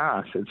people in the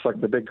past. It's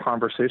like the big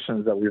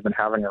conversations that we've been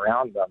having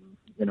around them,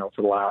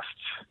 for the last,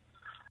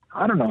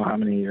 I don't know how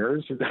many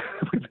years we've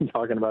been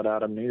talking about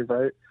Adam and Eve,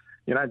 right?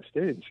 United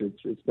States,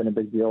 it's been a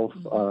big deal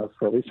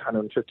for at least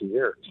 150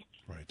 years.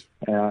 Right.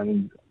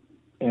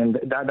 And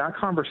that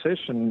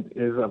conversation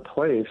is a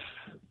place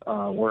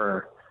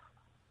where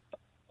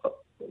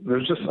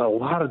there's just a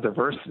lot of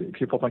diversity.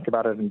 People think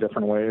about it in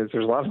different ways.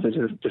 There's a lot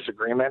of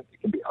disagreement.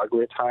 It can be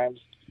ugly at times.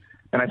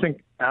 And I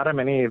think Adam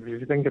and Eve,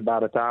 if you think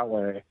about it that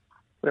way,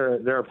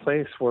 they're a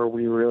place where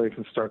we really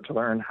can start to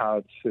learn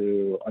how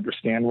to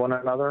understand one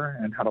another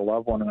and how to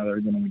love one another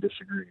even when we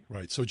disagree.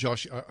 Right. So,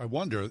 Josh, I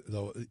wonder,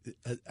 though,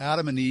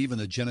 Adam and Eve and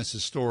the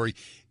Genesis story,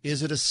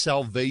 is it a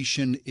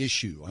salvation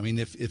issue? I mean,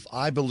 if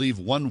I believe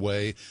one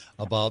way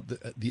about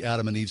the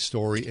Adam and Eve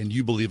story and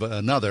you believe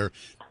another,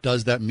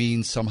 does that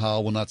mean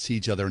somehow we'll not see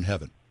each other in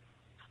heaven?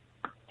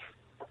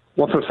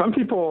 Well, so some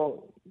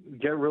people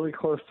get really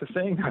close to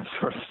saying that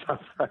sort of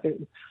stuff,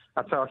 right?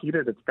 That's how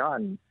heated it's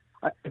gotten.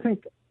 I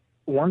think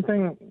one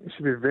thing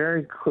should be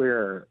very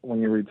clear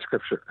when you read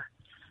Scripture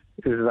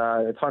is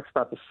that it talks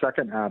about the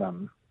second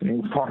Adam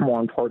being far more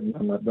important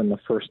than the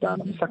first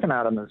Adam. The second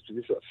Adam is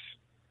Jesus.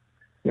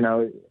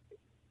 We're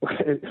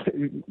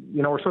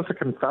supposed to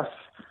confess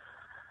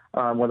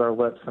with our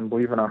lips and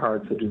believe in our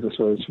hearts that Jesus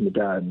rose from the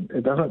dead.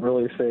 It doesn't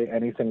really say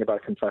anything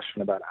about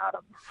confession about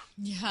Adam.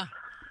 Yeah,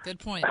 good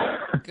point.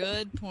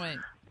 Good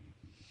point.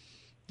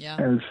 Yeah.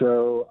 And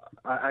so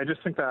I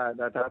just think that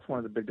that's one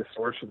of the big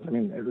distortions. I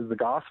mean, the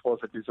gospel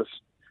is that Jesus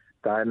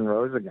died and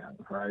rose again,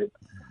 right?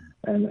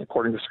 And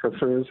according to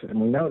scriptures,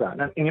 and we know that.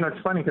 And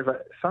it's funny because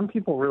some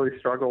people really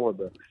struggle with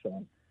this,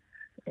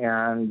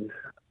 and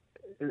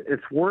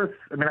it's worth,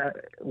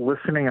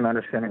 listening and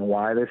understanding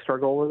why they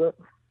struggle with it,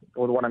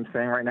 with what I'm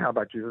saying right now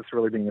about Jesus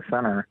really being the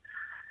center.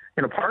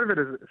 Part of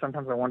it is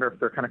sometimes I wonder if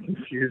they're kind of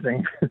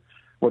confusing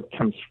what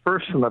comes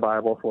first in the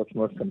Bible for what's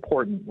most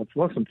important. What's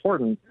most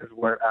important is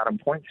where Adam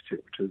points to,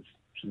 which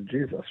is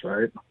Jesus,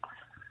 right?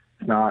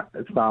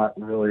 It's not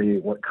really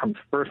what comes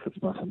first that's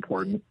most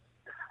important.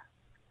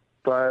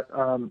 But,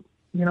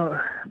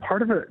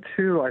 part of it,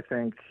 too, I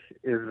think,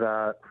 is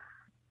that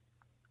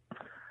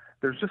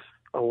there's just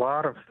a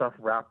lot of stuff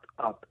wrapped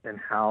up in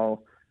how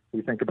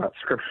we think about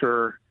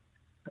Scripture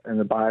and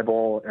the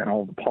Bible and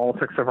all the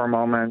politics of our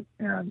moment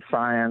and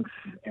science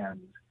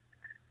and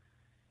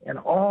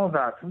all of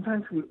that.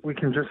 Sometimes we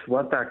can just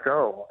let that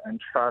go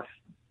and trust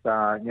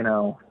that,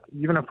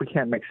 even if we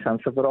can't make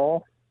sense of it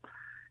all,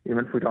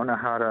 even if we don't know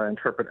how to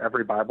interpret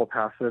every Bible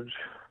passage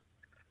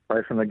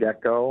right from the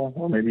get-go,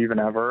 or maybe even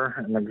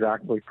ever in the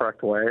exactly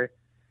correct way,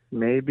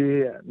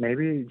 maybe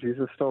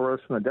Jesus still rose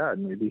from the dead.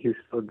 Maybe he's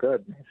still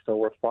good. He's still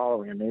worth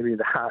following. And maybe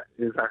that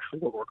is actually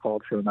what we're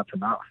called to, and that's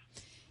enough.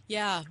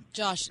 Yeah,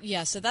 Josh.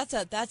 Yeah, so that's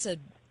a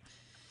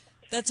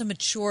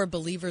mature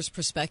believer's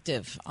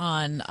perspective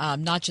on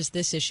not just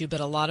this issue,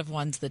 but a lot of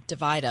ones that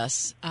divide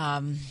us.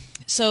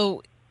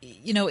 So,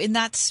 in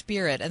that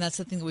spirit, and that's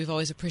the thing that we've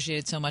always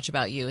appreciated so much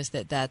about you, is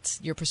that that's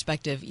your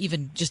perspective,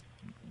 even just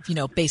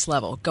base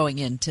level going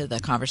into the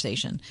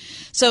conversation.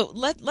 So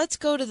let's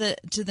go to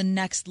the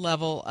next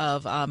level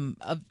of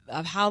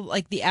how,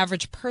 like, the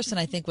average person,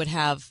 I think, would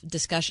have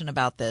discussion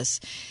about this.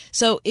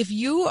 So if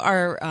you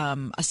are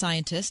a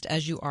scientist,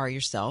 as you are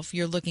yourself,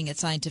 you're looking at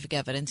scientific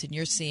evidence and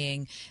you're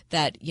seeing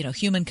that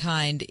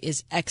humankind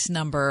is X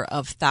number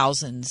of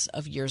thousands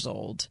of years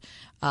old,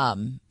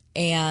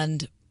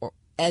 and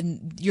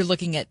you're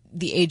looking at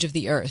the age of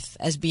the Earth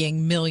as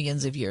being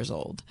millions of years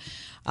old.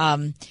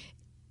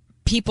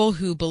 People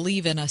who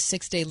believe in a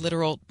 6-day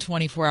literal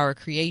 24-hour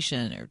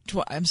creation,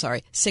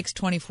 6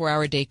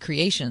 24-hour day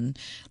creation,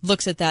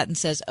 looks at that and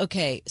says,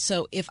 okay,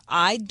 so if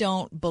I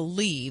don't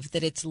believe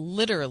that it's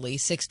literally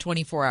 6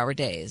 24-hour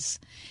days,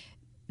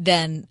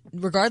 then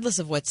regardless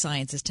of what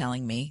science is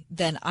telling me,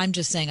 then I'm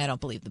just saying I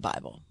don't believe the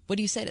Bible. What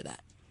do you say to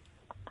that?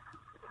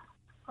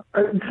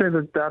 I would say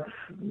that's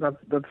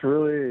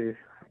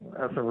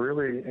a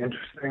really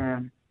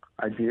interesting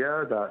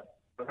idea that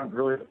doesn't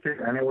really fit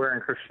anywhere in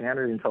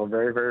Christianity until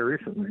very, very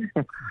recently.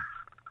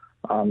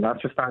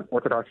 That's just not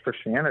Orthodox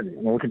Christianity.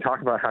 We can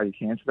talk about how you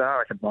came to that.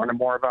 I could learn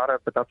more about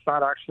it, but that's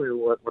not actually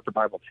what the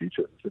Bible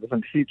teaches. It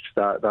doesn't teach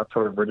that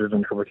sort of rigid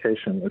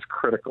interpretation is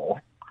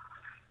critical.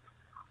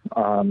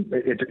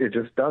 It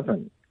just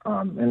doesn't.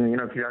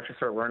 And if you actually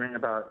start learning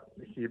about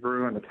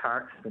Hebrew and the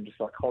text and just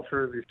about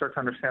cultures, you start to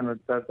understand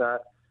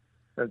that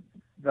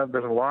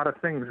there's a lot of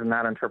things in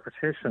that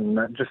interpretation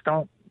that just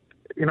don't.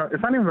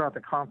 It's not even about the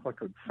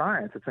conflict with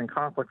science. It's in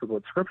conflict with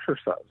what Scripture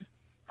says.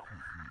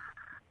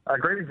 A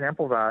great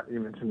example of that you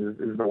mentioned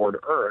is the word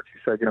earth.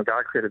 You said,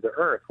 God created the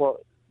earth.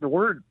 Well, the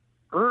word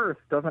earth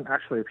doesn't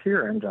actually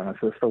appear in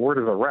Genesis. The word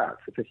is eretz.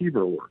 It's a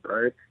Hebrew word,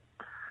 right?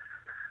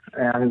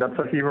 And that's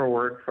a Hebrew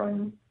word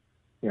from,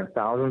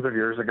 thousands of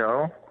years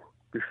ago,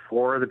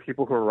 before the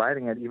people who were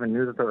writing it even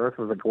knew that the earth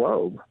was a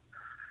globe.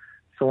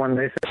 So when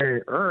they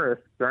say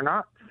earth, they're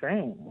not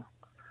saying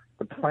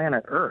the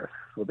planet Earth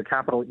with a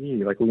capital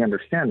E like we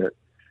understand it.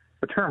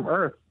 The term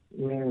earth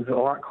means a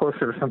lot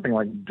closer to something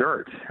like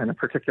dirt in a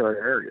particular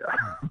area.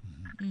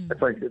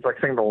 It's like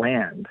saying the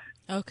land.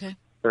 Okay.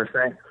 They're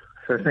saying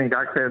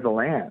God created the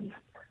land.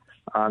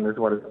 Is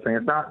what it's saying.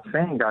 It's not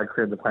saying God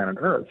created the planet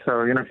Earth.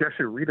 So, if you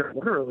actually read it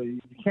literally,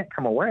 you can't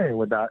come away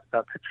with that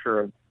picture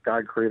of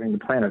God creating the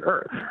planet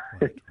Earth.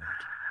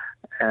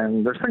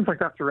 And there's things like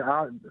that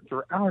throughout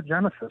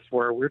Genesis,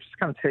 where we're just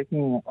kind of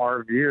taking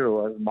our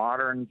view as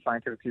modern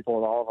scientific people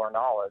with all of our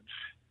knowledge,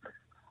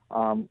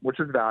 which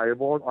is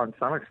valuable on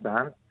some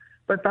extent,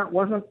 but that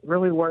wasn't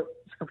really what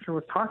Scripture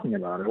was talking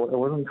about. It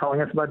wasn't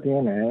telling us about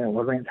DNA. It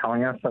wasn't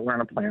telling us that we're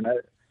on a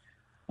planet.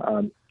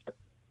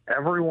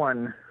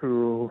 Everyone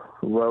who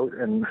wrote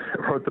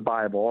the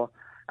Bible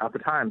at the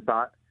time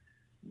thought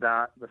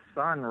that the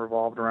sun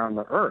revolved around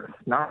the earth,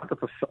 not that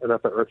the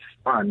earth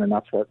spun, and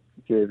that's what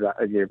gave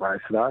rise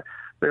to that.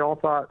 They all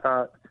thought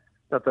that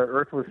the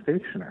earth was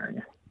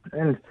stationary.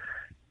 And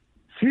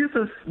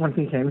Jesus, when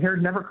he came here,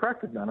 never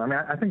corrected them.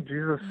 I think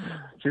Jesus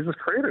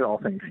created all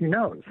things. He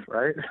knows,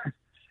 right?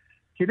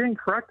 He didn't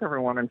correct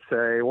everyone and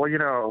say, well,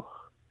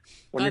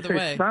 when you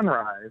say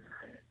sunrise,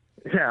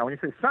 when you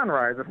say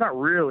sunrise, it's not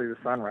really the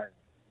sunrise.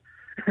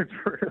 It's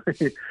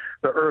really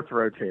the earth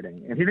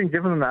rotating. And he didn't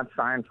give them that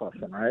science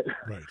lesson, right?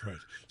 Right.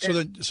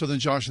 So then,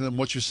 Josh,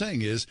 what you're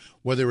saying is,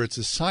 whether it's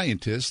a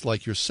scientist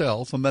like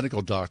yourself, a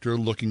medical doctor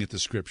looking at the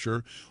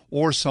Scripture,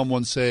 or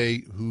someone,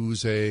 say,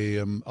 who's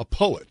a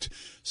poet,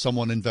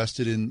 someone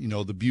invested in,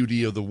 the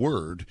beauty of the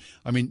Word,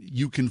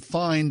 you can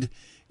find,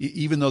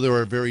 even though there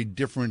are very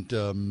different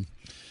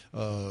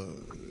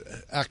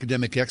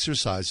academic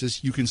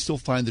exercises, you can still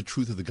find the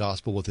truth of the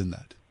gospel within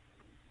that.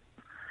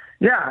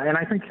 Yeah, and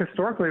I think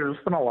historically there's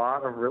been a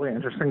lot of really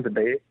interesting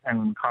debate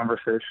and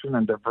conversation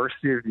and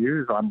diversity of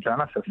views on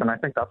Genesis, and I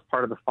think that's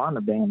part of the fun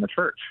of being in the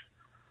church,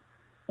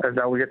 is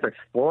that we get to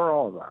explore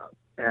all of that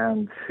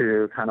and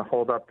to kind of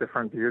hold up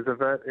different views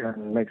of it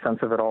and make sense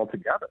of it all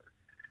together.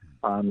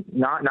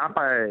 Not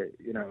by,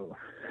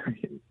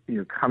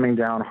 you coming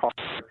down hard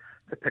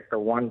to pick the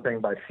one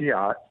thing by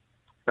fiat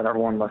that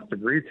everyone must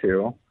agree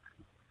to,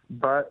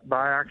 but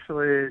by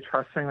actually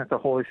trusting that the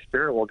Holy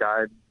Spirit will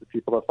guide the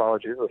people that follow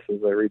Jesus as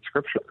they read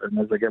Scripture and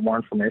as they get more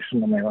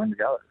information and they learn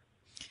together.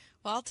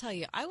 Well, I'll tell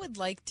you, I would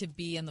like to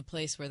be in the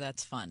place where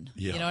that's fun.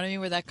 Yeah. You know what I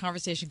mean? Where that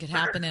conversation could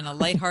happen in a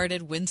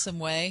lighthearted, winsome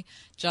way.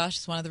 Josh,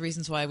 it's one of the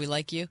reasons why we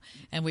like you,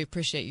 and we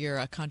appreciate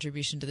your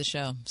contribution to the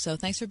show. So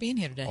thanks for being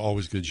here today.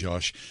 Always good,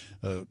 Josh.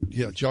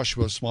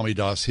 Joshua Swami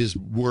Das, his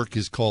work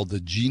is called The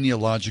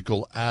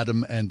Genealogical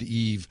Adam and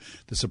Eve,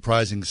 The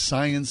Surprising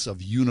Science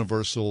of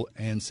Universal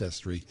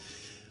Ancestry.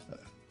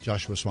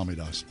 Joshua Swami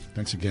Das,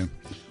 thanks again.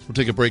 We'll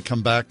take a break,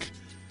 come back.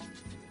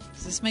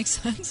 Does this make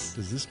sense?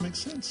 Does this make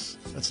sense?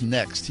 That's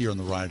next here on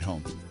The Ride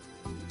Home.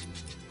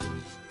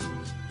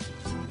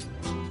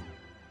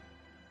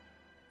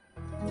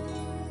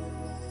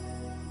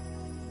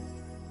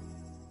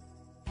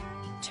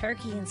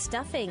 Turkey and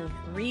stuffing,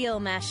 real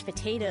mashed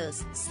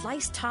potatoes,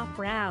 sliced top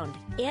round,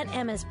 Aunt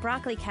Emma's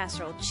broccoli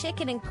casserole,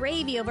 chicken and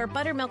gravy over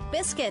buttermilk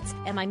biscuits.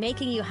 Am I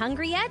making you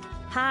hungry yet?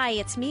 Hi,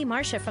 it's me,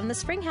 Marcia, from the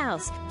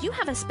Springhouse. Do you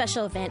have a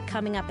special event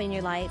coming up in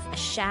your life? A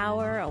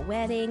shower, a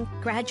wedding,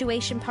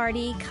 graduation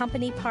party,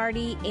 company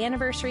party,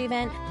 anniversary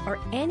event, or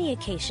any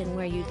occasion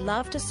where you'd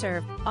love to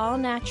serve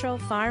all-natural,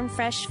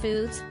 farm-fresh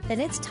foods?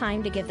 Then it's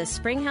time to give the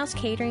Springhouse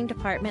Catering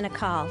Department a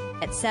call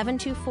at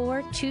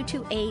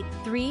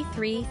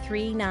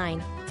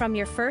 724-228-3339. From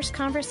your first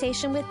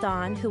conversation with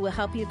Dawn, who will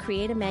help you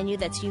create a menu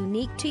that's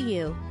unique to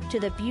you, to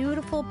the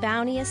beautiful,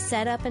 bounteous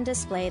setup and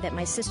display that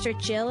my sister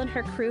Jill and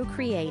her crew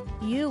create,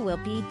 you will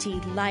be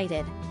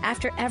delighted.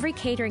 After every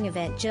catering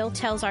event, Jill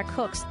tells our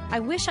cooks, I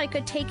wish I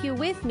could take you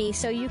with me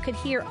so you could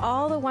hear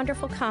all the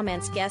wonderful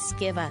comments guests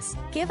give us.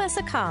 Give us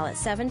a call at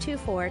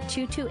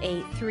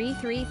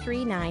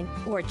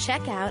 724-228-3339 or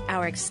check out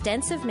our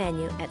extensive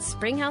menu at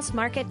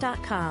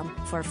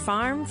springhousemarket.com for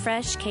farm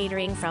fresh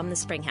catering from the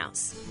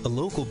Springhouse. A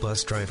local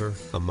bus driver,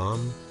 a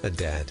mom, a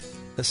dad,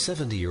 a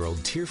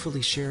 70-year-old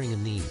tearfully sharing a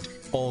need.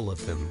 All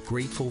of them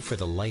grateful for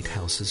the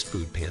Lighthouse's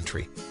food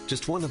pantry.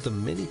 Just one of the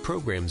many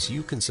programs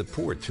you can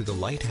support through the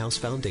Lighthouse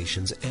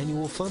Foundation's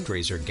annual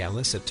fundraiser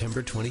gala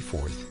September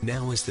 24th.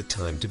 Now is the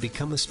time to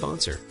become a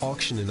sponsor,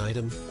 auction an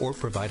item, or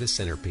provide a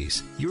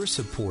centerpiece. Your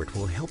support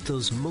will help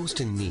those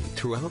most in need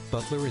throughout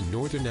Butler and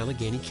Northern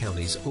Allegheny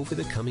counties over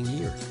the coming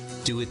year.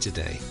 Do it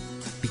today.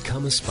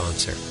 Become a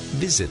sponsor.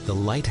 Visit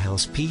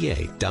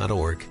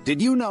thelighthousepa.org.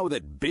 Did you know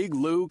that Big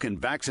Lou can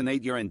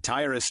vaccinate your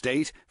entire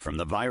estate from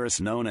the virus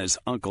known as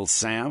Uncle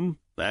Sam?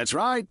 That's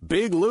right.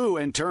 Big Lou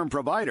and Term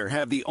Provider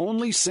have the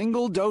only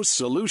single-dose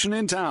solution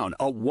in town,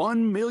 a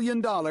 $1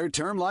 million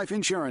term life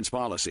insurance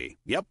policy.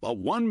 Yep, a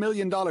 $1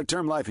 million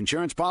term life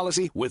insurance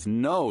policy with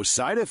no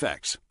side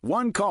effects.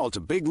 One call to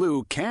Big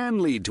Lou can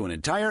lead to an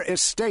entire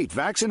estate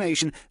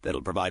vaccination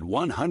that'll provide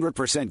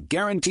 100%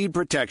 guaranteed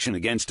protection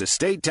against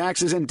estate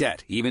taxes and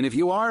debt, even if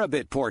you are a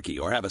bit porky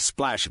or have a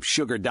splash of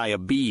sugar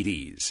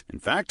diabetes. In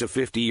fact, a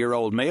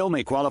 50-year-old male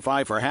may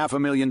qualify for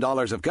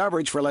 $500,000 of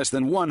coverage for less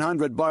than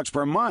 $100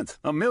 per month.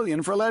 $1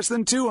 million for less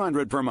than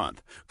 $200 per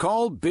month.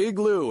 Call Big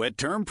Lou at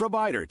Term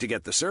Provider to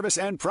get the service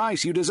and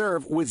price you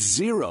deserve with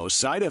zero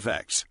side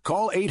effects.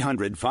 Call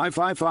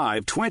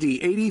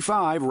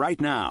 800-555-2085 right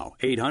now.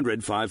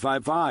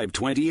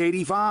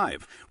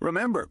 800-555-2085.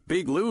 Remember,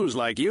 Big Lou's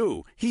like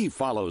you. He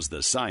follows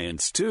the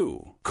science,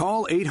 too.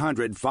 Call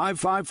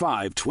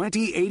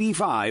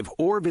 800-555-2085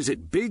 or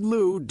visit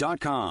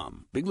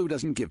biglou.com. Big Lou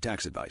doesn't give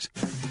tax advice.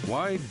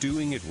 Why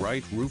Doing It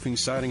Right Roofing,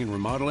 Siding, and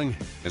Remodeling?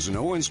 As an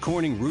Owens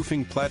Corning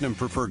Roofing Platinum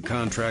Preferred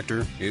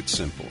Contractor, it's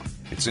simple.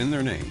 It's in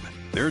their name.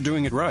 They're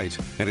doing it right,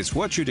 and it's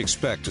what you'd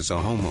expect as a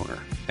homeowner,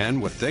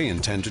 and what they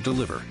intend to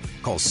deliver.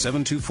 Call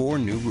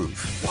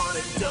 724-NEW-ROOF. Want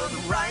it done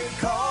right,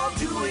 call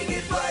Doing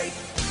It Right.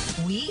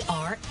 We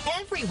are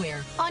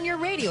everywhere on your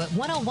radio at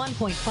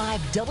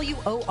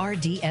 101.5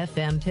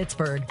 WORD-FM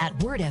Pittsburgh, at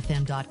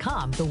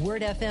wordfm.com, the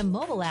Word FM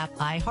mobile app,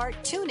 iHeart,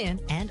 TuneIn,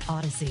 and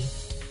Odyssey.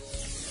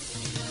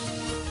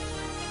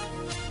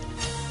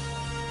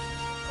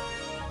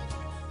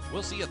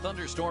 We'll see a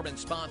thunderstorm in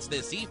spots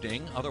this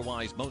evening.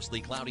 Otherwise,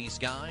 mostly cloudy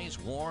skies,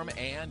 warm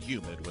and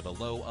humid with a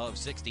low of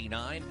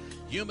 69.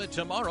 Humid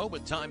tomorrow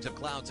with times of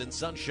clouds and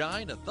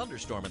sunshine. A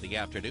thunderstorm in the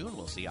afternoon.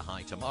 We'll see a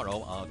high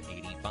tomorrow of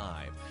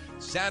 85.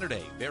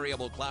 Saturday,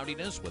 variable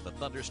cloudiness with a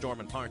thunderstorm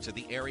in parts of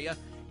the area.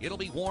 It'll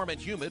be warm and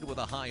humid with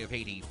a high of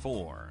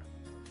 84.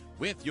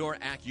 With your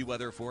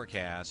AccuWeather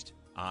forecast,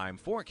 I'm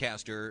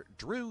forecaster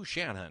Drew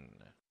Shannon.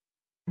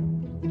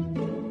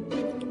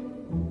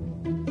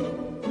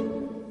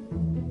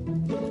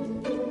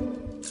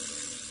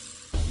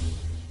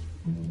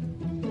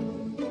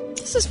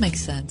 Does this make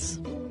sense?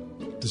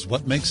 Does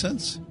what make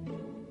sense?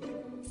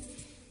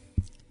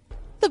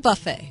 The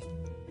buffet.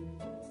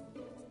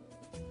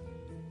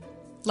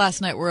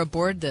 Last night we're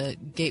aboard the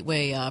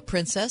Gateway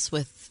Princess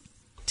with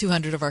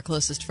 200 of our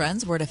closest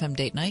friends, Word FM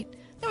date night.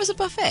 There was a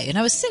buffet, and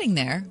I was sitting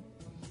there,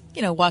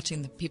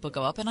 watching the people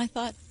go up, and I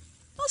thought,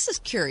 well, this is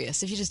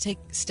curious if you just take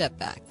a step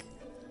back.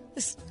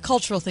 This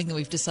cultural thing that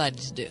we've decided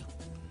to do.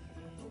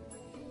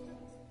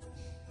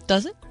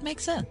 Does it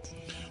make sense?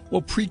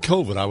 Well,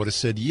 pre-COVID, I would have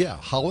said, yeah.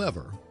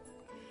 However,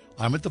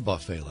 I'm at the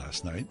buffet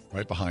last night,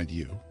 right behind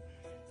you,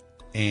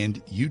 and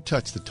you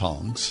touched the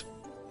tongs.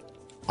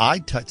 I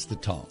touched the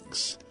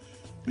tongs.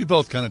 We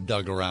both kind of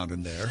dug around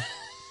in there,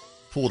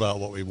 pulled out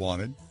what we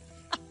wanted,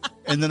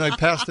 and then I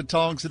passed the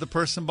tongs to the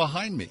person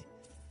behind me.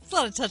 It's a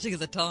lot of touching of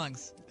the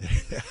tongs.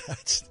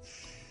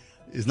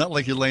 It's not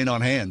like you're laying on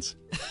hands.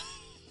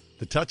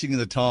 The touching of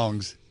the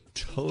tongs,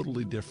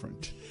 totally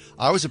different.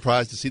 I was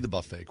surprised to see the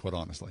buffet, quite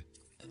honestly.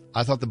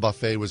 I thought the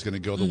buffet was going to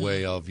go the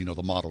way of,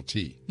 the Model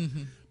T.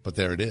 Mm-hmm. But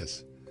there it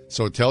is.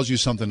 So it tells you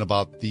something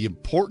about the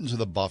importance of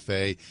the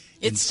buffet.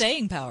 It's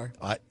staying power.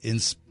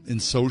 In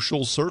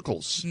social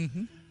circles.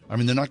 Mm-hmm. I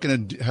mean, they're not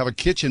going to have a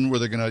kitchen where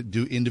they're going to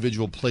do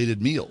individual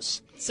plated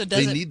meals. So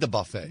they need the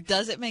buffet.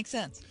 Does it make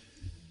sense?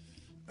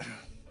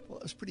 Well,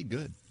 it was pretty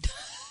good.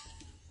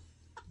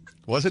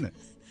 Wasn't it?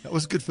 That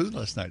was good food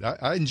last night.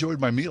 I enjoyed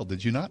my meal.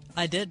 Did you not?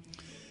 I did.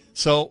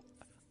 So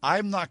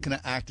I'm not going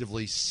to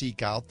actively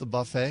seek out the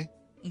buffet.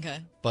 Okay.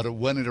 But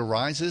when it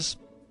arises,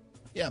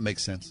 yeah, it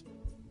makes sense.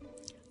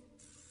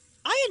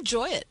 I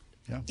enjoy it.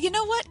 Yeah. You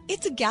know what?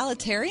 It's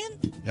egalitarian.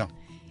 Yeah.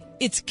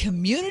 It's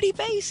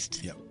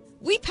community-based. Yeah.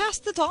 We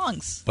passed the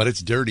tongs. But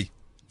it's dirty.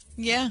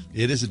 Yeah.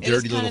 It is a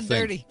dirty little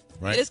thing. Dirty.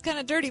 Right? It is kind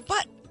of dirty.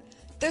 But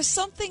there's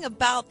something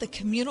about the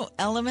communal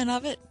element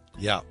of it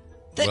Yeah.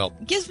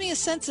 that gives me a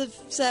sense of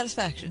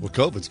satisfaction. Well,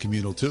 COVID's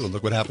communal, too, and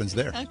look what happens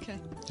there. Okay.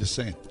 Just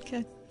saying.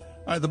 Okay.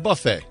 All right, the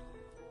buffet.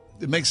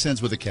 It makes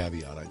sense with a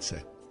caveat, I'd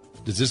say.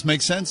 Does this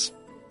make sense?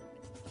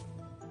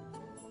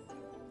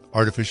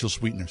 Artificial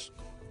sweeteners.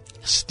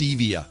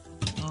 Stevia.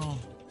 Oh,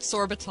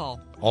 sorbitol.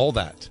 All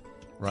that,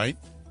 right?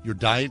 Your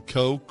Diet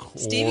Coke.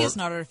 Stevia is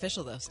not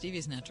artificial, though. Stevia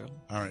is natural.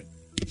 All right.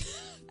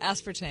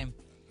 Aspartame.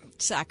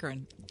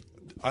 Saccharin.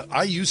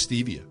 I use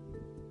stevia.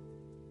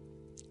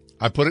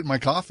 I put it in my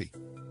coffee.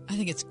 I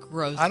think it's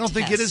gross. I don't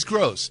think it is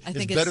gross. I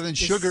think it's better than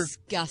sugar.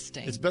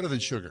 Disgusting. It's better than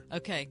sugar.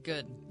 Okay,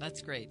 good.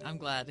 That's great. I'm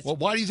glad. Well,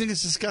 why do you think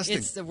it's disgusting?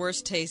 It's the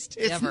worst taste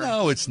ever.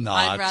 No, it's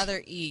not. I'd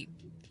rather eat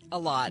a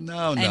lot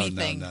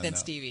anything no. than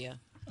stevia.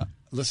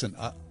 Listen,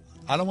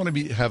 I don't want to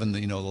be having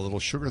the little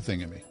sugar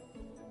thing in me.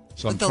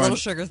 So I'm the little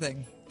sugar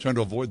thing. Trying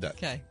to avoid that.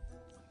 Okay.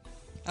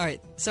 All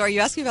right. So are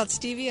you asking about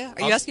stevia?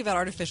 Are you asking about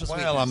artificial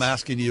sweeteners? Well, I'm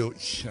asking you.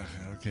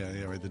 Okay,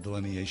 yeah, right, the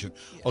delineation.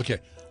 Okay.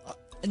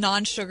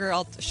 Non-sugar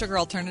sugar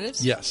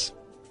alternatives? Yes.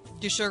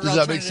 Do sugar Does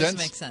alternatives that make sense?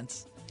 Make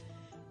sense?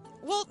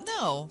 Well,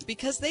 no,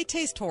 because they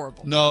taste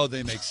horrible. No,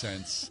 they make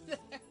sense.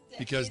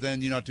 Because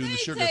then you're not doing the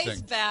sugar taste thing.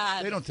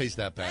 Bad. They don't taste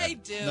that bad. They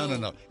do.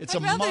 No. It's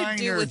I'd a rather minor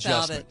do without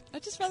adjustment. It.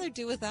 I'd just rather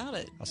do without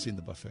it. I'll see you in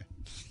the buffet.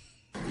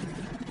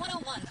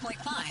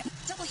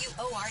 101.5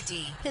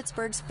 WORD.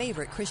 Pittsburgh's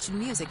favorite Christian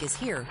music is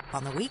here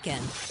on the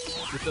weekend.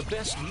 With the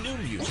best new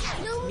music.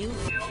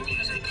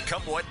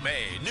 Come what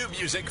may, new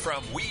music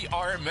from We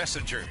Are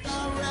Messengers.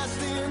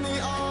 Rest in the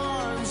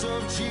arms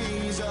of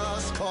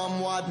Jesus,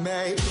 come what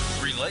may.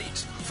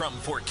 Relate from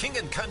For King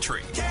and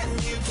Country. Can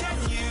you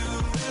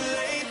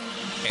relate?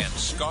 And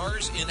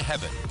Scars in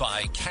Heaven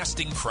by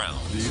Casting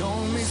Crowns. The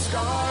only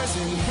scars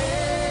in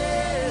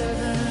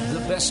heaven.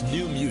 The best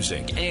new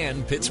music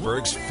and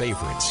Pittsburgh's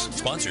favorites.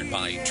 Sponsored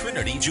by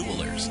Trinity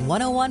Jewelers.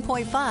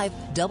 101.5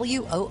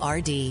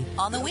 WORD.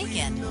 On the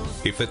weekend.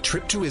 If a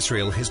trip to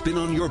Israel has been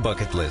on your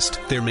bucket list,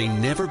 there may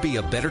never be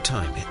a better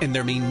time, and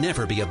there may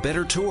never be a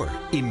better tour.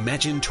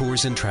 Imagine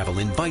Tours and Travel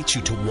invites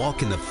you to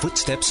walk in the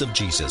footsteps of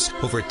Jesus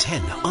over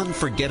 10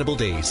 unforgettable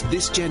days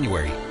this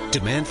January.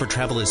 Demand for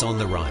travel is on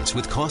the rise,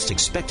 with cost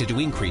expected to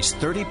increase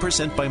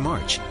 30% by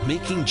March,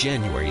 making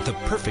January the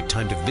perfect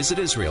time to visit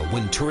Israel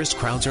when tourist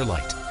crowds are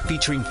light.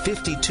 Featuring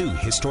 52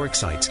 historic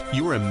sites,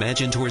 your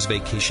Imagine Tours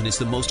vacation is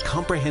the most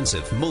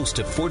comprehensive, most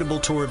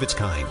affordable tour of its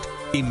kind.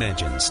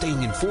 Imagine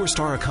staying in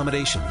 4-star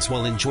accommodations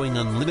while enjoying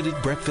unlimited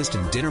breakfast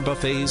and dinner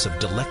buffets of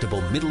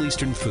delectable Middle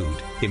Eastern food.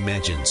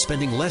 Imagine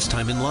spending less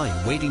time in line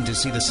waiting to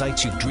see the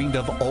sights you've dreamed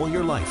of all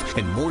your life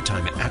and more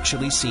time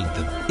actually seeing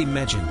them.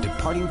 Imagine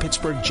departing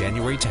Pittsburgh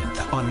January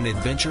 10th on an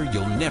adventure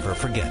you'll never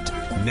forget.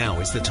 Now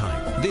is the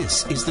time.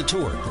 This is the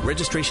tour.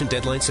 Registration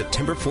deadline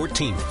September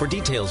 14th. For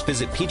details,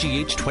 visit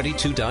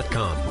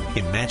pgh22.com.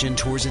 Imagine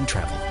Tours and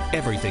Travel.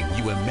 Everything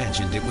you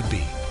imagined it would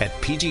be at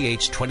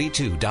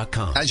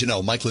pgh22.com. As you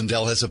know, Mike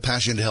Lindell has a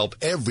passion to help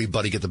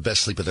everybody get the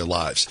best sleep of their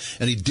lives.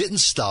 And he didn't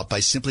stop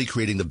by simply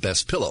creating the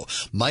best pillow.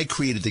 Mike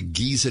created the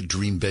Giza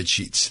Dream Bed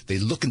Sheets. They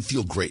look and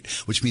feel great,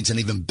 which means an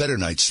even better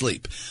night's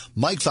sleep.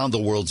 Mike found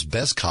the world's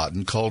best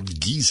cotton called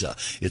Giza.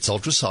 It's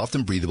ultra soft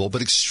and breathable,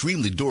 but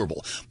extremely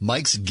durable.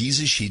 Mike's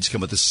Giza sheets come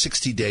with a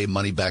 60-day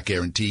money-back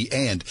guarantee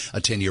and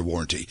a 10-year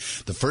warranty.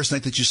 The first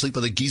night that you sleep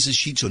on the Giza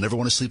sheets, you'll never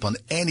want to sleep on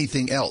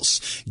anything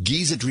else.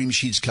 Giza Dream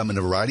Sheets come in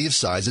a variety of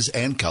sizes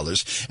and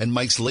colors. And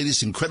Mike's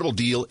latest incredible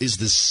deal is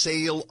the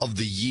sale of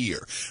the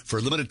year. For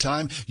a limited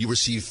time, you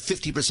receive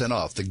 50%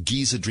 off the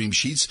Giza Dream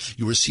Sheets.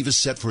 You receive a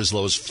set for as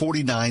low as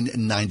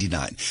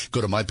 $49.99.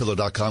 Go to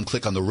MyPillow.com,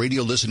 click on the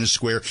Radio Listeners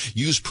Square,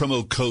 use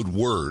promo code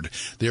WORD.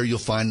 There you'll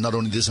find not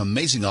only this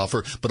amazing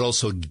offer, but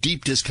also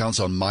deep discounts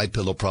on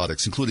MyPillow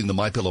products, including the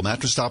MyPillow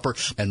mattress topper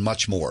and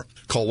much more.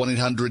 Call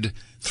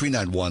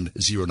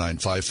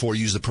 1-800-391-0954.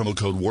 Use the promo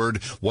code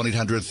WORD,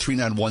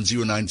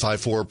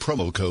 1-800-391-0954,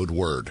 promo code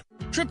WORD.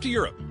 Trip to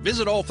Europe.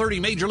 Visit all 30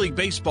 Major League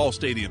Baseball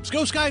stadiums.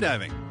 Go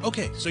skydiving.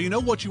 Okay, so you know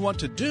what you want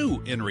to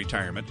do in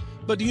retirement,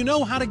 but do you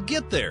know how to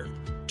get there?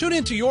 Tune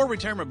into Your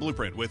Retirement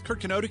Blueprint with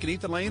Kurt Kenotic and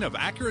Ethan Lane of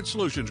Accurate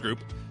Solutions Group,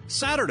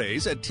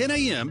 Saturdays at 10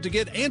 a.m. to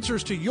get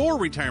answers to your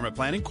retirement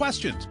planning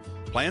questions.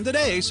 Plan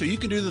today so you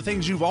can do the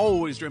things you've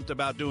always dreamt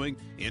about doing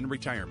in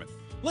retirement.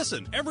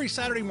 Listen every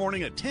Saturday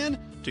morning at 10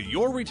 to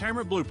Your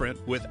Retirement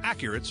Blueprint with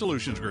Accurate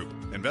Solutions Group.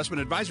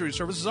 Investment advisory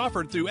services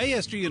offered through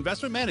ASG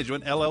Investment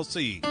Management,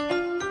 LLC.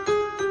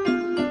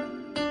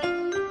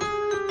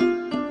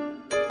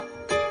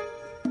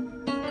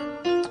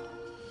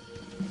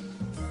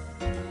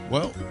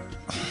 Well,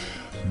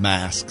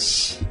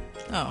 masks.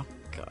 Oh,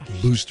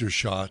 gosh. Booster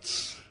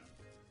shots.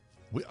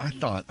 I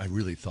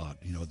really thought,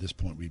 at this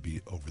point we'd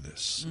be over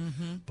this.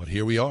 Mm-hmm. But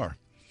here we are.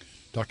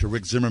 Dr.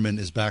 Rick Zimmerman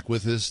is back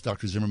with us.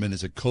 Dr. Zimmerman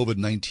is a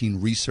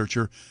COVID-19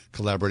 researcher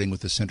collaborating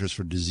with the Centers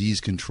for Disease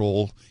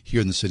Control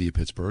here in the city of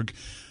Pittsburgh.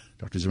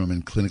 Dr.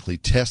 Zimmerman clinically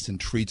tests and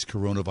treats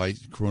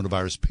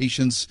coronavirus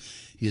patients.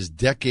 He has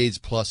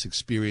decades-plus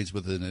experience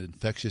with an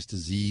infectious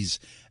disease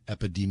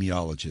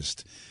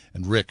epidemiologist.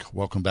 And Rick,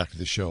 welcome back to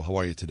the show. How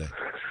are you today?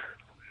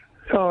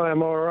 Oh,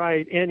 I'm all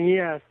right. And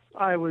yes,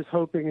 I was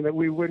hoping that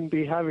we wouldn't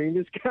be having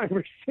this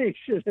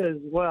conversation as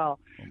well.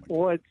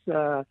 What's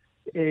shall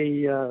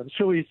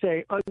we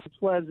say,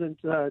 unpleasant,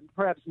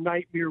 perhaps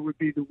nightmare would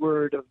be the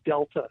word of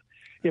Delta.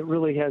 It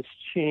really has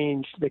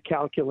changed the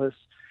calculus.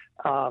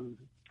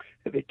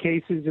 The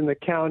cases in the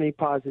county,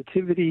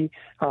 positivity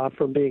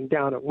from being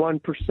down at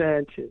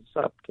 1% is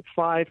up to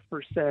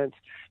 5%.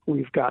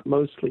 We've got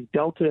mostly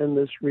Delta in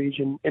this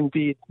region.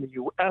 Indeed, the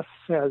U.S.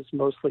 has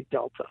mostly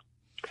Delta.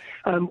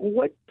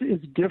 What is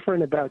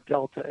different about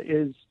Delta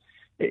is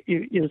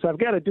I've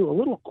got to do a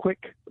little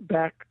quick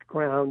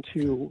background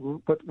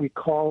to what we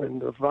call in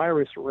the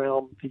virus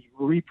realm the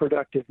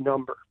reproductive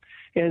number.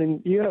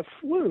 And you have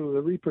flu,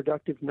 the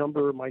reproductive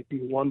number might be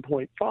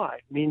 1.5,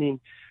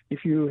 meaning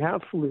if you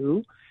have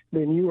flu,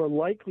 then you are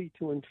likely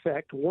to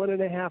infect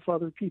 1.5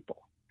 other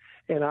people.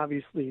 And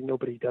obviously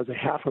nobody does a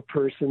half a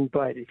person,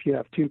 but if you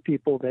have 2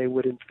 people, they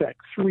would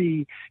infect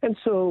 3. And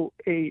so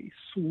a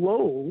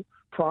slow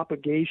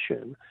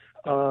propagation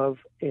of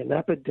an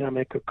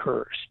epidemic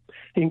occurs.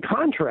 In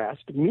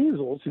contrast,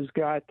 measles has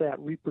got that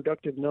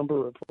reproductive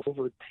number of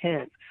over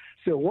 10.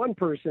 So one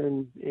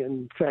person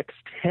infects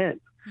 10.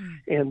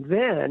 And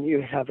then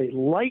you have a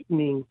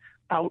lightning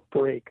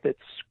outbreak that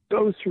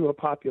goes through a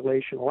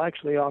population, will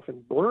actually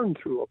often burn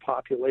through a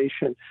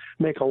population,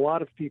 make a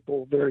lot of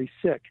people very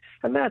sick.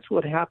 And that's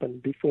what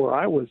happened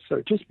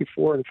just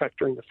before, in fact,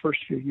 during the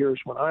first few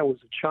years when I was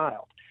a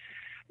child.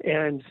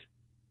 And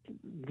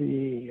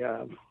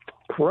the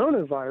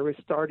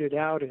coronavirus started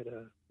out at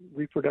a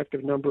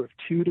reproductive number of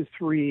 2 to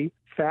 3,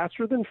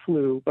 faster than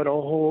flu, but a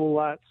whole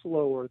lot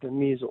slower than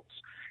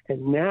measles.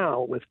 And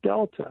now with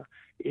Delta,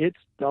 it's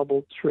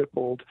doubled,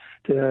 tripled.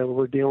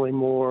 We're dealing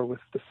more with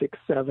the 6,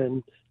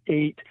 7,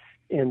 8.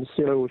 And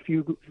so if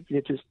you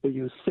just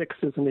use 6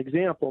 as an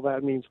example,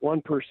 that means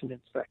one person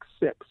infects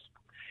 6.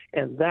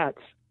 And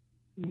that's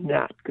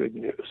not good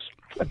news.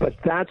 But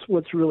that's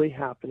what's really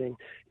happening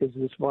is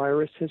this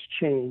virus has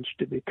changed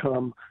to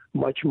become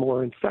much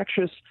more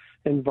infectious,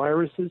 and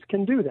viruses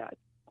can do that.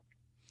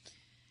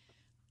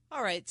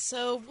 All right.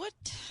 So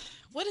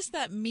what does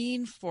that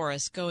mean for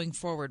us going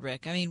forward,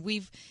 Rick? I mean,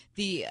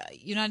 the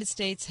United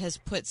States has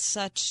put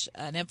such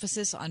an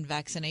emphasis on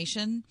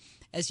vaccination,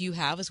 as you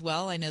have as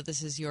well. I know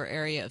this is your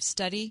area of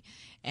study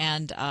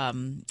and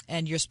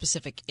your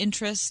specific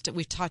interest.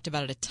 We've talked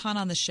about it a ton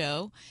on the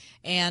show.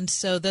 And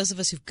so those of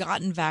us who've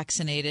gotten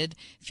vaccinated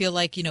feel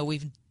like,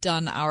 we've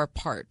done our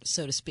part,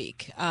 so to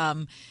speak.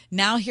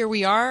 Now here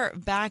we are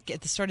back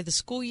at the start of the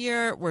school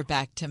year. We're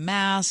back to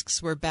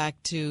masks. We're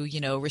back to,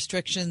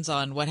 restrictions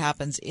on what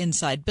happens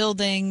inside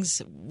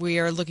buildings. We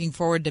are looking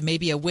forward to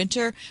maybe a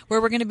winter where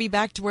we're going to be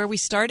back to where we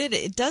started.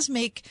 It does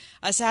make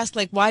us ask,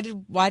 why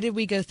did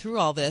we go through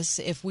all this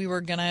if we were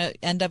going to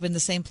end up in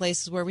the same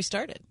place as where we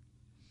started?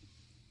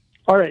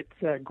 All right.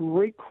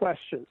 Great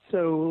question.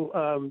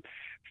 So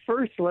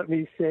first, let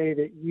me say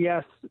that,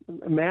 yes,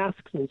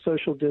 masks and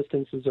social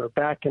distances are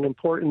back in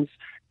importance,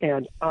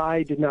 and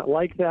I did not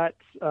like that.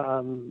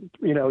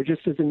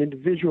 Just as an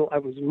individual, I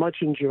was much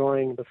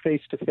enjoying the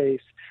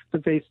face-to-face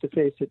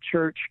at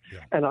church. Yeah.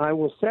 And I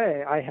will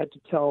say I had to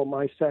tell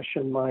my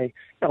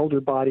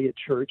elder body at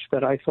church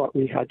that I thought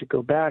we had to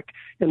go back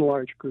in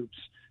large groups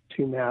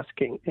to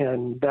masking.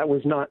 And that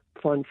was not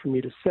fun for me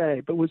to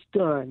say, but was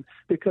done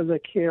because I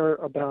care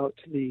about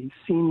the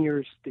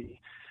seniors, the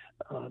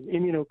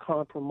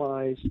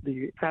immunocompromised,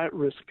 the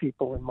at-risk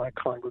people in my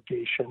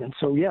congregation. And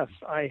so, yes,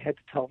 I had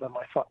to tell them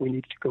I thought we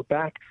needed to go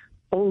back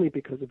only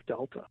because of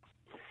Delta.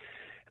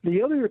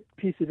 The other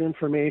piece of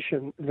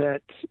information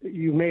that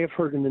you may have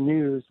heard in the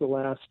news the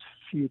last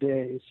few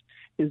days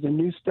is a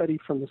new study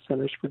from the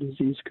Centers for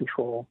Disease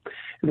Control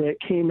that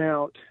came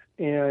out,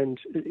 and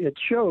it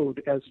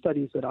showed, as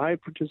studies that I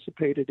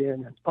participated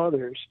in and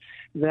others,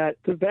 that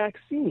the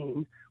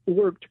vaccine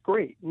worked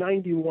great.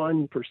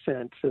 91%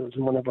 was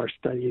one of our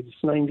studies,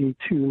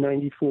 92,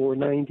 94,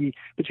 90,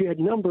 but you had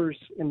numbers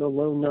in the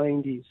low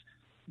 90s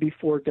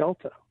before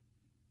Delta.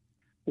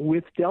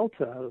 With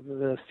Delta,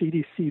 the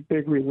CDC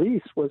big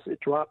release was it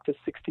dropped to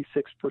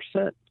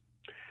 66%.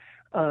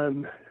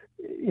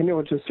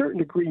 To a certain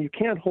degree, you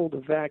can't hold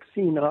a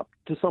vaccine up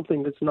to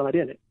something that's not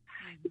in it.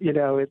 You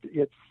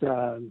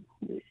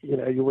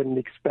wouldn't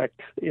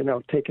expect,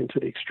 taken to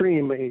the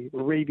extreme, a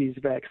rabies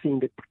vaccine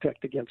to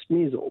protect against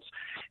measles.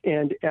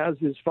 And as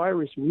this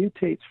virus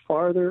mutates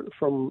farther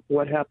from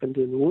what happened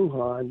in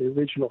Wuhan, the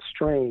original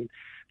strain,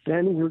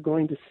 then we're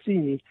going to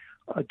see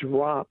a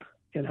drop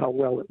in how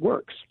well it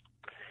works.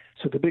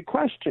 So the big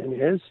question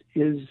is,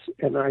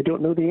 and I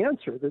don't know the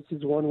answer, this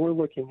is one we're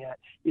looking at,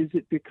 is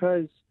it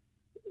because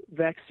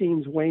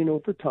vaccines wane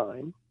over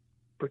time,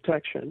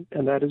 protection,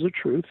 and that is a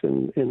truth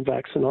in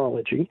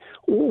vaccinology,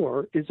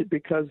 or is it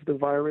because the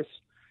virus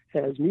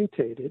has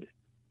mutated,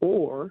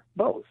 or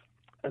both?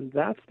 And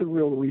that's the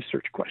real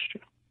research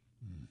question.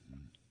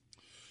 Mm-hmm.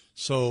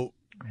 So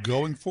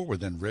going forward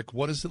then, Rick,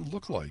 what does it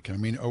look like? I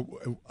mean,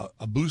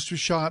 a booster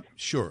shot,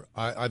 sure.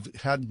 I've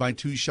had my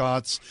 2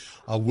 shots.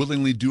 I'll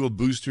willingly do a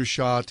booster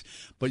shot,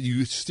 but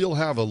you still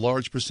have a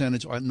large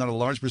percentage, not a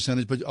large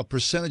percentage, but a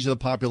percentage of the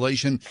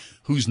population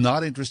who's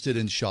not interested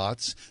in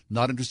shots,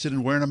 not interested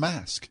in wearing a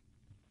mask.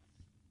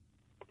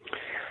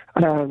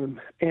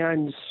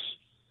 And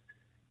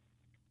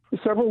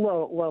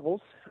several levels,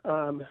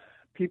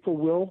 people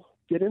will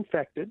get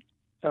infected.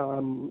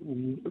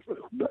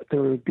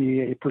 There would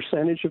be a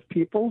percentage of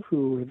people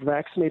who are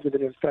vaccinated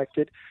and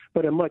infected,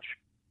 but a much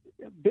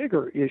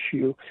bigger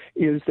issue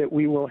is that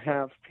we will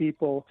have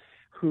people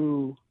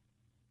who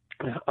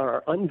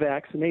are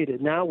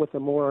unvaccinated now with a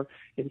more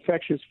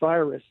infectious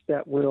virus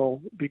that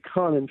will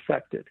become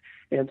infected.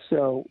 And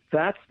so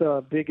that's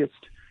the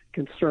biggest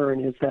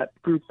concern, is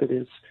that group that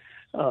is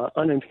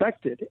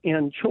uninfected.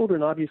 And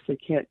children obviously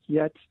can't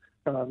yet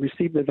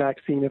receive the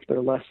vaccine if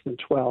they're less than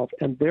 12,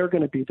 and they're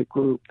going to be the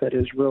group that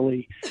is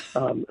really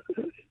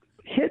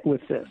hit with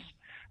this.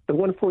 The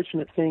one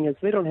fortunate thing is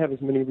they don't have as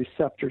many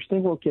receptors. They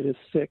won't get as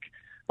sick,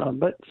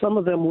 but some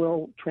of them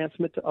will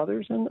transmit to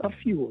others, and a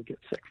few will get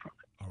sick from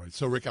it. All right.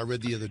 So, Rick, I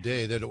read the other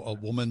day that a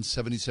woman,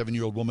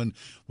 77-year-old woman,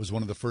 was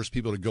one of the first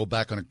people to go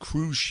back on a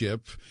cruise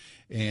ship,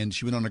 and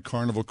she went on a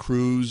Carnival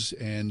cruise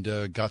and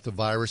got the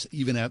virus,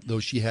 even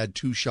though she had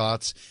 2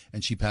 shots,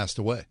 and she passed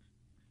away.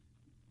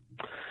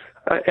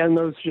 And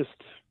those just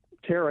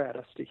tear at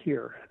us to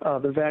hear.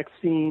 The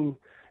vaccine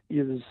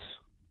is,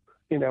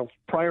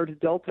 prior to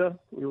Delta,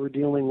 we were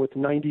dealing with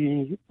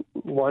 91,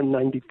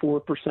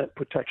 94%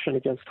 protection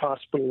against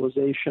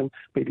hospitalization,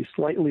 maybe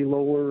slightly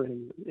lower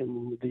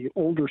in the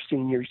older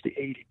seniors, the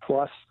 80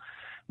 plus.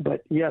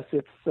 But yes,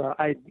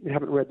 I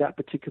haven't read that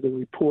particular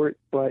report,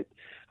 but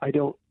I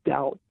don't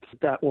doubt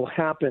that will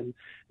happen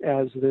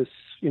as this,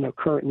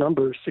 current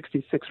number,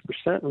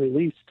 66%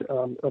 released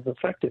of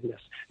effectiveness.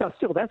 Now,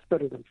 still, that's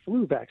better than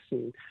flu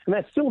vaccine, and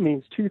that still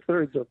means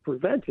 2/3 are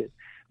prevented,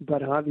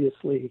 but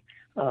obviously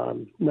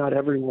not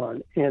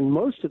everyone. And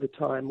most of the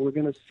time, we're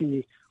going to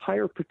see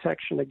higher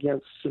protection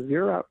against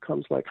severe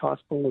outcomes like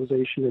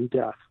hospitalization and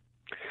death.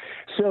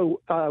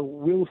 So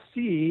we'll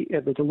see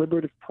in the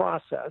deliberative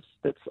process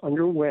that's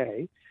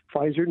underway.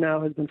 Pfizer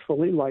now has been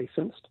fully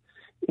licensed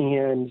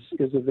and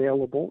is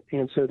available.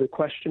 And so the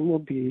question will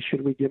be,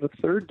 should we give a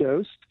 3rd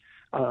dose?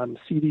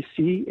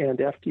 CDC and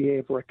FDA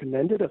have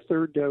recommended a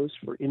 3rd dose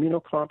for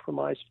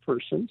immunocompromised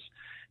persons.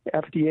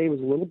 FDA was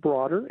a little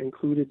broader,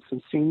 included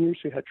some seniors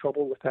who had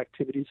trouble with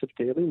activities of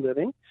daily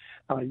living.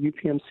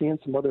 UPMC and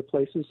some other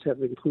places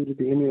have included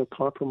the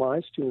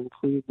immunocompromised to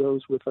include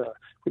those with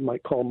we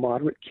might call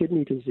moderate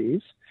kidney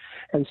disease.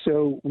 And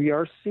so we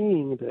are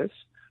seeing this.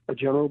 A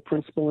general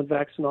principle in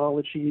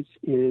vaccinologies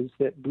is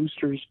that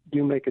boosters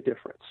do make a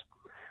difference.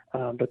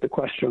 But the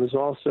question is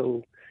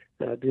also,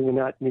 do we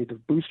not need the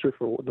booster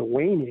for the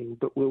waning,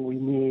 but will we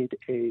need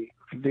a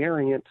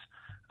variant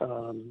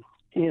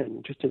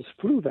just as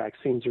flu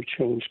vaccines are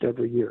changed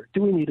every year?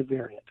 Do we need a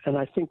variant? And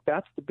I think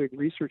that's the big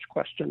research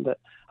question that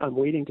I'm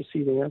waiting to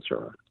see the answer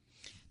on.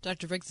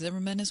 Dr. Rick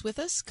Zimmerman is with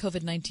us,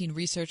 COVID-19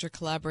 researcher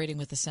collaborating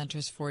with the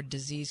Centers for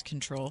Disease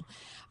Control.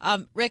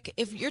 Rick,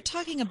 if you're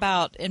talking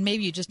about, and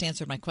maybe you just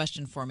answered my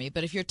question for me,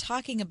 but if you're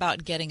talking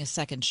about getting a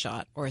 2nd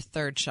shot or a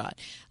 3rd shot,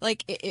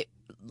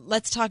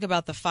 let's talk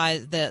about the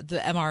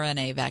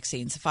mRNA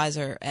vaccines,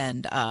 Pfizer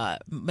and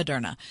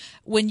Moderna.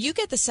 When you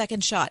get the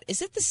 2nd shot,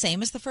 is it the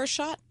same as the 1st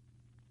shot?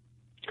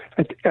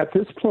 At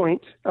this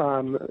point,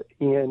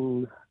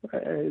 in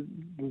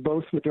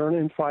both Moderna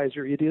and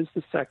Pfizer, it is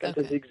the 2nd.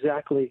 Okay. It's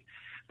exactly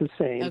the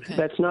same. Okay.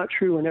 That's not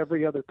true in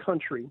every other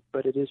country,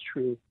 but it is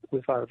true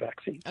with our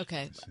vaccine.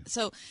 Okay.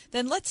 So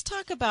then let's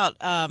talk about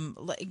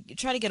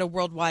try to get a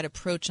worldwide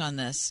approach on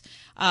this.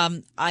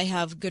 I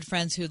have good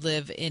friends who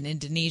live in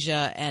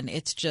Indonesia, and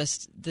it's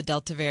just the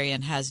Delta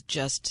variant has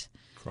just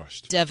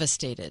crushed,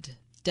 devastated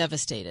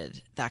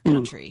that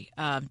country,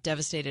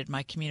 devastated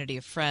my community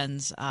of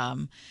friends.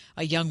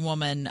 A young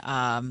woman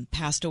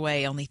passed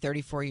away, only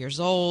 34 years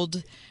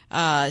old.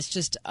 It's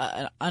just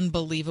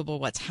unbelievable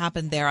what's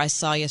happened there. I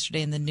saw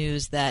yesterday in the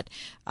news that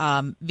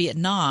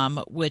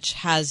Vietnam, which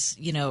has,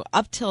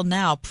 up till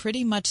now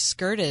pretty much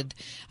skirted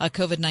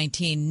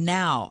COVID-19,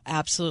 now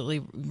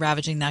absolutely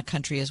ravaging that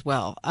country as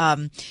well.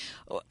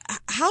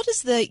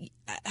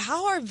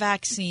 How are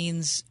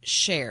vaccines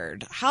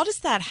shared? How does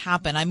that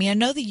happen? I mean, I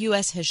know the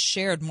U.S. has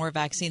shared more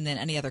vaccine than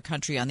any other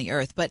country on the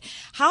earth, but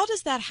how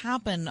does that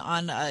happen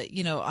on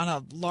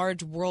a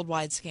large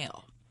worldwide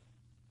scale?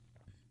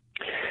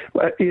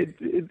 Well,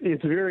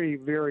 it's very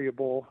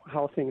variable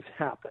how things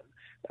happen.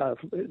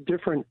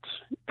 Different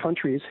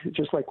countries,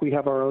 just like we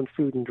have our own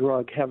food and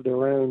drug, have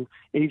their own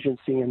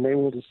agency, and they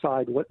will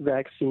decide what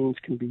vaccines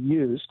can be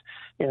used.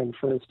 And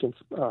for instance,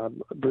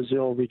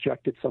 Brazil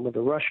rejected some of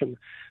the Russian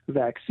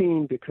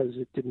vaccine because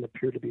it didn't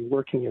appear to be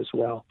working as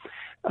well.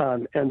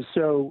 And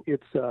so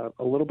it's a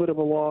little bit of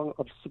a law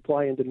of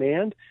supply and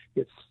demand.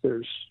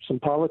 There's some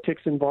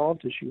politics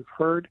involved, as you've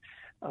heard.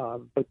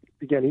 But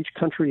again, each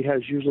country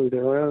has usually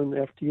their own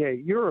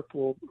FDA. Europe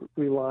will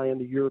rely on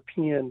the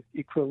European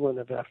equivalent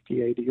of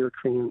FDA, the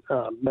European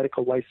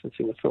Medical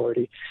Licensing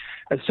Authority.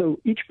 And so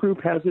each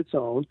group has its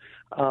own.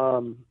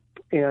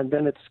 And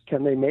then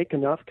can they make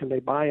enough? Can they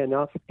buy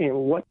enough? And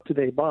what do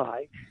they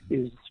buy?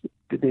 Did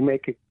they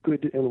make a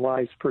good and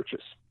wise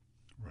purchase?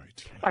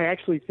 Right. I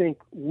actually think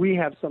we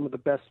have some of the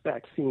best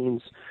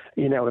vaccines.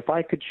 If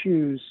I could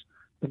choose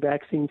the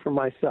vaccine for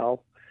myself,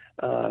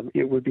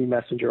 it would be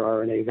messenger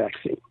RNA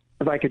vaccine.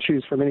 If I could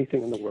choose from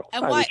anything in the world, I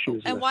would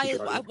choose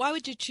messenger RNA. Why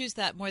would you choose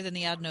that more than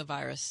the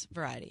adenovirus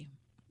variety,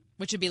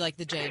 which would be like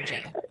the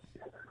J&J?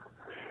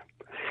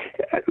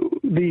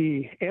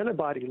 The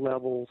antibody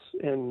levels,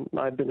 and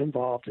I've been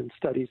involved in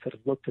studies that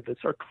have looked at this,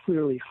 are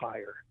clearly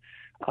higher.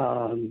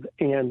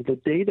 And the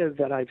data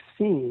that I've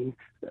seen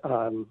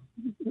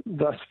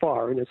thus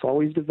far, and it's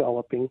always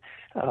developing,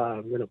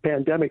 in a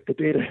pandemic, the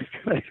data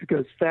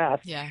goes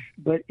fast,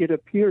 but it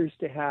appears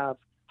to have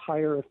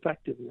higher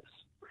effectiveness.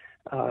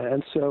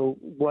 And so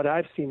what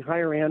I've seen,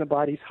 higher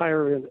antibodies,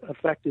 higher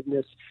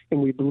effectiveness,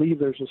 and we believe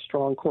there's a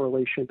strong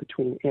correlation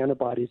between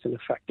antibodies and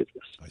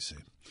effectiveness. I see.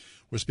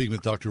 We're speaking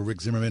with Dr. Rick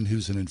Zimmerman,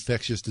 who's an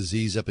infectious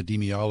disease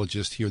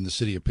epidemiologist here in the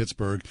city of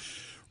Pittsburgh.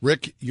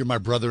 Rick, you're my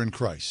brother in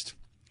Christ.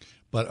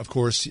 But, of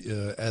course,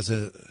 as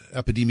an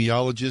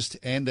epidemiologist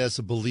and as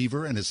a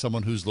believer and as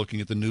someone who's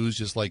looking at the news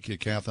just like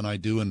Kath and I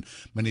do and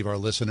many of our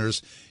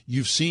listeners,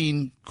 you've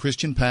seen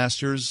Christian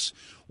pastors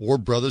or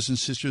brothers and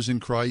sisters in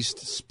Christ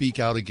speak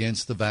out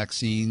against the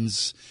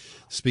vaccines,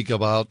 speak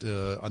about,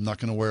 I'm not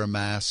going to wear a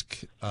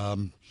mask.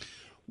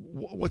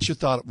 What's your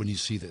thought when you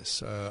see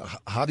this?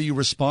 How do you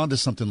respond to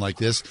something like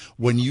this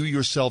when you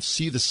yourself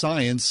see the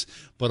science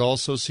but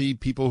also see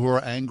people who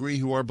are angry,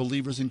 who are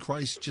believers in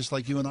Christ, just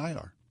like you and I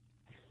are?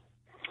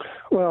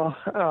 Well,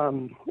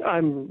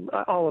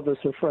 all of us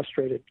are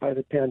frustrated by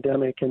the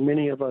pandemic, and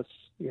many of us,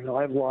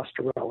 I've lost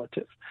a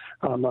relative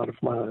out of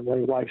my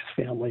wife's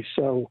family.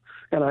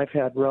 And I've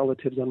had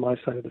relatives on my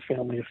side of the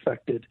family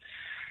affected.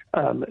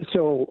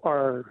 So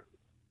our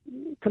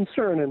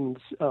concern and,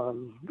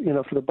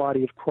 for the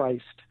body of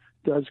Christ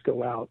does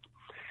go out.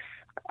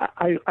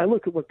 I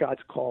look at what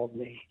God's called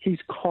me. He's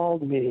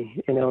called me,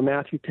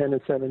 Matthew 10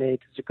 and 7, 8 is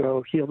to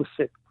go heal the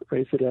sick,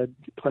 raise the dead,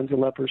 cleanse the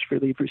lepers,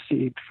 freely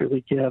received,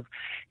 freely give.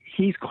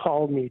 He's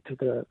called me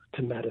to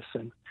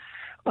medicine.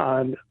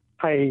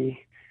 I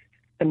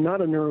am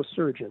not a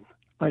neurosurgeon.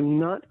 I'm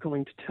not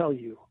going to tell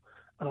you.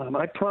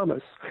 I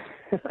promise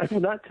I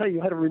will not tell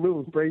you how to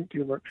remove a brain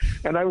tumor,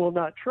 and I will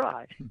not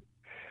try.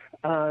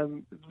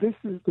 This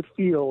is the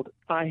field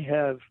I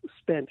have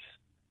spent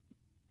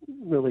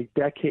really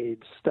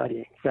decades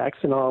studying,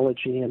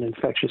 vaccinology and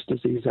infectious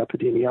disease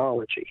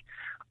epidemiology.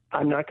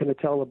 I'm not going to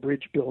tell a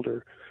bridge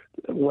builder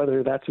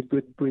whether that's a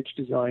good bridge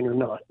design or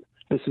not.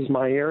 This is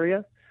my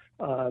area.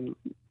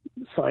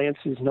 Science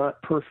is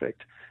not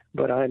perfect,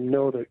 but I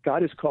know that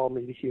God has called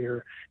me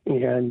here,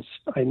 and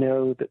I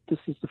know that this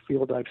is the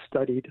field I've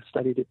studied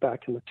it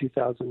back in the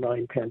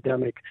 2009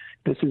 pandemic.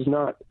 This is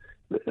not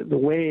the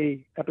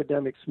way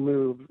epidemics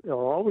move are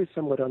always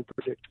somewhat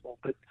unpredictable,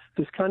 but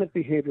this kind of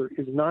behavior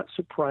is not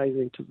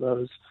surprising to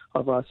those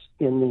of us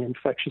in the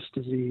infectious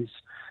disease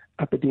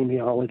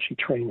epidemiology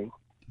training.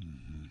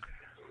 Mm-hmm.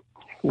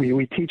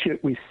 We teach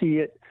it, we see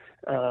it,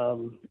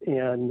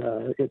 and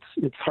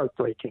it's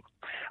heartbreaking.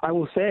 I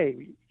will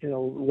say,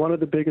 one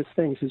of the biggest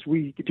things is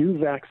we do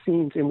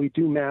vaccines and we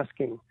do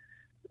masking.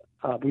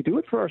 We do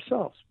it for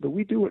ourselves, but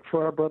we do it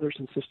for our brothers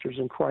and sisters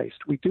in Christ.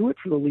 We do it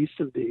for the least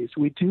of these.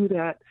 We do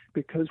that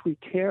because we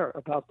care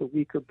about the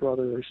weaker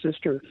brother or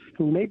sister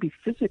who may be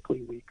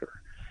physically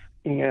weaker.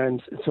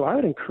 And so I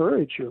would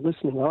encourage your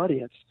listening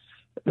audience,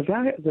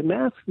 the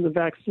masks and the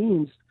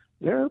vaccines,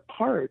 they're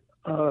part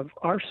of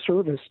our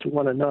service to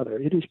one another.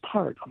 It is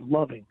part of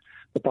loving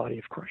the body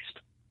of Christ.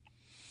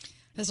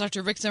 That's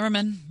Dr. Rick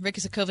Zimmerman. Rick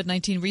is a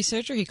COVID-19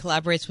 researcher. He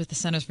collaborates with the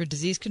Centers for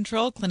Disease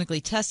Control,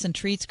 clinically tests and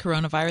treats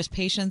coronavirus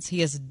patients. He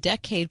has a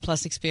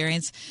decade-plus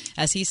experience,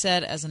 as he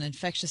said, as an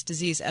infectious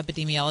disease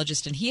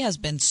epidemiologist, and he has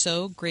been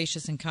so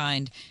gracious and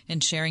kind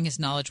in sharing his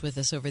knowledge with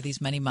us over these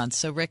many months.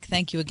 So, Rick,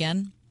 thank you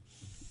again.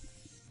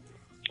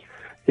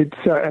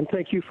 And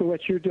thank you for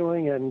what you're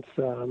doing, and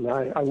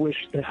I wish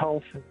the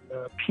health and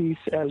peace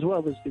as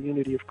well as the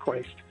unity of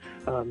Christ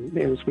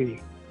as we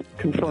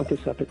confront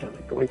this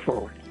epidemic going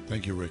forward.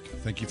 Thank you, Rick.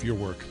 Thank you for your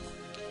work.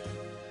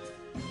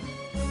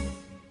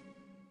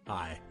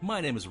 Hi,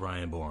 my name is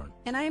Ryan Bourne.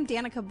 And I am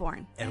Danica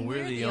Bourne. And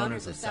we're the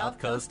owners of South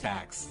Coast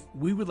Tax.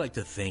 We would like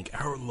to thank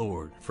our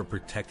Lord for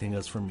protecting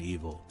us from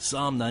evil.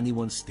 Psalm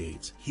 91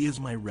 states, He is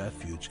my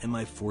refuge and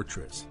my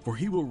fortress, for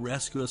He will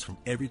rescue us from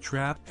every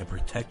trap and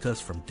protect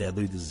us from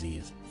deadly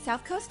disease.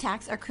 South Coast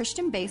Tax are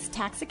Christian-based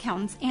tax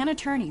accountants and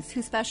attorneys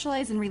who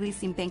specialize in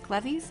releasing bank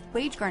levies,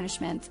 wage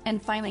garnishments, and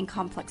filing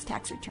complex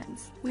tax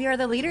returns. We are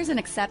the leaders in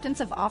acceptance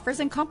of offers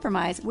and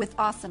compromise with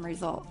awesome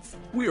results.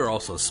 We are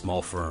also a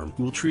small firm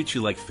who will treat you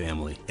like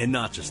family and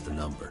not just a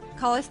number.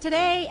 Call us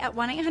today at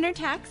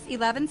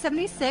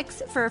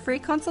 1-800-TAX-1176 for a free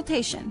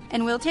consultation,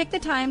 and we'll take the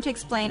time to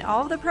explain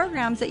all of the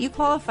programs that you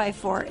qualify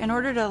for in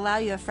order to allow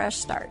you a fresh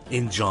start.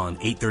 In John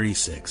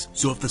 8:36,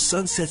 so if the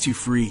Son sets you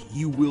free,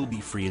 you will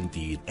be free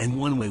indeed. And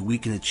one way we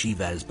can achieve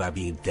that is by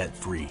being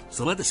debt-free.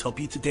 So let us help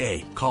you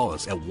today. Call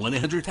us at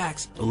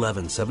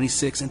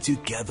 1-800-TAX-1176, and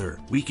together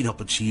we can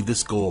help achieve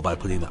this goal by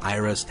putting the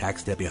IRS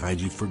tax debt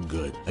behind you for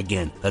good.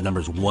 Again, that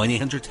number is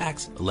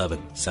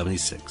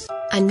 1-800-TAX-1176.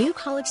 A new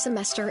college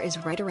semester is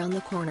right around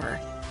the corner.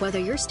 Whether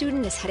your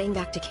student is heading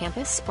back to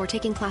campus or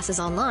taking classes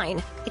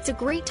online, it's a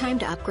great time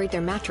to upgrade their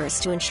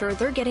mattress to ensure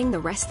they're getting the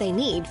rest they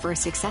need for a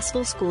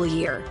successful school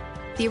year.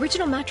 The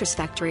Original Mattress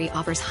Factory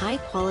offers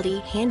high-quality,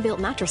 hand-built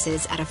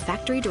mattresses at a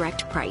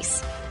factory-direct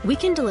price. We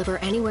can deliver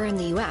anywhere in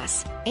the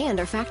U.S., and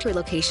our factory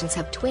locations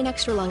have twin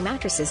extra-long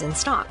mattresses in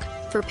stock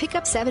for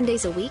pickup 7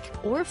 days a week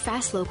or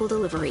fast local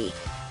delivery.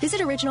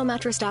 Visit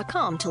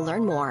originalmattress.com to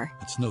learn more.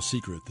 It's no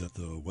secret that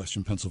the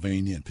Western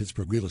Pennsylvania and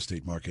Pittsburgh real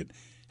estate market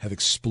have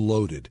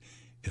exploded,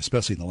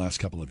 especially in the last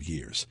couple of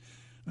years.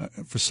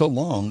 For so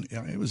long,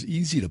 it was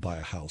easy to buy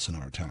a house in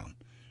our town.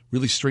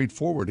 Really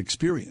straightforward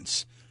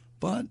experience.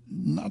 But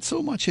not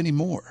so much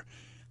anymore.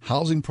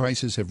 Housing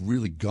prices have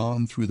really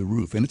gone through the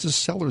roof, and it's a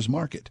seller's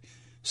market.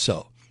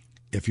 So,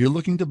 if you're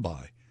looking to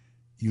buy,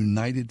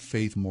 United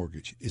Faith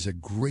Mortgage is a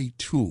great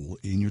tool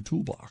in your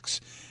toolbox.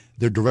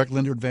 Their direct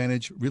lender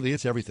advantage, really,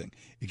 it's everything.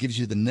 It gives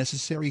you the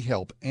necessary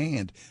help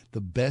and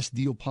the best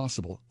deal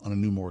possible on a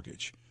new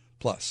mortgage.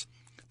 Plus,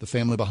 the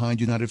family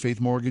behind United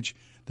Faith Mortgage,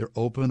 they're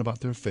open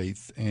about their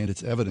faith, and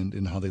it's evident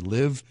in how they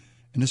live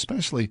and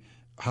especially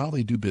how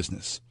they do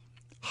business.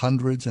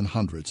 Hundreds and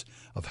hundreds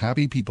of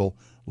happy people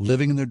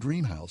living in their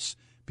dream house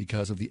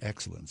because of the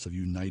excellence of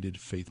United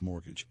Faith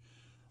Mortgage.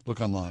 Look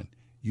online,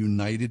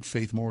 United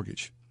Faith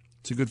Mortgage.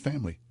 It's a good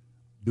family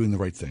doing the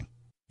right thing.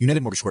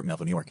 United Mortgage Corp,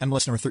 Melville, New York.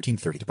 MLS number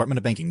 1330. Department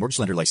of Banking. Mortgage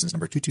lender license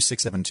number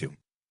 22672.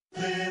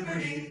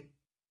 Liberty.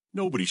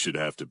 Nobody should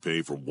have to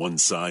pay for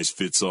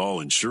one-size-fits-all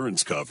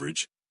insurance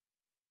coverage.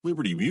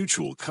 Liberty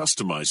Mutual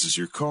customizes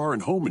your car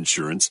and home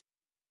insurance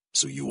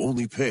so you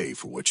only pay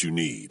for what you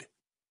need.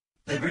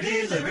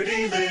 Liberty,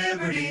 liberty,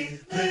 liberty,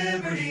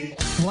 liberty.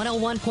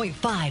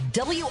 101.5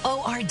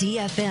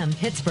 WORD-FM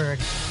Pittsburgh.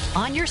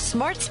 On your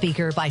smart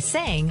speaker by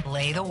saying,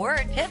 play the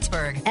word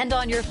Pittsburgh. And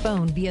on your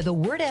phone via the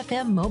Word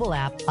FM mobile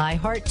app,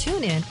 iHeart,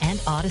 TuneIn,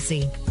 and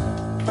Odyssey.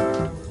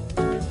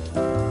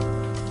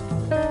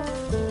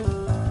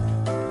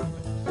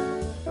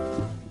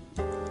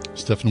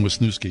 Stefan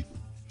Wisniewski,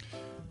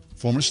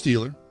 former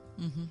Steeler.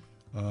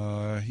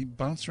 Mm-hmm. He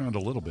bounced around a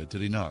little bit,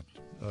 did he not?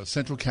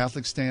 Central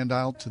Catholic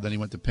standout. Then he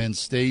went to Penn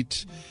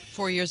State.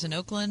 4 years in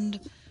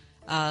Oakland.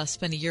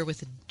 Spent a year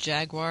with the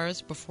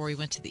Jaguars before he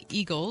went to the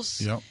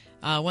Eagles. Yep.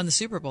 Won the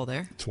Super Bowl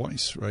there.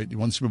 Twice, right? He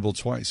won the Super Bowl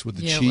twice with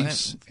the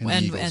Chiefs and the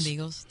Eagles. And the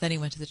Eagles. Then he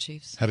went to the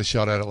Chiefs. Had a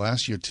shot at it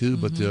last year, too,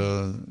 but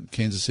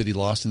Kansas City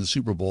lost in the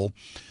Super Bowl.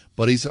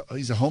 But he's a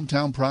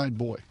hometown pride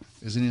boy,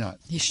 isn't he not?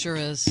 He sure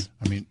is.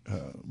 I mean,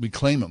 we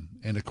claim him.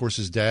 And, of course,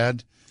 his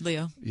dad...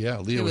 Leo. Yeah,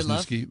 Leo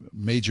Wisniewski,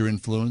 major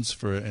influence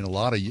in a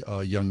lot of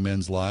young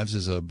men's lives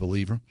as a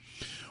believer.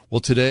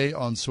 Well, today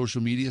on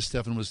social media,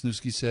 Stefan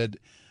Wisniewski said,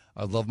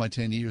 I love my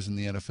 10 years in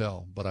the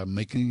NFL, but I'm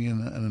making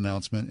an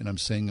announcement, and I'm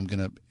saying I'm going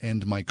to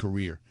end my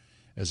career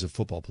as a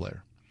football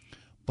player.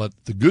 But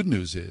the good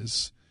news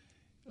is,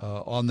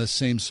 on the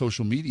same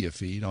social media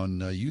feed on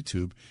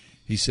YouTube,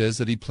 he says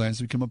that he plans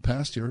to become a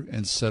pastor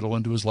and settle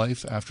into his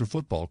life after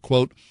football.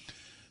 Quote,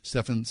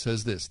 Stefan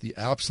says this, the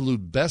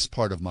absolute best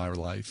part of my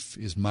life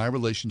is my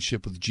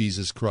relationship with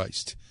Jesus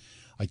Christ.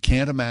 I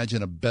can't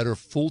imagine a better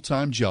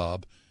full-time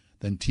job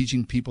than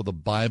teaching people the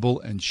Bible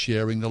and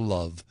sharing the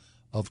love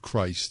of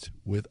Christ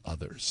with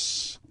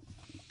others.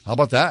 How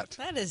about that?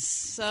 That is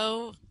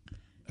so...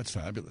 That's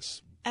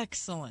fabulous.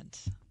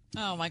 Excellent.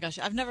 Oh, my gosh.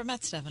 I've never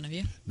met Stefan, have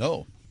you?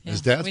 No. Yeah.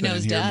 His dad's We been know in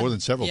his here dad. more than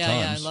several times.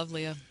 Yeah, I love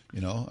Leo.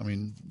 You know, I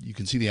mean, you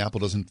can see the apple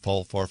doesn't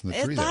fall far from the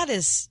tree there. That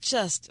is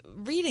just,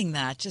 reading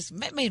that just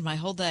made my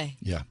whole day.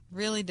 Yeah.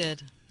 Really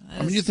did.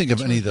 I mean, you think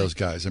of any of those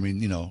guys. I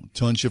mean, you know,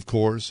 Tunch, of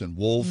course, and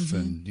Wolf,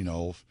 and, you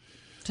know,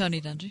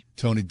 Tony Dungy.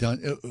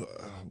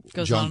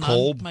 Goes John on and on.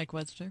 Kolb. Mike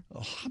Webster.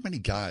 Oh, how many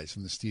guys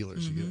from the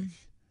Steelers? Are getting?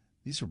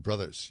 These are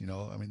brothers, you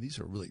know. I mean, these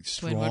are really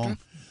strong. Dwayne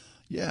Woodruff?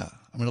 Yeah.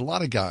 I mean, a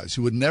lot of guys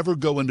who would never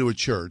go into a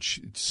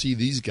church, see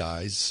these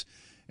guys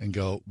and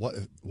go, what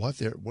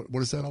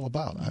is that all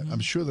about?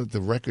 I'm sure that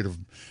the record of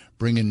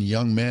bringing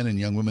young men and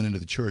young women into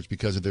the church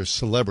because of their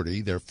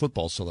celebrity, their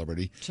football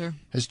celebrity,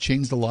 has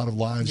changed a lot of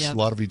lives, a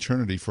lot of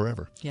eternity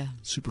forever. Yeah.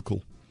 Super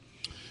cool.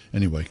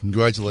 Anyway,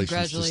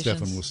 congratulations. To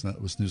Stefan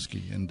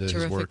Wisniewski and his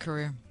work. Terrific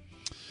career.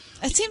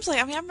 It seems like,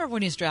 I remember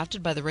when he was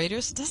drafted by the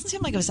Raiders. It doesn't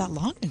seem like it was that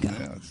long ago.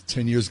 Yeah,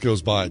 10 years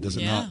goes by, does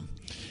it not?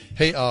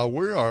 Hey,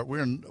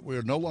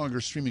 we're no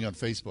longer streaming on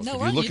Facebook. No, if we're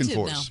you're on looking YouTube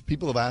for now. us,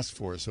 people have asked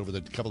for us over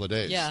the couple of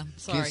days. Yeah,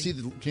 sorry.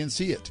 Can't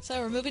see it.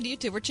 So we're moving to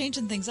YouTube. We're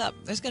changing things up.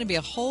 There's going to be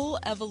a whole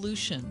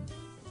evolution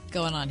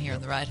going on here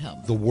in the ride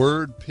home. The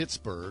word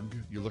Pittsburgh,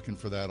 you're looking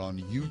for that on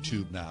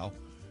YouTube now.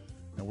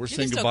 And we're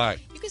saying goodbye.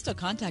 You can still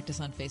contact us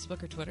on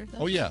Facebook or Twitter, though.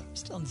 Oh, yeah. We're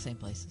still in the same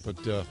places.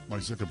 But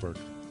Mark Zuckerberg,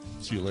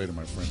 see you later,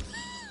 my friend.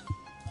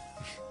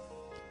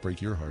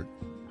 Break your heart.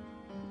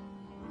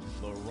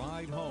 The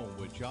Ride Home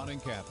with John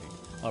and Kathy,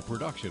 a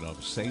production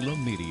of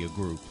Salem Media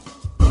Group.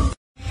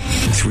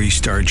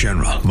 3-star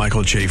General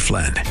Michael J.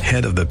 Flynn,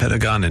 head of the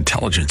Pentagon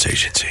Intelligence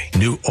Agency,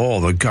 knew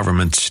all the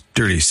government's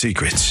dirty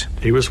secrets.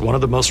 He was one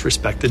of the most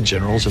respected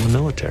generals in the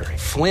military.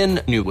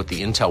 Flynn knew what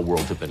the intel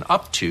world had been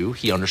up to.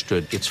 He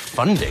understood its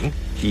funding.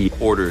 He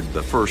ordered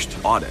the first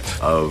audit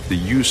of the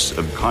use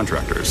of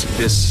contractors.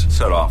 This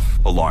set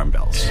off alarm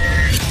bells.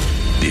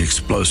 The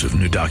explosive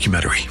new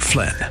documentary,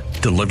 Flynn,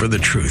 Deliver the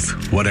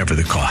Truth, Whatever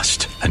the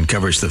Cost,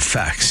 uncovers the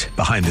facts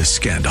behind this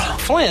scandal.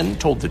 Flynn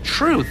told the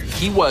truth.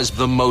 He was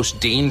the most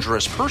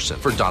dangerous person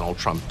for Donald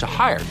Trump to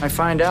hire. I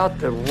find out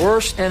the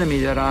worst enemy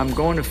that I'm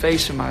going to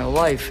face in my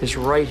life is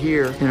right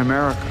here in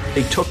America.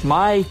 They took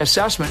my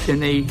assessment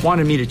and they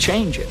wanted me to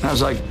change it. And I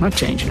was like, I'm not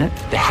changing it.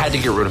 They had to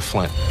get rid of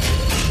Flynn.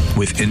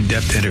 With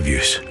in-depth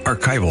interviews,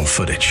 archival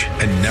footage,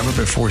 and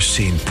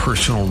never-before-seen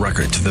personal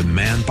records of the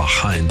man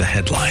behind the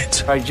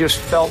headlines. I just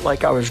felt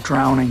like I was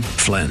drowning.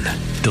 Flynn,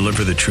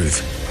 Deliver the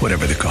Truth,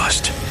 Whatever the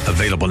Cost.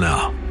 Available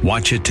now.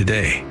 Watch it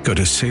today. Go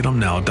to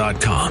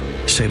salemnow.com.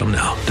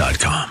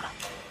 salemnow.com.